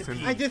Mike Tyson.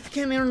 I just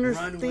can't with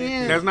understand.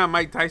 it. That's not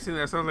Mike Tyson.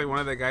 That sounds like one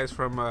of the guys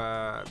from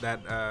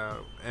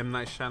that M.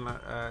 Night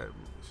Shyamalan.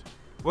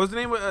 What was the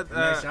name of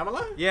Night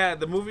Shyamalan? Yeah,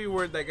 the movie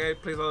where that guy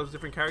plays all those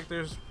different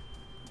characters.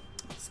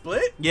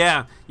 Split?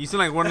 Yeah, you sound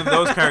like one of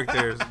those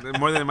characters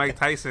more than Mike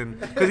Tyson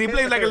because he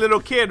plays like a little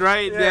kid,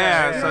 right? Yeah, Yeah,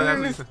 yeah. You so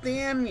don't that's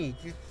understand me.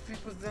 These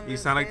people don't you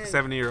sound like the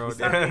understand.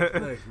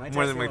 70-year-old. Look, Mike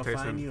More Tyson than will Mike find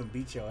Tyson. you and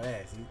beat your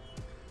ass. You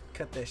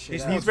cut that shit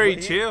He's- out. He's very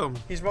He- chill.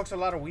 He smokes a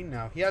lot of weed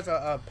now. He has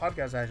a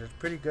podcast actually. It's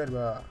pretty good.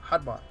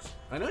 Hotbox.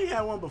 I know you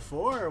had one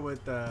before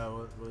with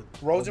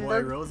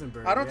Rosenberg?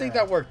 Rosenberg. I don't think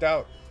yeah. that worked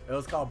out. It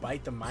was called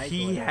Bite the Mic. or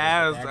He whatever,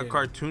 has but that a didn't-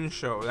 cartoon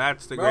show.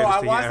 That's the Bro, greatest I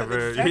thing watched ever.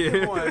 the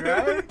second one,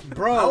 right?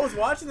 Bro. I was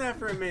watching that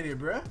for a minute,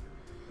 bro. That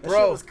Bro,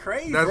 shit was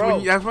crazy. That's Bro.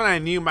 that's when I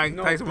knew Mike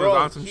No, Tyson bro, was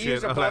on some he's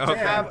shit. I was about like, to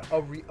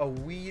okay. have a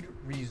weed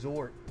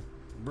resort.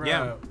 Bro,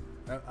 Yeah.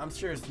 I'm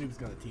sure Snoop's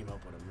gonna team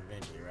up with him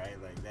eventually,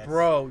 right? Like that's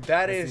Bro, that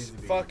that is seems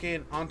to be-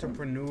 fucking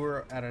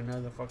entrepreneur at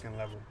another fucking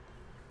level.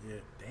 Yeah,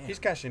 damn. He's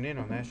cashing in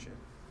on that shit.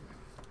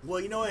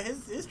 Well, you know what?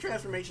 His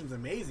transformation's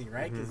amazing,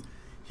 right? Because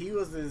he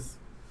was this.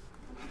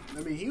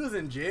 I mean, he was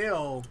in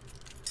jail,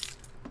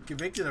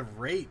 convicted of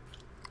rape,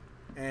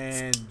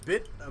 and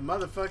bit a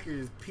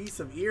motherfucker's piece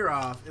of ear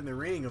off in the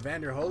ring,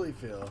 Evander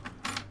Holyfield.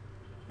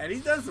 And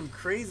he's done some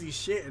crazy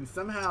shit, and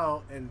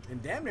somehow, and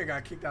damn near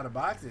got kicked out of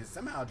boxing.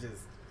 Somehow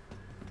just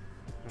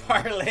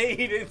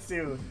parlayed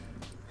into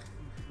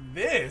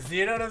this.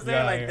 You know what I'm saying?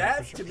 Yeah, like yeah,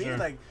 that's for to me sure.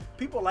 like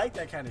people like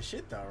that kind of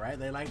shit though, right?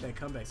 They like that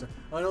comeback. So,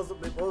 what was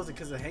it?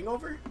 Because of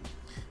Hangover?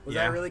 Was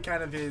Yeah. that really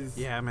kind of his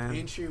Yeah, man.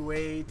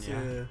 entryway to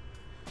Yeah.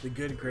 the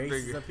good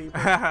graces of people?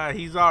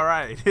 He's all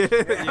right.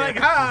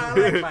 Like, I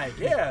like Mike,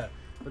 yeah.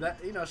 But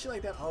that, shit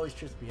like that always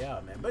trips me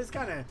out, man. But it's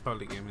kind of,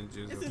 Public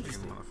images. It's of a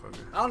interesting.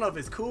 motherfucker. I don't know if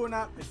it's cool or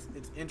not.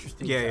 It's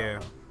interesting. Yeah, to yeah.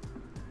 know.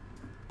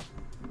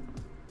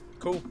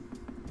 Cool.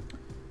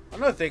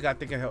 Another thing I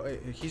think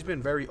he's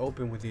been very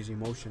open with his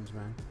emotions,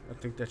 man. I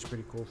think that's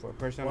pretty cool for a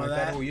person Well, like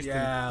that who used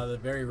the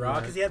very raw. Right.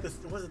 Because he had this,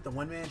 was it the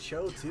one man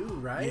show too,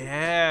 right?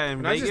 Yeah,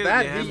 and Not just Vegas,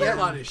 that, yeah, he had man.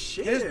 a lot of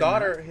shit. his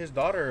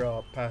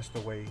daughter passed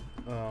away.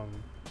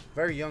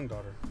 Very young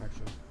daughter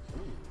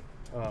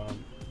actually.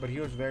 But he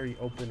was very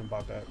open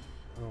about that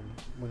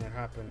when it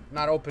happened.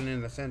 Not open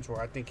in the sense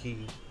where I think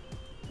he,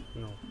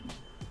 Yeah.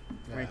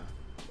 like,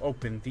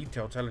 open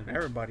detail telling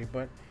everybody,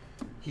 but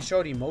he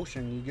showed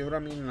emotion. You get what I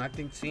mean? And I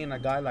think seeing a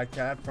guy like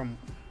that from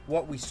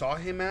what we saw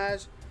him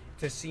as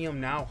to see him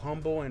now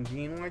humble and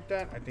being like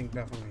that, I think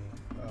definitely,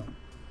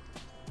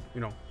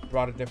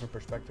 brought a different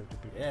perspective to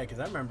people. Yeah, because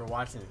I remember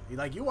watching it.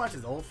 Like, you watch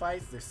his old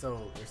fights, they're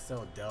so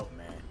dope,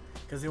 man.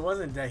 Because it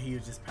wasn't that he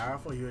was just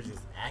powerful, he was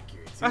just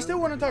accurate, too. I still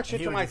want to talk shit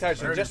He to would Mike just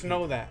Tyson. murder Just know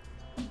people. that.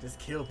 Just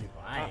kill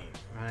people. I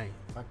ain't.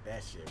 Fuck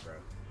that shit, bro.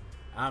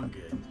 I'm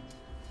good.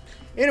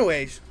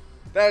 Anyways,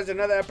 that is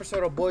another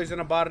episode of Boys in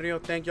a Barrio.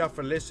 Thank y'all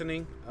for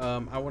listening. I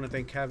want to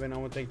thank Kevin. I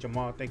want to thank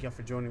Jamal. Thank y'all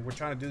for joining. We're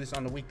trying to do this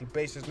on a weekly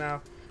basis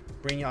now.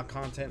 Bring y'all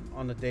content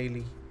on the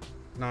daily.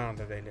 Not on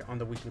the daily, on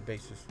the weekly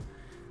basis.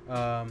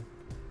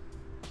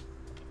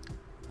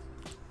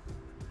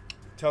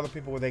 Tell the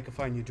people where they can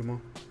find you, Jamal.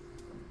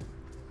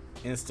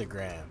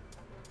 Instagram.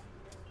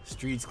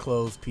 Streets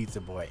Closed Pizza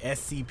Boy.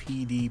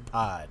 SCPD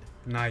Pod.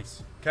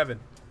 Nice. Kevin.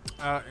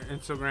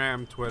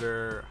 Instagram,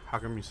 Twitter. How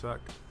come you suck?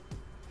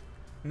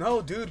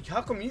 No, dude.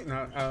 How come you...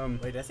 No,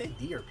 Wait, did I say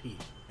D or P?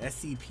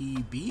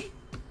 SCPB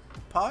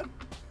Pod?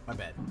 My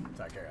bad.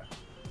 Sorry, carry on.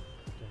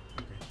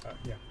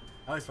 yeah.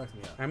 Always fucks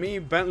me up. I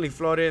mean, Bentley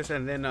Flores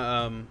and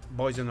then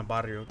Boys in the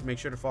Barrio. Make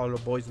sure to follow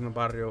Boys in the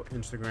Barrio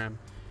Instagram.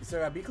 You still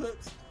got B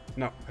clips?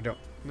 No, I don't.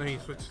 No, he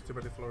switched to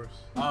Betty Flores.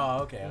 Oh,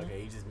 okay.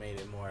 You just made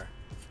it more.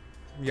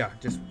 Yeah,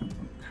 just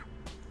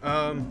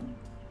and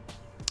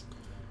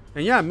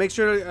yeah, make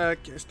sure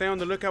to stay on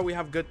the lookout. We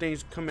have good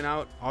things coming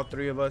out. All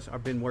three of us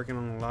have been working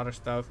on a lot of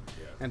stuff,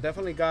 and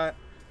definitely got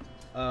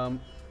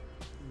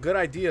good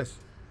ideas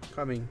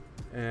coming.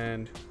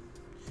 And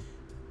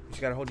we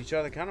just gotta hold each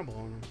other accountable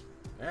on them.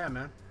 Yeah,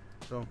 man.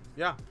 So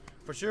yeah,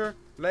 for sure.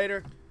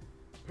 Later,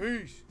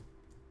 peace.